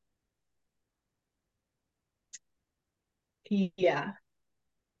 Um yeah.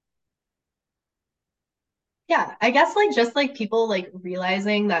 Yeah, I guess like just like people like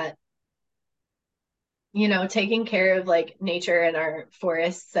realizing that taking care of like nature and our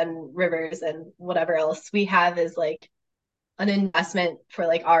forests and rivers and whatever else we have is like an investment for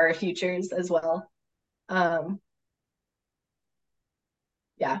like our futures as well. Um,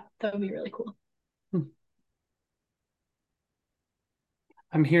 yeah, that would be really cool. Hmm.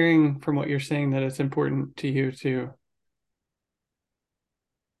 I'm hearing from what you're saying that it's important to you to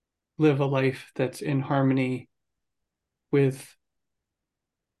live a life that's in harmony with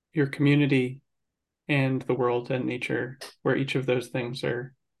your community and the world and nature, where each of those things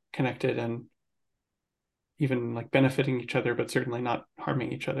are connected and even like benefiting each other, but certainly not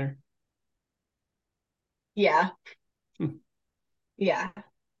harming each other. Yeah, Hmm. yeah.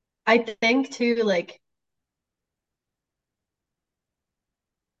 I think too, like,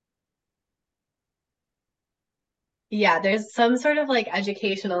 yeah, there's some sort of like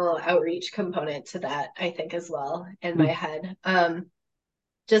educational outreach component to that, I think, as well in my Hmm. head.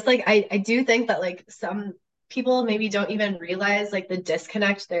 Just like I do think that like some people maybe don't even realize like the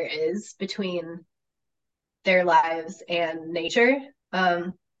disconnect there is between their lives and nature.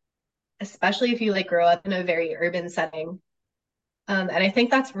 Um, Especially if you like grow up in a very urban setting. And I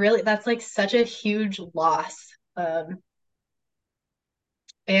think that's like such a huge loss.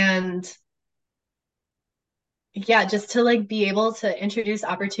 And yeah, just to like be able to introduce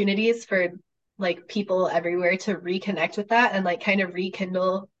opportunities for like people everywhere to reconnect with that and like kind of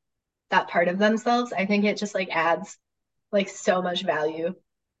rekindle that part of themselves, I think it just like adds like so much value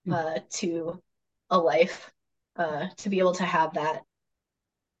to a life to be able to have that.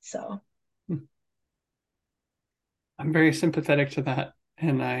 So Hmm. I'm very sympathetic to that,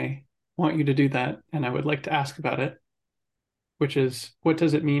 and I want you to do that. And I would like to ask about it, which is what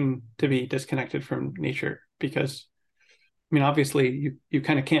does it mean to be disconnected from nature? Because I mean, obviously, you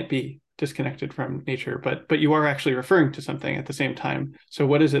kind of can't be disconnected from nature, but you are actually referring to something at the same time. So,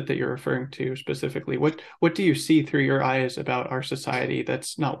 what is it that you're referring to specifically? What do you see through your eyes about our society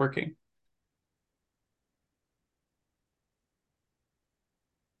that's not working?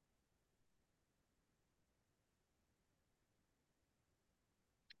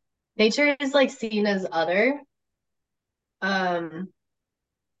 nature is like seen as other, um,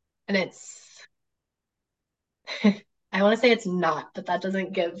 and it's I want to say it's not, but that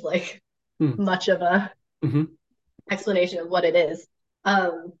doesn't give like Hmm. much of a Hmm. explanation of what it is.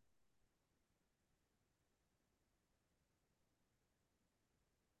 Um,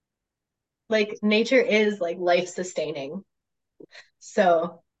 like nature is like life sustaining.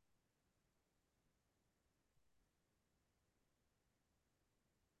 So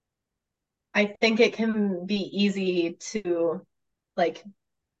I think it can be easy to like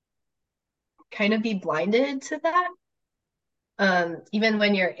kind of be blinded to that. Even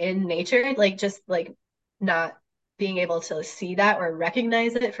when you're in nature, like just like not being able to see that or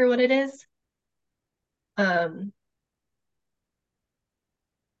recognize it for what it is. Um,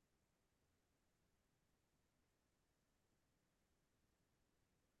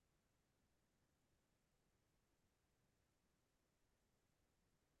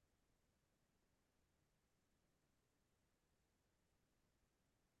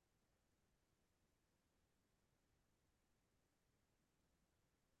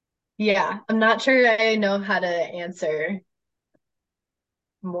 yeah, I'm not sure I know how to answer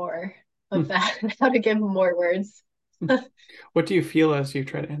more of Hmm. that, how to give more words. What do you feel as you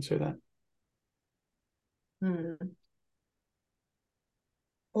try to answer that? Hmm.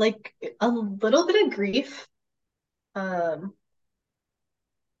 Like a little bit of grief. Um,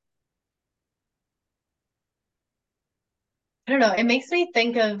 I don't know. It makes me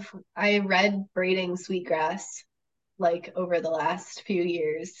think of I read Braiding Sweetgrass like over the last few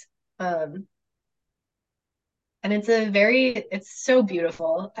years. Um, and it's so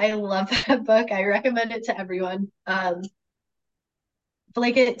beautiful. I love that book. I recommend it to everyone. But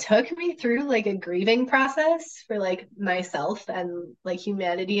like it took me through like a grieving process for like myself and like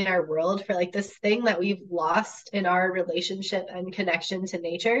humanity in our world for like this thing that we've lost in our relationship and connection to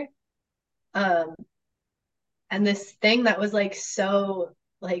nature. Um, and this thing that was like so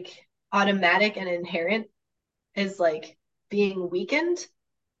like automatic and inherent is like being weakened.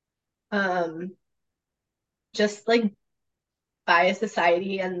 Um, just like by a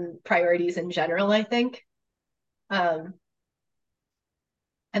society and priorities in general, I think. Um,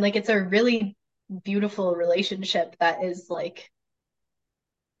 and like it's a really beautiful relationship that is like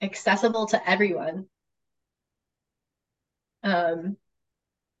accessible to everyone. Um,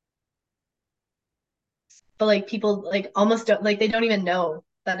 but like people like almost don't like they don't even know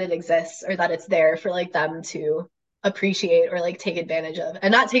that it exists or that it's there for like them to appreciate or like take advantage of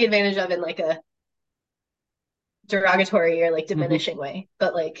and not take advantage of in like a derogatory or like Hmm. diminishing way,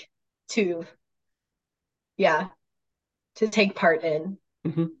 but like to yeah, to take part in,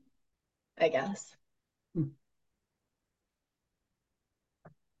 Mm-hmm. I guess.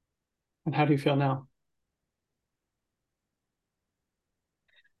 And how do you feel now?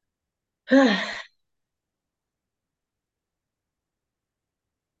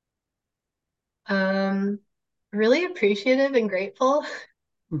 Um, really appreciative and grateful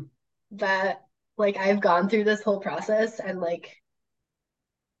Mm. that like I've gone through this whole process and like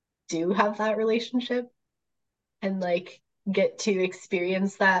do have that relationship and like get to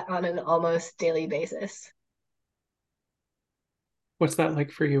experience that on an almost daily basis. What's that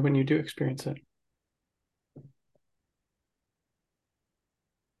like for you when you do experience it?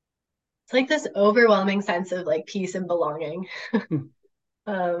 It's like this overwhelming sense of like peace and belonging. Mm.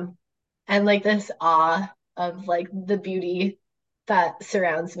 Um, and like this awe of like the beauty that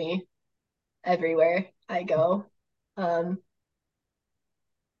surrounds me everywhere I go. Um,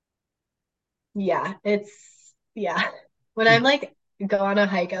 yeah, yeah. When I'm Mm. like go on a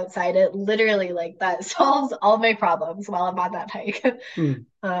hike outside, it literally like that solves all my problems while I'm on that hike. Mm.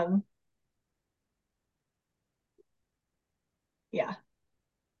 Um, yeah.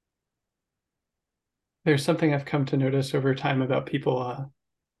 There's something I've come to notice over time about people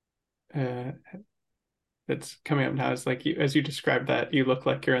that's coming up now is like you, as you describe that, you look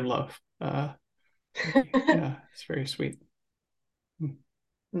like you're in love. Yeah, it's very sweet. Mm.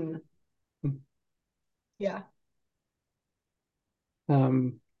 Mm, Mm. yeah.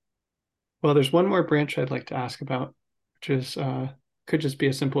 Um, well, there's one more branch I'd like to ask about, which is could just be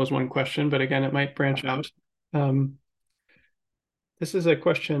as simple as one question, but again, it might branch out. Um, this is a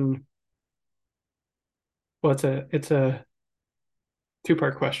question. Well, it's a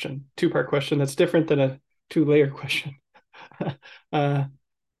two-part question that's different than a two-layer question. uh,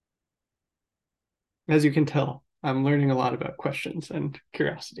 as you can tell, I'm learning a lot about questions and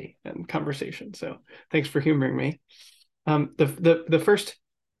curiosity and conversation. So thanks for humoring me. The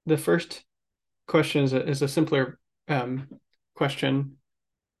first question is a simpler question.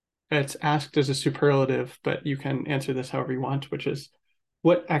 It's asked as a superlative, but you can answer this however you want, which is,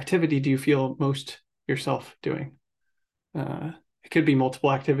 what activity do you feel most yourself doing? It could be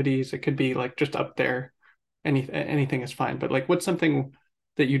multiple activities. It could be like just up there. Anything is fine. But like, what's something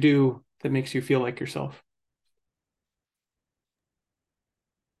that you do that makes you feel like yourself?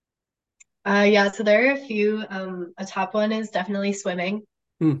 Yeah, so there are a few. A top one is definitely swimming.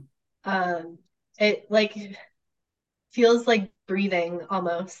 Hmm. Um, it like feels like breathing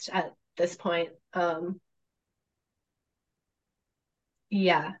almost at this point.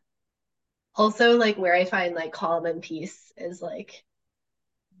 Yeah. Also, like where I find like calm and peace is like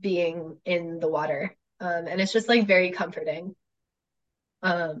being in the water. And it's just like very comforting.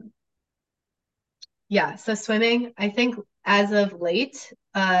 Um, yeah, so swimming, I think as of late,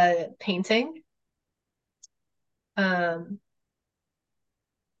 painting. Um,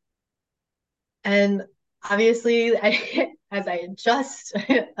 and obviously, as I just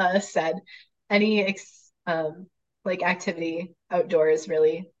said, any like activity outdoors,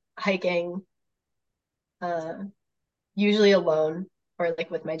 really, hiking, uh, usually alone or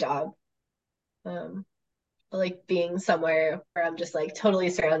like with my dog. Um, but like being somewhere where I'm just like totally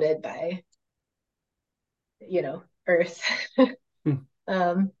surrounded by, earth. Hmm.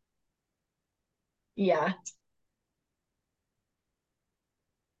 Um, yeah,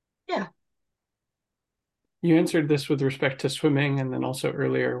 yeah. You answered this with respect to swimming and then also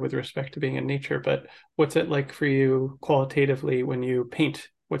earlier with respect to being in nature, but what's it like for you qualitatively when you paint?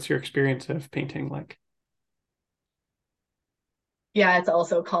 What's your experience of painting like? Yeah, it's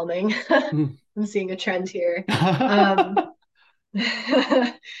also calming. Hmm. I'm seeing a trend here. Um,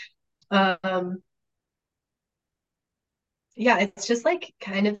 um, yeah, it's just like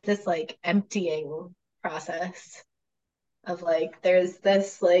kind of this like emptying process of like there's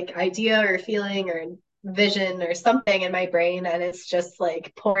this like idea or feeling or vision or something in my brain and it's just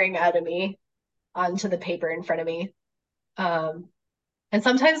like pouring out of me onto the paper in front of me. Um, and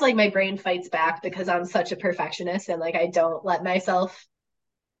sometimes like my brain fights back because I'm such a perfectionist and like I don't let myself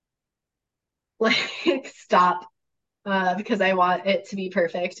like stop because I want it to be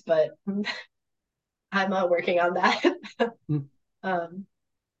perfect, but I'm working on that. Hmm. um,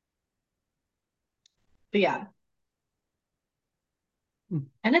 but yeah, Hmm.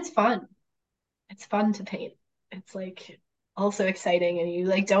 and it's fun. It's fun to paint. It's like also exciting, and you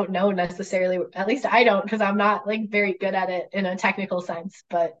like don't know necessarily. At least I don't, because I'm not like very good at it in a technical sense.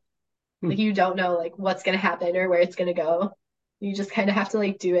 But like Hmm. you don't know like what's gonna happen or where it's gonna go. You just kind of have to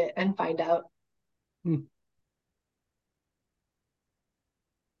like do it and find out. Hmm.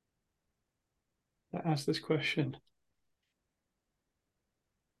 I asked this question.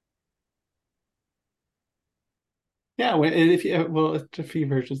 Yeah, if you, well, it's a few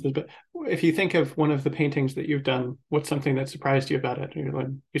versions of this, but if you think of one of the paintings that you've done, what's something that surprised you about it?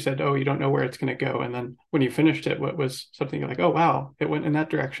 When you said, "Oh, you don't know where it's going to go," and then when you finished it, what was something you're like, "Oh, wow, it went in that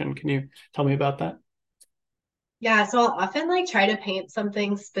direction." Can you tell me about that? Yeah, so I'll often like try to paint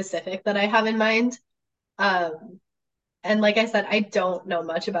something specific that I have in mind. Um, and like I said, I don't know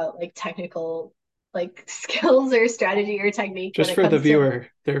much about like technical like skills or strategy or technique when Just it for the comes to viewer,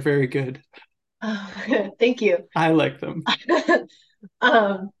 they're very good. thank you. I like them.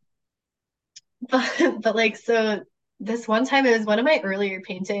 Um, but like so this one time it was one of my earlier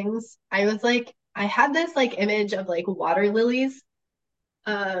paintings. I was like I had this like image of like water lilies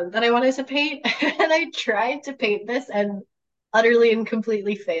that I wanted to paint and I tried to paint this and utterly and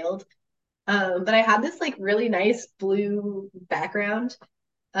completely failed. But I had this like really nice blue background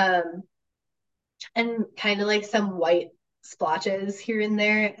um and kind of like some white splotches here and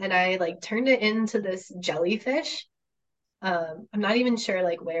there and I like turned it into this jellyfish. I'm not even sure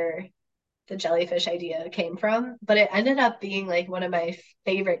like where the jellyfish idea came from, but it ended up being like one of my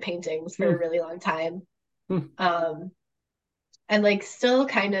favorite paintings for a Hmm, really long time. hmm, Um, and like still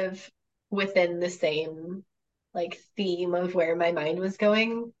kind of within the same like theme of where my mind was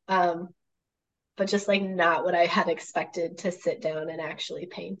going. But just like not what I had expected to sit down and actually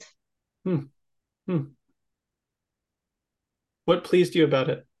paint. hmm, hmm. What pleased you about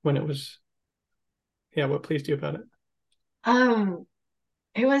it when it was, yeah, what pleased you about it? Um,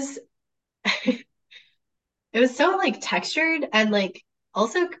 it was it was so like textured and like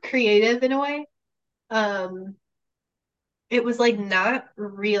also creative in a way. Um, it was like not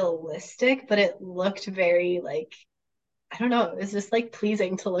realistic, but it looked very like I don't know, it was just like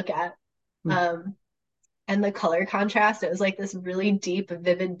pleasing to look at. Hmm, Um, and the color contrast, it was like this really deep,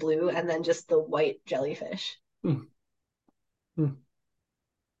 vivid blue, and then just the white jellyfish. hmm, hmm.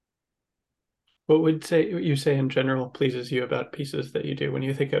 What would say you say in general pleases you about pieces that you do when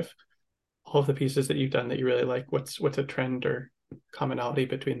you think of all of the pieces that you've done that you really like? What's a trend or commonality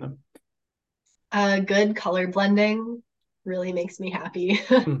between them? Good color blending really makes me happy.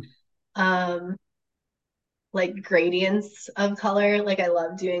 Hmm, um, like gradients of color, like I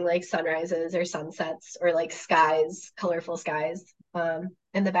love doing like sunrises or sunsets or like skies, colorful skies.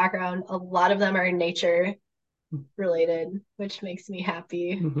 In the background, a lot of them are nature related, which makes me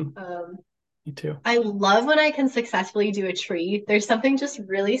happy. hmm. Um, Me too. I love when I can successfully do a tree. There's something just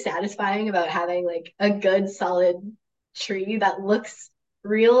really satisfying about having like a good solid tree that looks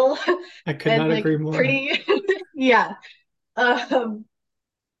real I could and not like agree more. pretty. Yeah. Um,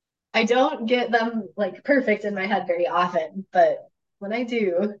 I don't get them like perfect in my head very often, but when I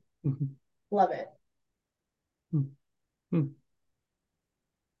do, Mhm. love it. Mhm.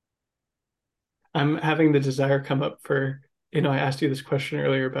 I'm having the desire come up for, I asked you this question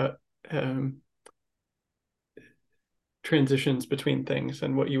earlier about um, transitions between things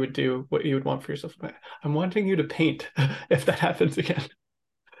and what you would do, what you would want for yourself. I'm wanting you to paint if that happens again.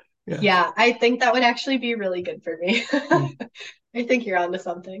 Yes. Yeah, I think that would actually be really good for me. Mm, I think you're onto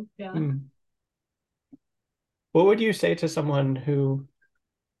something. Yeah. mm. What would you say to someone who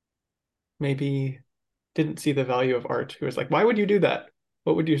maybe didn't see the value of art, who was like, why would you do that?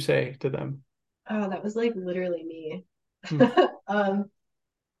 What would you say to them? Oh, that was like literally me. Mm, Um,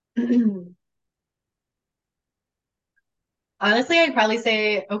 honestly, I'd probably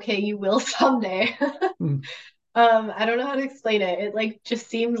say, okay, you will someday. mm, I don't know how to explain it. It like just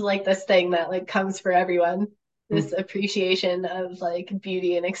seems like this thing that like comes for everyone, this mm. appreciation of like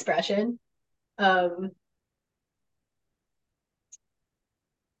beauty and expression. Um,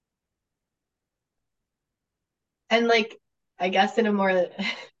 and like I guess in a more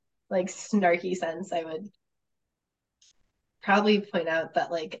like snarky sense, I would probably point out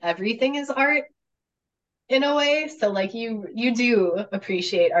that like everything is art in a way. So like you do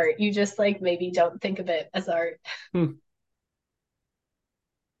appreciate art. You just like maybe don't think of it as art. Mm.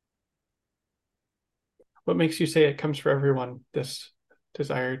 What makes you say it comes for everyone, this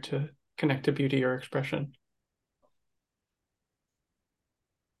desire to connect to beauty or expression?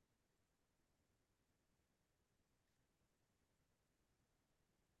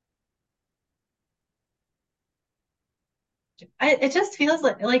 It just feels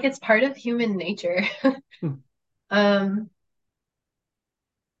like it's part of human nature. Mm, Um,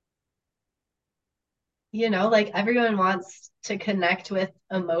 like everyone wants to connect with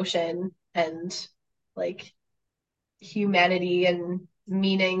emotion and like humanity and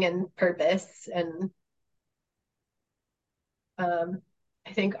meaning and purpose. And um,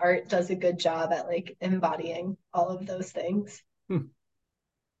 I think art does a good job at like embodying all of those things. mm,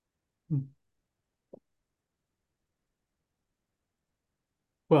 mm.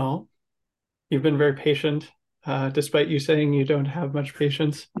 Well, you've been very patient despite you saying you don't have much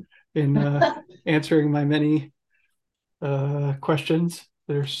patience in answering my many questions.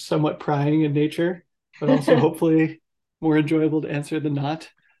 They're somewhat prying in nature, but also hopefully more enjoyable to answer than not.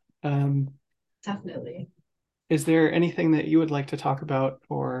 Definitely. Is there anything that you would like to talk about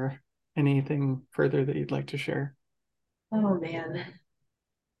or anything further that you'd like to share? Oh man.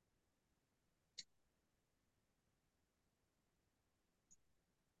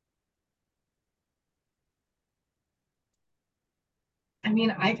 I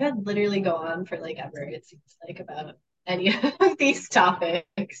mean, I could literally go on for like ever, it seems like, about any of these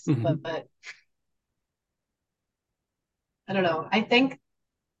topics, Mm-hmm. but I don't know. I think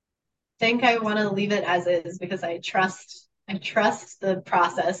I want to leave it as is because I trust the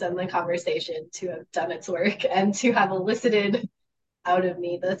process and the conversation to have done its work and to have elicited out of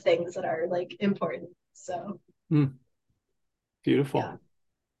me the things that are like important. So Mm, beautiful. yeah.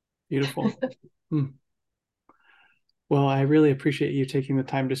 Beautiful. Mm. Well, I really appreciate you taking the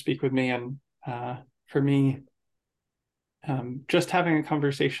time to speak with me. And for me, just having a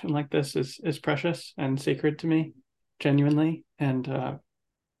conversation like this is precious and sacred to me, genuinely. And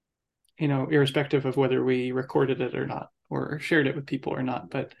irrespective of whether we recorded it or not, or shared it with people or not,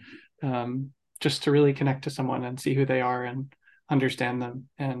 but um, just to really connect to someone and see who they are and understand them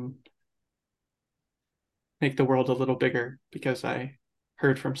and make the world a little bigger because I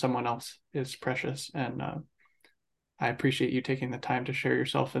heard from someone else is precious. And I appreciate you taking the time to share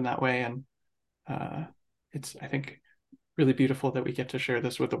yourself in that way. And uh, it's, I think, really beautiful that we get to share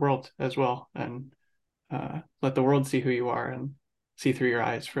this with the world as well and let the world see who you are and see through your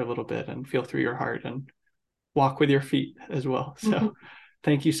eyes for a little bit and feel through your heart and walk with your feet as well. So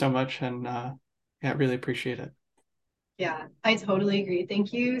thank you so much. And yeah, really appreciate it. Yeah, I totally agree.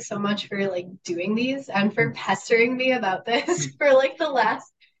 Thank you so much for like doing these and for Mm, pestering me about this mm, for like the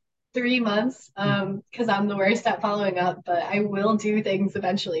last 3 months. mm, Because I'm the worst at following up, but I will do things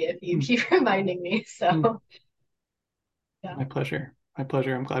eventually if you mm, keep reminding me. mm. So yeah, My pleasure. My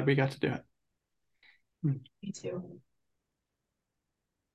pleasure. I'm glad we got to do it. Mm. me too.